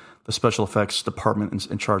about the special effects department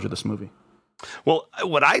in charge of this movie. Well,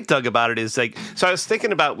 what I dug about it is like, so I was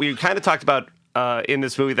thinking about, we kind of talked about in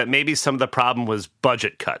this movie that maybe some of the problem was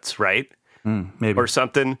budget cuts, right? Maybe. Or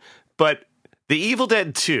something. But The Evil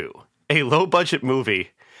Dead 2, a low budget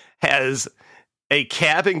movie, has a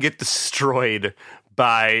cabin get destroyed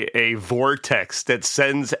by a vortex that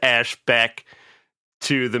sends Ash back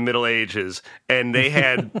to the Middle Ages, and they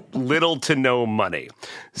had little to no money.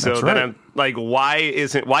 So then I'm like, why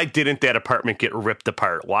didn't that apartment get ripped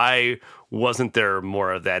apart? Why wasn't there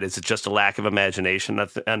more of that? Is it just a lack of imagination on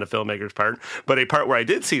the filmmaker's part? But a part where I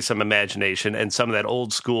did see some imagination and some of that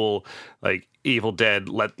old school, like Evil Dead,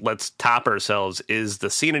 let's top ourselves, is the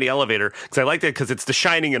scene in the elevator. Because I like that because it's The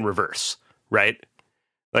Shining in reverse, right?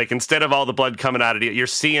 Like, instead of all the blood coming out of it, you're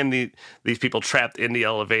seeing these people trapped in the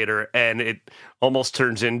elevator, and it almost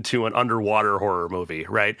turns into an underwater horror movie,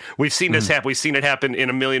 right? We've seen this happen. We've seen it happen in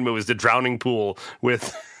a million movies. The Drowning Pool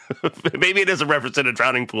with... maybe it is a reference to The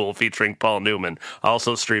Drowning Pool featuring Paul Newman,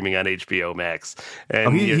 also streaming on HBO Max.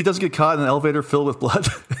 And he does get caught in an elevator filled with blood.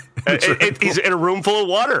 He's in a room full of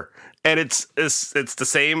water, and it's the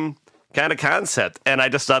same kind of concept. And I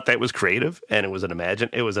just thought that was creative, and it was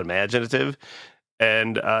imaginative.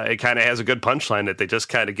 And it kind of has a good punchline that they just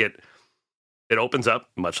kind of it opens up,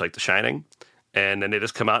 much like The Shining, and then they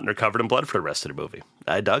just come out and they're covered in blood for the rest of the movie.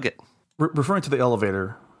 I dug it. Referring to the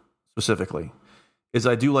elevator specifically, is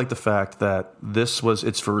I do like the fact that this was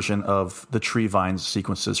its version of the tree vines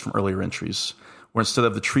sequences from earlier entries, where instead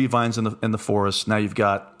of the tree vines in the forest, now you've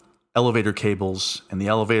got elevator cables in the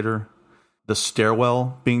elevator. The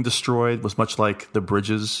stairwell being destroyed was much like the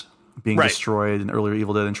bridges being destroyed in earlier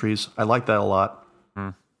Evil Dead entries. I like that a lot.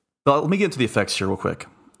 But let me get into the effects here real quick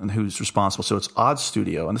and who's responsible. So it's Odd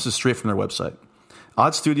Studio, and this is straight from their website.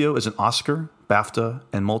 Odd Studio is an Oscar, BAFTA,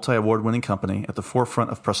 and multi-award winning company at the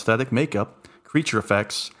forefront of prosthetic makeup, creature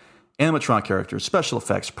effects, animatronic characters, special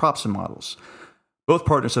effects, props, and models. Both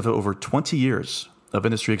partners have over 20 years of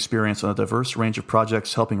industry experience on a diverse range of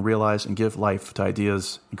projects helping realize and give life to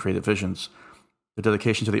ideas and creative visions. Their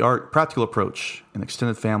dedication to the art, practical approach, and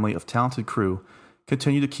extended family of talented crew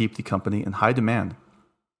continue to keep the company in high demand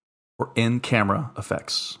for in-camera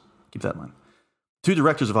effects. Keep that in mind. Two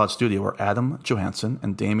directors of Odd Studio are Adam Johansson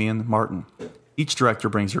and Damian Martin. Each director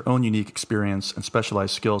brings their own unique experience and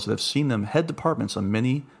specialized skills that have seen them head departments on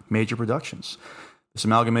many major productions. This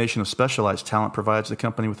amalgamation of specialized talent provides the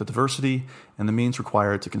company with the diversity and the means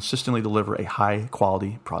required to consistently deliver a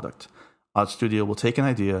high-quality product. Odd Studio will take an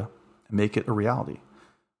idea and make it a reality.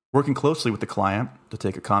 Working closely with the client to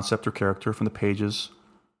take a concept or character from the pages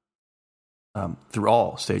through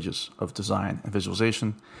all stages of design and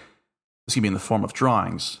visualization. This can be in the form of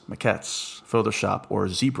drawings, maquettes, Photoshop, or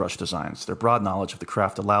ZBrush designs. Their broad knowledge of the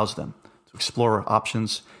craft allows them to explore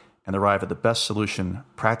options and arrive at the best solution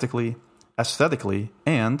practically, aesthetically,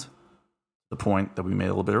 and, the point that we made a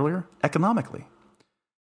little bit earlier, economically.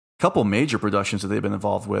 A couple major productions that they've been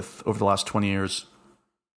involved with over the last 20 years: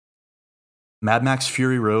 Mad Max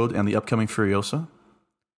Fury Road and the upcoming Furiosa,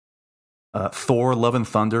 Thor, Love and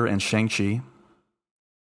Thunder, and Shang-Chi,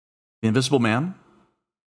 The Invisible Man,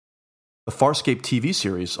 the Farscape TV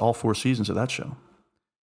series, all 4 seasons of that show,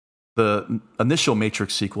 the initial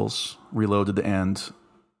Matrix sequels, Reloaded and...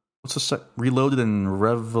 Reloaded and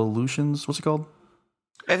Revolutions? What's it called?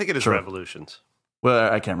 I think it is Revolutions.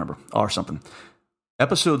 Well, I can't remember. Or something.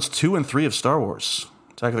 Episodes 2 and 3 of Star Wars,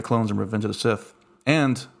 Attack of the Clones and Revenge of the Sith.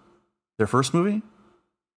 And their first movie,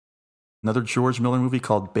 another George Miller movie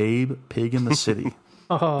called Babe, Pig in the City.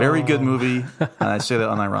 Very good movie, and I say that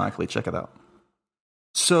unironically. Check it out.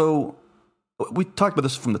 So, we talked about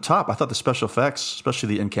this from the top. I thought the special effects,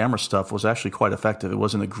 especially the in-camera stuff, was actually quite effective. It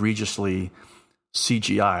wasn't egregiously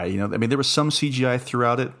CGI. I mean, there was some CGI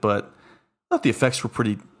throughout it, but I thought the effects were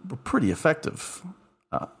pretty effective.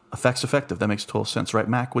 Effective. That makes total sense, right,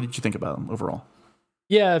 Mac? What did you think about them overall?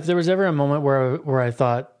 Yeah, if there was ever a moment where I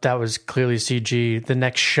thought that was clearly CG, the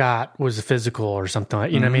next shot was physical or something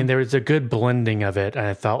like, you know what I mean? There was a good blending of it, and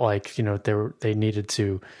I felt like, they needed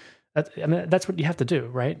to, that's what you have to do,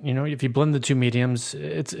 right? If you blend the two mediums,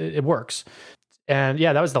 it works. And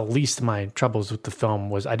yeah, that was the least of my troubles with the film.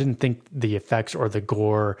 Was I didn't think the effects or the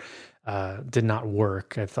gore did not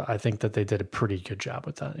work. I think that they did a pretty good job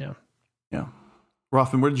with that. Yeah.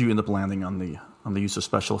 Rothman, where did you end up landing on the use of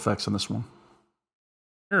special effects in this one?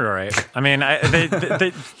 You're all right. I mean,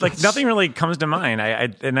 they like nothing really comes to mind.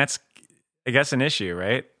 And that's, I guess, an issue,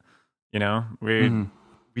 right?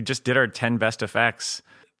 We just did our 10 best effects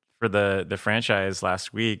for the franchise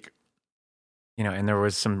last week. And there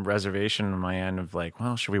was some reservation on my end of like,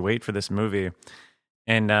 well, should we wait for this movie?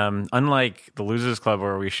 And unlike the Losers Club,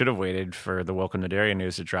 where we should have waited for the Welcome to Derry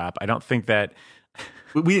news to drop, I don't think that...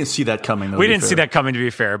 We didn't see that coming, though. We didn't see that coming, to be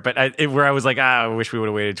fair. But where I was like, I wish we would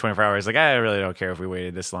have waited 24 hours. Like, I really don't care if we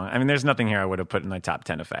waited this long. I mean, there's nothing here I would have put in my top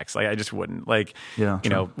 10 effects. Like, I just wouldn't. Like,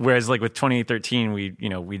 whereas like with 2013,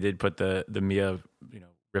 we did put the Mia,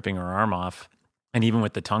 ripping her arm off. And even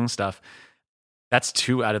with the tongue stuff, that's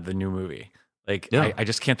 2 out of the new movie. Like, I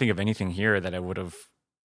just can't think of anything here that I would have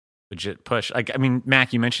legit pushed. Like, I mean,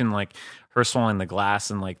 Mac, you mentioned like her swallowing the glass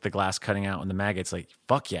and like the glass cutting out and the maggots. Like,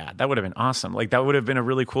 fuck yeah, that would have been awesome. Like, that would have been a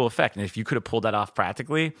really cool effect. And if you could have pulled that off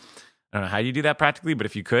practically, I don't know how you do that practically, but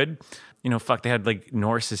if you could, they had like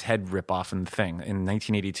Norris's head rip off in the Thing in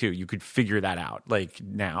 1982. You could figure that out like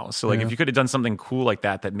now. So like, if you could have done something cool like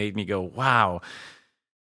that made me go, wow.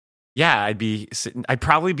 yeah, I'd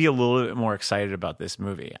probably be a little bit more excited about this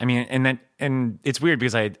movie. I mean, and it's weird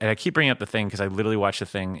because I keep bringing up The Thing because I literally watched The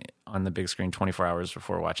Thing on the big screen 24 hours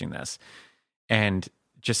before watching this, and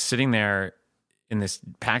just sitting there in this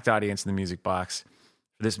packed audience in the Music Box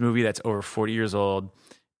for this movie that's over 40 years old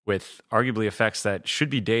with arguably effects that should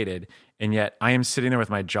be dated, and yet I am sitting there with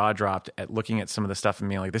my jaw dropped at looking at some of the stuff and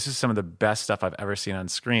being like, this is some of the best stuff I've ever seen on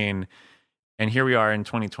screen. And here we are in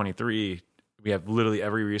 2023. We have literally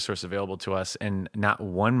every resource available to us, and not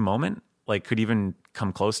one moment like could even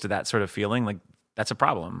come close to that sort of feeling. Like, that's a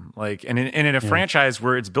problem. Like, and in a franchise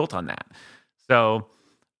where it's built on that. So,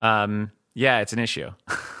 yeah, it's an issue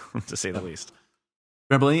to say the least.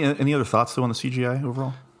 Remember, any other thoughts though on the CGI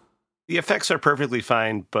overall? The effects are perfectly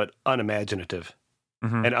fine, but unimaginative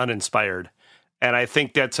and uninspired. And I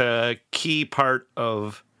think that's a key part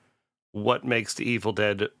of what makes the Evil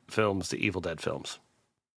Dead films.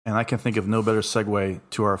 And I can think of no better segue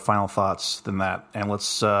to our final thoughts than that. And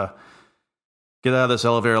let's get out of this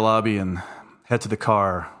elevator lobby and head to the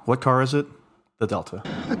car. What car is it? The Delta.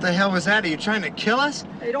 What the hell was that? Are you trying to kill us?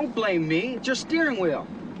 Hey, don't blame me. It's your steering wheel.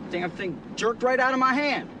 Damn thing jerked right out of my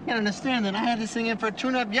hand. You can't understand that I had this thing in for a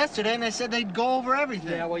tune-up yesterday, and they said they'd go over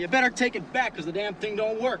everything. Yeah, well, you better take it back, because the damn thing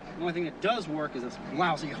don't work. The only thing that does work is this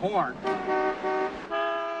lousy horn.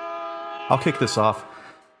 I'll kick this off.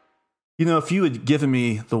 You know, if you had given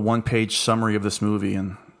me the one-page summary of this movie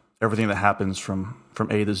and everything that happens from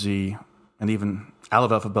A to Z, and even out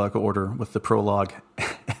of alphabetical order with the prologue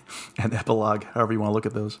and epilogue, however you want to look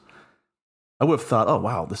at those, I would have thought, oh,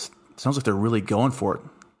 wow, this sounds like they're really going for it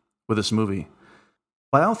with this movie.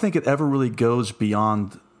 But I don't think it ever really goes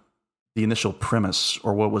beyond the initial premise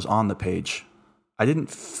or what was on the page. I didn't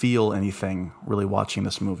feel anything really watching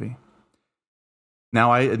this movie.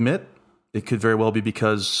 Now, I admit it could very well be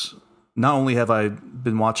because not only have I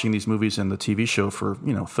been watching these movies and the TV show for,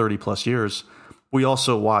 30 plus years, we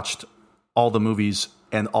also watched all the movies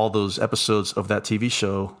and all those episodes of that TV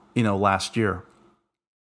show, last year.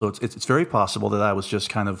 So it's very possible that I was just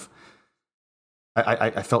kind of,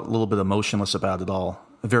 I felt a little bit emotionless about it all,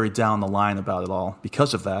 very down the line about it all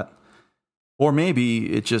because of that. Or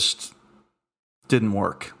maybe it just didn't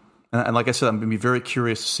work. And like I said, I'm going to be very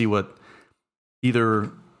curious to see what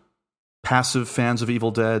either passive fans of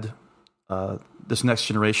Evil Dead, this next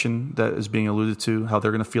generation that is being alluded to, how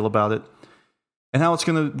they're going to feel about it, and how it's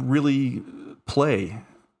going to really play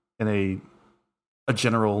in a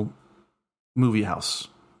general movie house.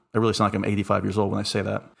 I really sound like I'm 85 years old when I say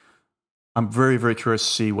that. I'm very, very curious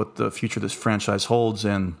to see what the future of this franchise holds,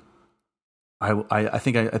 and I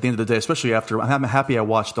think at the end of the day, especially after, I'm happy I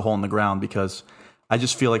watched The Hole in the Ground, because I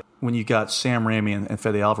just feel like when you got Sam Raimi and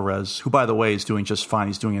Fede Alvarez, who, by the way, is doing just fine.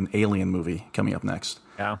 He's doing an Alien movie coming up next.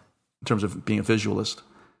 Yeah. In terms of being a visualist.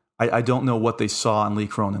 I don't know what they saw in Lee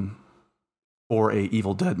Cronin for a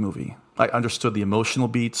Evil Dead movie. I understood the emotional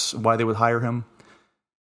beats, why they would hire him,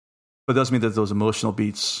 but it doesn't mean that those emotional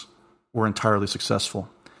beats were entirely successful.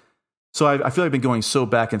 So I feel like I've been going so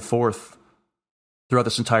back and forth throughout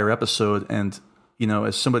this entire episode, and,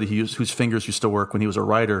 as somebody whose fingers used to work when he was a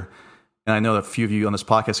writer, and I know that a few of you on this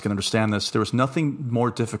podcast can understand this, there was nothing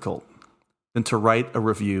more difficult than to write a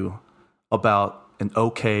review about an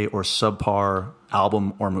okay or subpar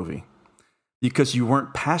album or movie, because you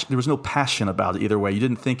weren't there was no passion about it either way. You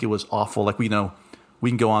didn't think it was awful. Like, we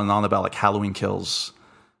can go on and on about like Halloween Kills,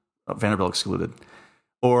 Vanderbilt excluded,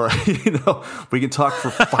 or we can talk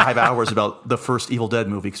for 5 hours about the first Evil Dead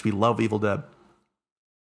movie because we love Evil Dead.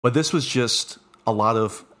 But this was just a lot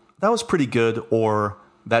of, that was pretty good, or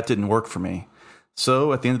that didn't work for me.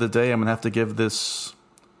 So at the end of the day, I'm going to have to give this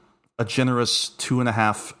a generous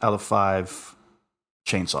 2.5 out of 5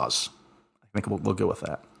 chainsaws. I think we'll go with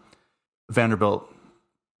that. Vanderbilt,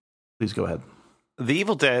 please go ahead. The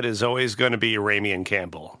Evil Dead is always going to be Raimi and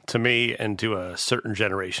Campbell, to me and to a certain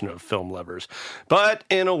generation of film lovers. But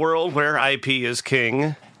in a world where IP is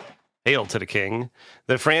king, hail to the king,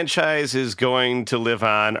 the franchise is going to live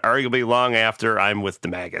on arguably long after I'm with the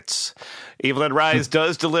maggots. Evil Dead Rise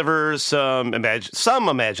does deliver some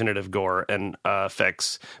imaginative gore and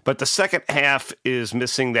effects, but the second half is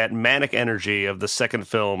missing that manic energy of the second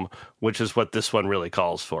film, which is what this one really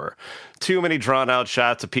calls for. Too many drawn-out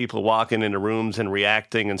shots of people walking into rooms and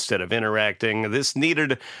reacting instead of interacting. This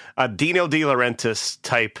needed a Dino De Laurentiis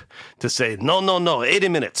type to say, no, 80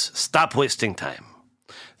 minutes, stop wasting time.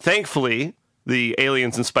 Thankfully, the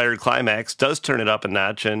Aliens-inspired climax does turn it up a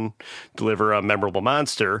notch and deliver a memorable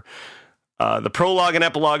monster. The prologue and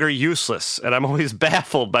epilogue are useless, and I'm always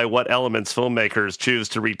baffled by what elements filmmakers choose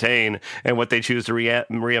to retain and what they choose to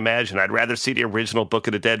reimagine. I'd rather see the original Book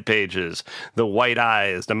of the Dead pages, the white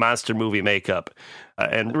eyes, the monster movie makeup.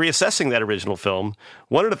 And reassessing that original film,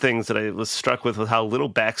 one of the things that I was struck with was how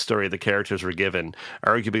little backstory the characters were given,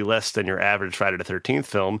 arguably less than your average Friday the 13th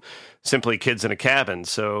film, simply kids in a cabin.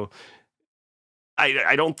 So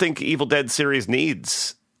I don't think Evil Dead series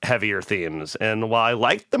needs heavier themes. And while I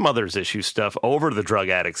liked the mother's issue stuff over the drug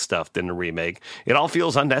addict stuff in the remake, it all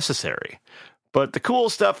feels unnecessary. But the cool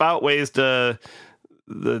stuff outweighs the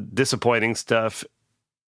disappointing stuff.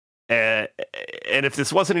 And if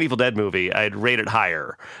this wasn't an Evil Dead movie, I'd rate it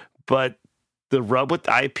higher. But the rub with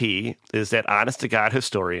IP is that honest-to-God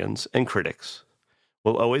historians and critics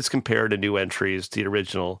will always compare the new entries to the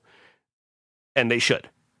original, and they should.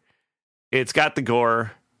 It's got the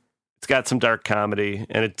gore, it's got some dark comedy,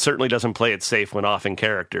 and it certainly doesn't play it safe when offing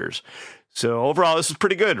characters. So overall, this is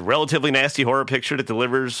pretty good. Relatively nasty horror picture that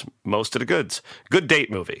delivers most of the goods. Good date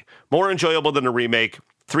movie. More enjoyable than a remake.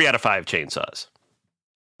 3 out of 5 chainsaws.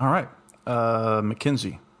 All right.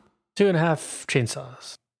 Mackenzie. 2.5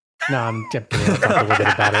 chainsaws. No, I'm kidding. I'll talk a little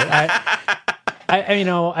bit about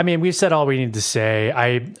it. We've said all we need to say.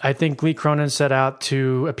 I think Lee Cronin set out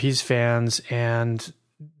to appease fans and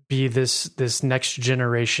be this next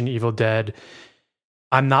generation Evil Dead.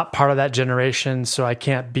 I'm not part of that generation, so I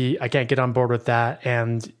can't get on board with that.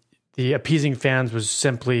 And the appeasing fans was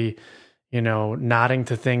simply, nodding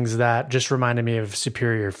to things that just reminded me of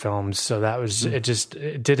superior films. So that was it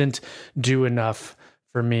didn't do enough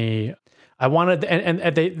for me. I wanted, and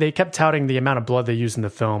they kept touting the amount of blood they used in the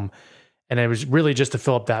film, and it was really just to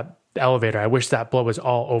fill up that elevator. I wish that blood was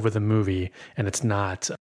all over the movie, and it's not.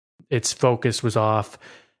 Its focus was off.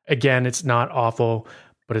 Again, it's not awful,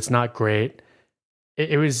 but it's not great.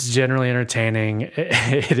 It was generally entertaining.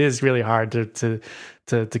 It is really hard to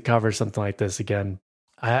cover something like this again.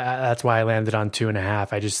 That's why I landed on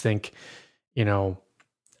 2.5. I just think,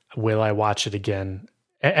 will I watch it again?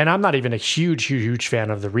 And I'm not even a huge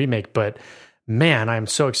fan of the remake, but man, I'm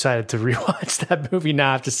so excited to rewatch that movie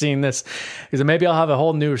now after seeing this, because maybe I'll have a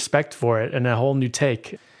whole new respect for it and a whole new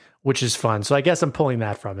take, which is fun. So I guess I'm pulling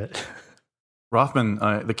that from it. Rothman,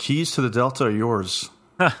 the keys to the Delta are yours.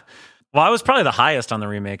 Well, I was probably the highest on the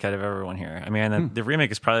remake out of everyone here. I mean, the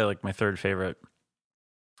remake is probably like my third favorite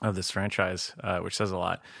of this franchise, which says a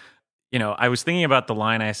lot. I was thinking about the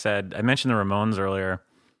line I mentioned the Ramones earlier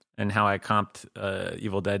and how I comped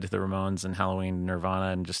Evil Dead to the Ramones and Halloween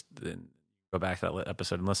Nirvana, and just go back to that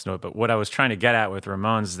episode and listen to it. But what I was trying to get at with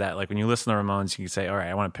Ramones is that, like, when you listen to Ramones, you can say, all right,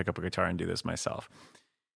 I want to pick up a guitar and do this myself.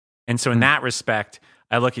 And so in that respect,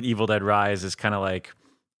 I look at Evil Dead Rise as kind of like,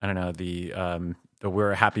 I don't know, the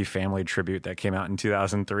We're a Happy Family tribute that came out in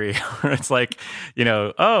 2003, where it's like,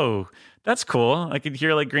 oh, that's cool. I could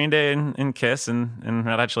hear like Green Day and Kiss and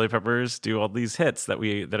Red Hot Chili Peppers do all these hits that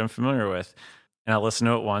I'm familiar with. And I'll listen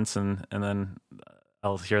to it once and then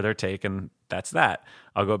I'll hear their take, and that's that.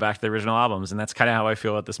 I'll go back to the original albums, and that's kind of how I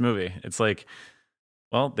feel about this movie. It's like,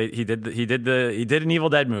 well, he did an Evil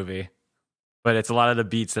Dead movie, but it's a lot of the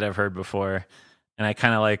beats that I've heard before, and I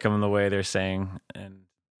kind of like them the way they're sang and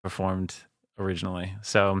performed originally.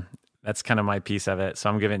 So that's kind of my piece of it. So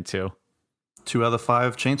I'm giving 2. 2 out of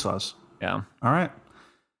 5 chainsaws. Yeah. All right.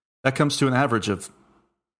 That comes to an average of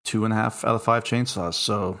 2.5 out of 5 chainsaws.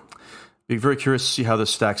 So be very curious to see how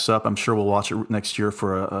this stacks up. I'm sure we'll watch it next year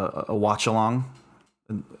for a watch along.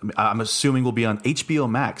 I'm assuming we'll be on HBO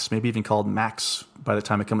Max, maybe even called Max by the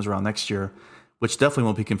time it comes around next year, which definitely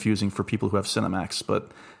won't be confusing for people who have Cinemax,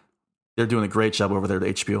 but they're doing a great job over there at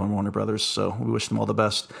HBO and Warner Brothers. So we wish them all the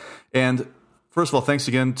best. And first of all, thanks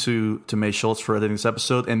again to May Schultz for editing this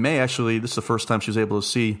episode. And May, actually, this is the first time she was able to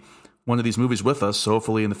see one of these movies with us. So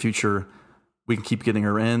hopefully in the future, we can keep getting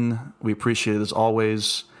her in. We appreciate it as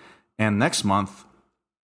always. And next month,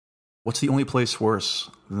 what's the only place worse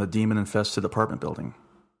than the demon-infested apartment building?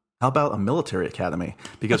 How about a military academy?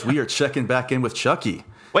 Because we are checking back in with Chucky.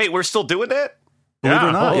 Wait, we're still doing that? Believe it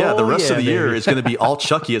or not, the rest of the year is going to be all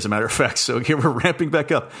Chucky, as a matter of fact. So here we're ramping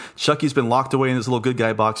back up. Chucky's been locked away in his little good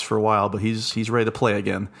guy box for a while, but he's ready to play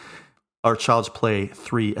again. Our Child's Play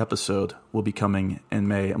 3 episode will be coming in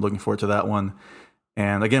May. I'm looking forward to that one.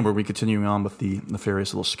 And again, we'll be continuing on with the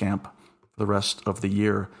nefarious little scamp for the rest of the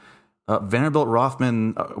year. Vanderbilt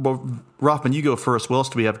Rothman, Rothman, you go first. What else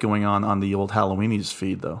do we have going on the old Halloweenies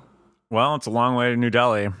feed, though? Well, it's a long way to New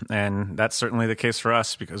Delhi, and that's certainly the case for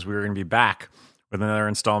us because we're going to be back with another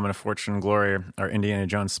installment of Fortune and Glory, our Indiana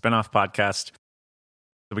Jones spinoff podcast.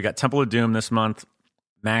 So we got Temple of Doom this month.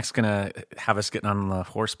 Mac's going to have us getting on the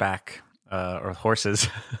horseback or horses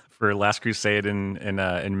for Last Crusade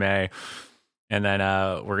in May. And then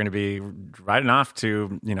we're going to be riding off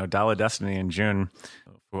to, Dial of Destiny in June.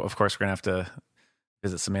 Of course, we're going to have to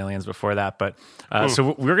visit some aliens before that. But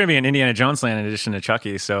so we're going to be in Indiana Jones land in addition to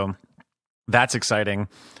Chucky. So that's exciting.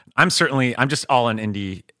 I'm just all in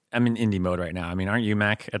indie. I'm in indie mode right now. I mean, aren't you,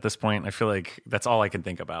 Mac, at this point? I feel like that's all I can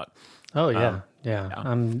think about. Oh, yeah.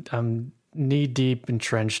 I'm knee deep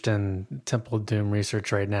entrenched in Temple of Doom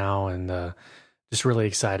research right now, and just really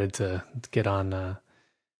excited to get on that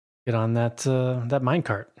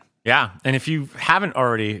minecart. Yeah, and if you haven't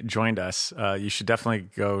already joined us, you should definitely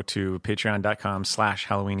go to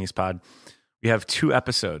patreon.com/HalloweeniesPod. We have 2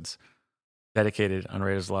 episodes dedicated on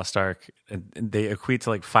Raiders of the Lost Ark. And they equate to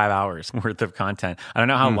like 5 hours worth of content. I don't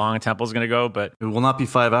know how long Temple's going to go, but it will not be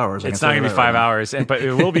 5 hours. It's not going to be 5 hours, but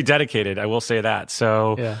it will be dedicated. I will say that.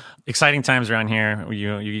 So exciting times around here.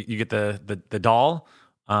 You get the doll,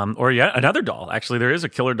 or yet another doll. Actually, there is a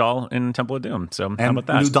killer doll in Temple of Doom. So how about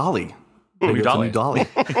that? New Dolly. New Dolly.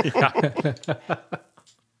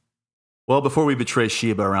 Well, before we betray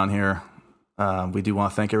Sheba around here, we do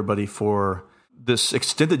want to thank everybody for this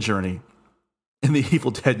extended journey in the Evil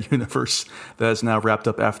Dead universe that is now wrapped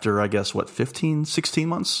up after, I guess, 15, 16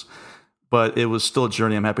 months? But it was still a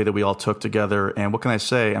journey I'm happy that we all took together. And what can I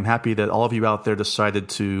say? I'm happy that all of you out there decided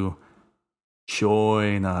to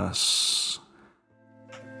join us.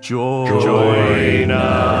 Join us. Join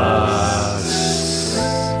us.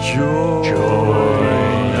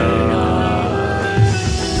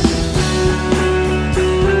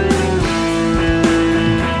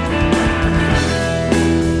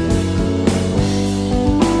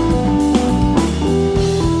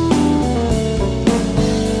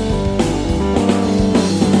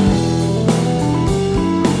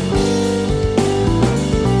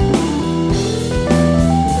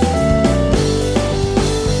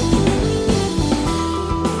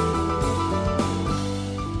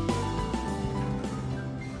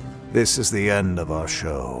 This is the end of our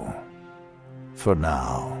show. For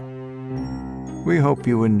now. We hope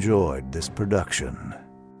you enjoyed this production.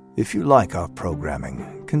 If you like our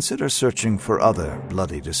programming, consider searching for other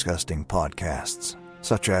bloody disgusting podcasts,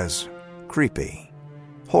 such as Creepy,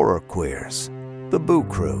 Horror Queers, The Boo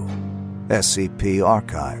Crew, SCP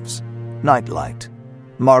Archives, Nightlight,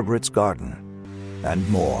 Margaret's Garden, and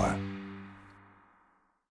more.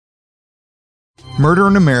 Murder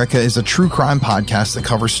in America is a true crime podcast that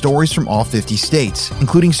covers stories from all 50 states,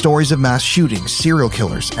 including stories of mass shootings, serial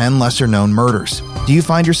killers, and lesser-known murders. Do you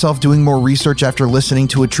find yourself doing more research after listening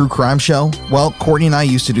to a true crime show? Well, Courtney and I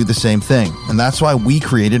used to do the same thing, and that's why we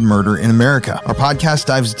created Murder in America. Our podcast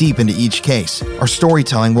dives deep into each case. Our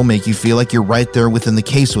storytelling will make you feel like you're right there within the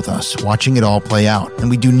case with us, watching it all play out, and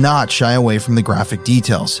we do not shy away from the graphic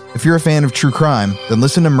details. If you're a fan of true crime, then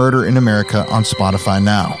listen to Murder in America on Spotify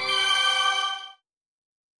now.